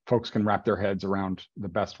how folks can wrap their heads around the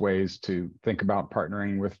best ways to think about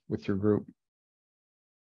partnering with your group?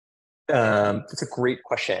 That's a great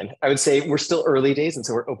question. I would say we're still early days, and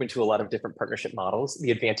so we're open to a lot of different partnership models.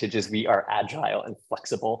 The advantage is we are agile and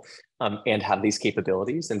flexible and have these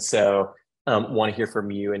capabilities. And so want to hear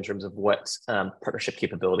from you in terms of what partnership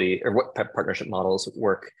capability or what partnership models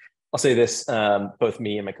work. I'll say this, both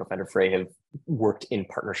me and my co-founder Frey have worked in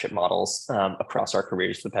partnership models across our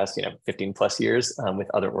careers for the past 15 plus years with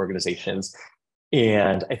other organizations.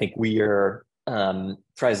 And I think we are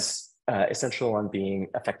essential on being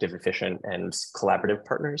effective, efficient, and collaborative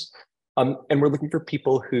partners. And we're looking for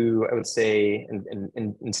people who, I would say,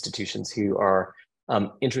 in institutions who are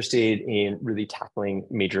interested in really tackling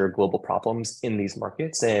major global problems in these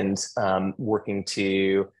markets and working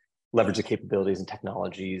to leverage the capabilities and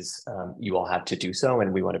technologies you all have to do so.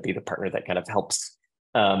 And we want to be the partner that kind of helps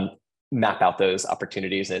map out those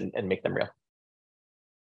opportunities and make them real.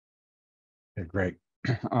 Okay, great.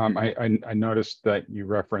 I noticed that you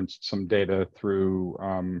referenced some data through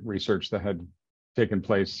research that had taken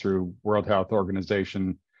place through World Health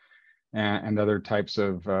Organization and other types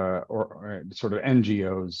of sort of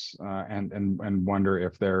NGOs, and wonder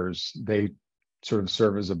if they sort of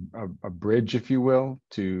serve as a bridge, if you will,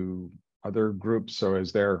 to other groups. So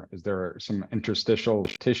is there some interstitial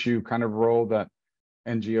tissue kind of role that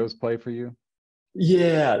NGOs play for you?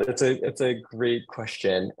 Yeah, that's a great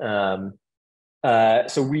question.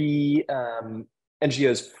 So we,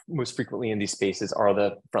 NGOs most frequently in these spaces are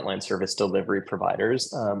the frontline service delivery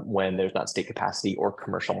providers when there's not state capacity or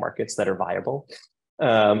commercial markets that are viable.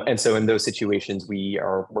 And so in those situations, we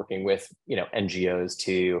are working with NGOs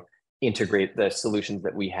to integrate the solutions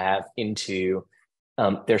that we have into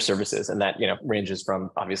their services. And that ranges from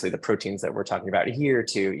obviously the proteins that we're talking about here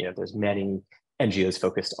to there's many NGOs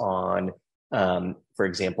focused on for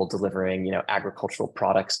example, delivering, agricultural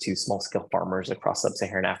products to small-scale farmers across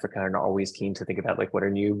sub-Saharan Africa, and are always keen to think about what are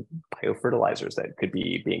new biofertilizers that could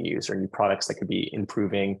be being used, or new products that could be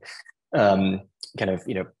improving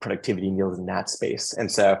productivity and yield in that space.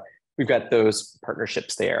 And so we've got those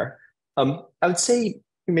partnerships there. I would say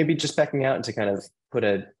maybe just backing out and to kind of put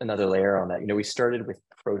another layer on that, we started with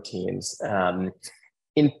proteins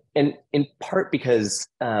in part because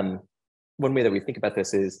one way that we think about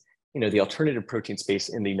this is the alternative protein space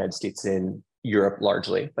in the United States and Europe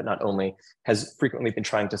largely, but not only, has frequently been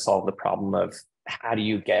trying to solve the problem of how do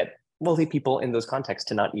you get wealthy people in those contexts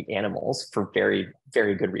to not eat animals for very,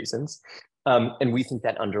 very good reasons. And we think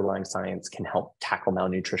that underlying science can help tackle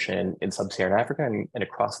malnutrition in sub-Saharan Africa and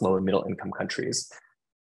across low and middle income countries.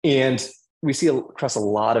 And we see across a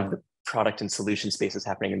lot of the product and solution spaces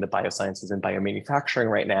happening in the biosciences and biomanufacturing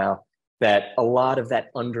right now, that a lot of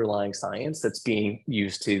that underlying science that's being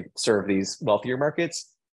used to serve these wealthier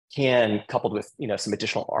markets can, coupled with some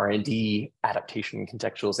additional R&D, adaptation, and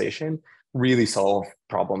contextualization, really solve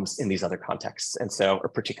problems in these other contexts, and so are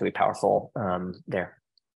particularly powerful there.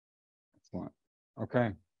 Excellent.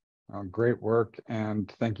 Okay, great work,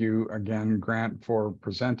 and thank you again, Grant, for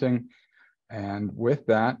presenting. And with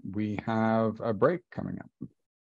that, we have a break coming up.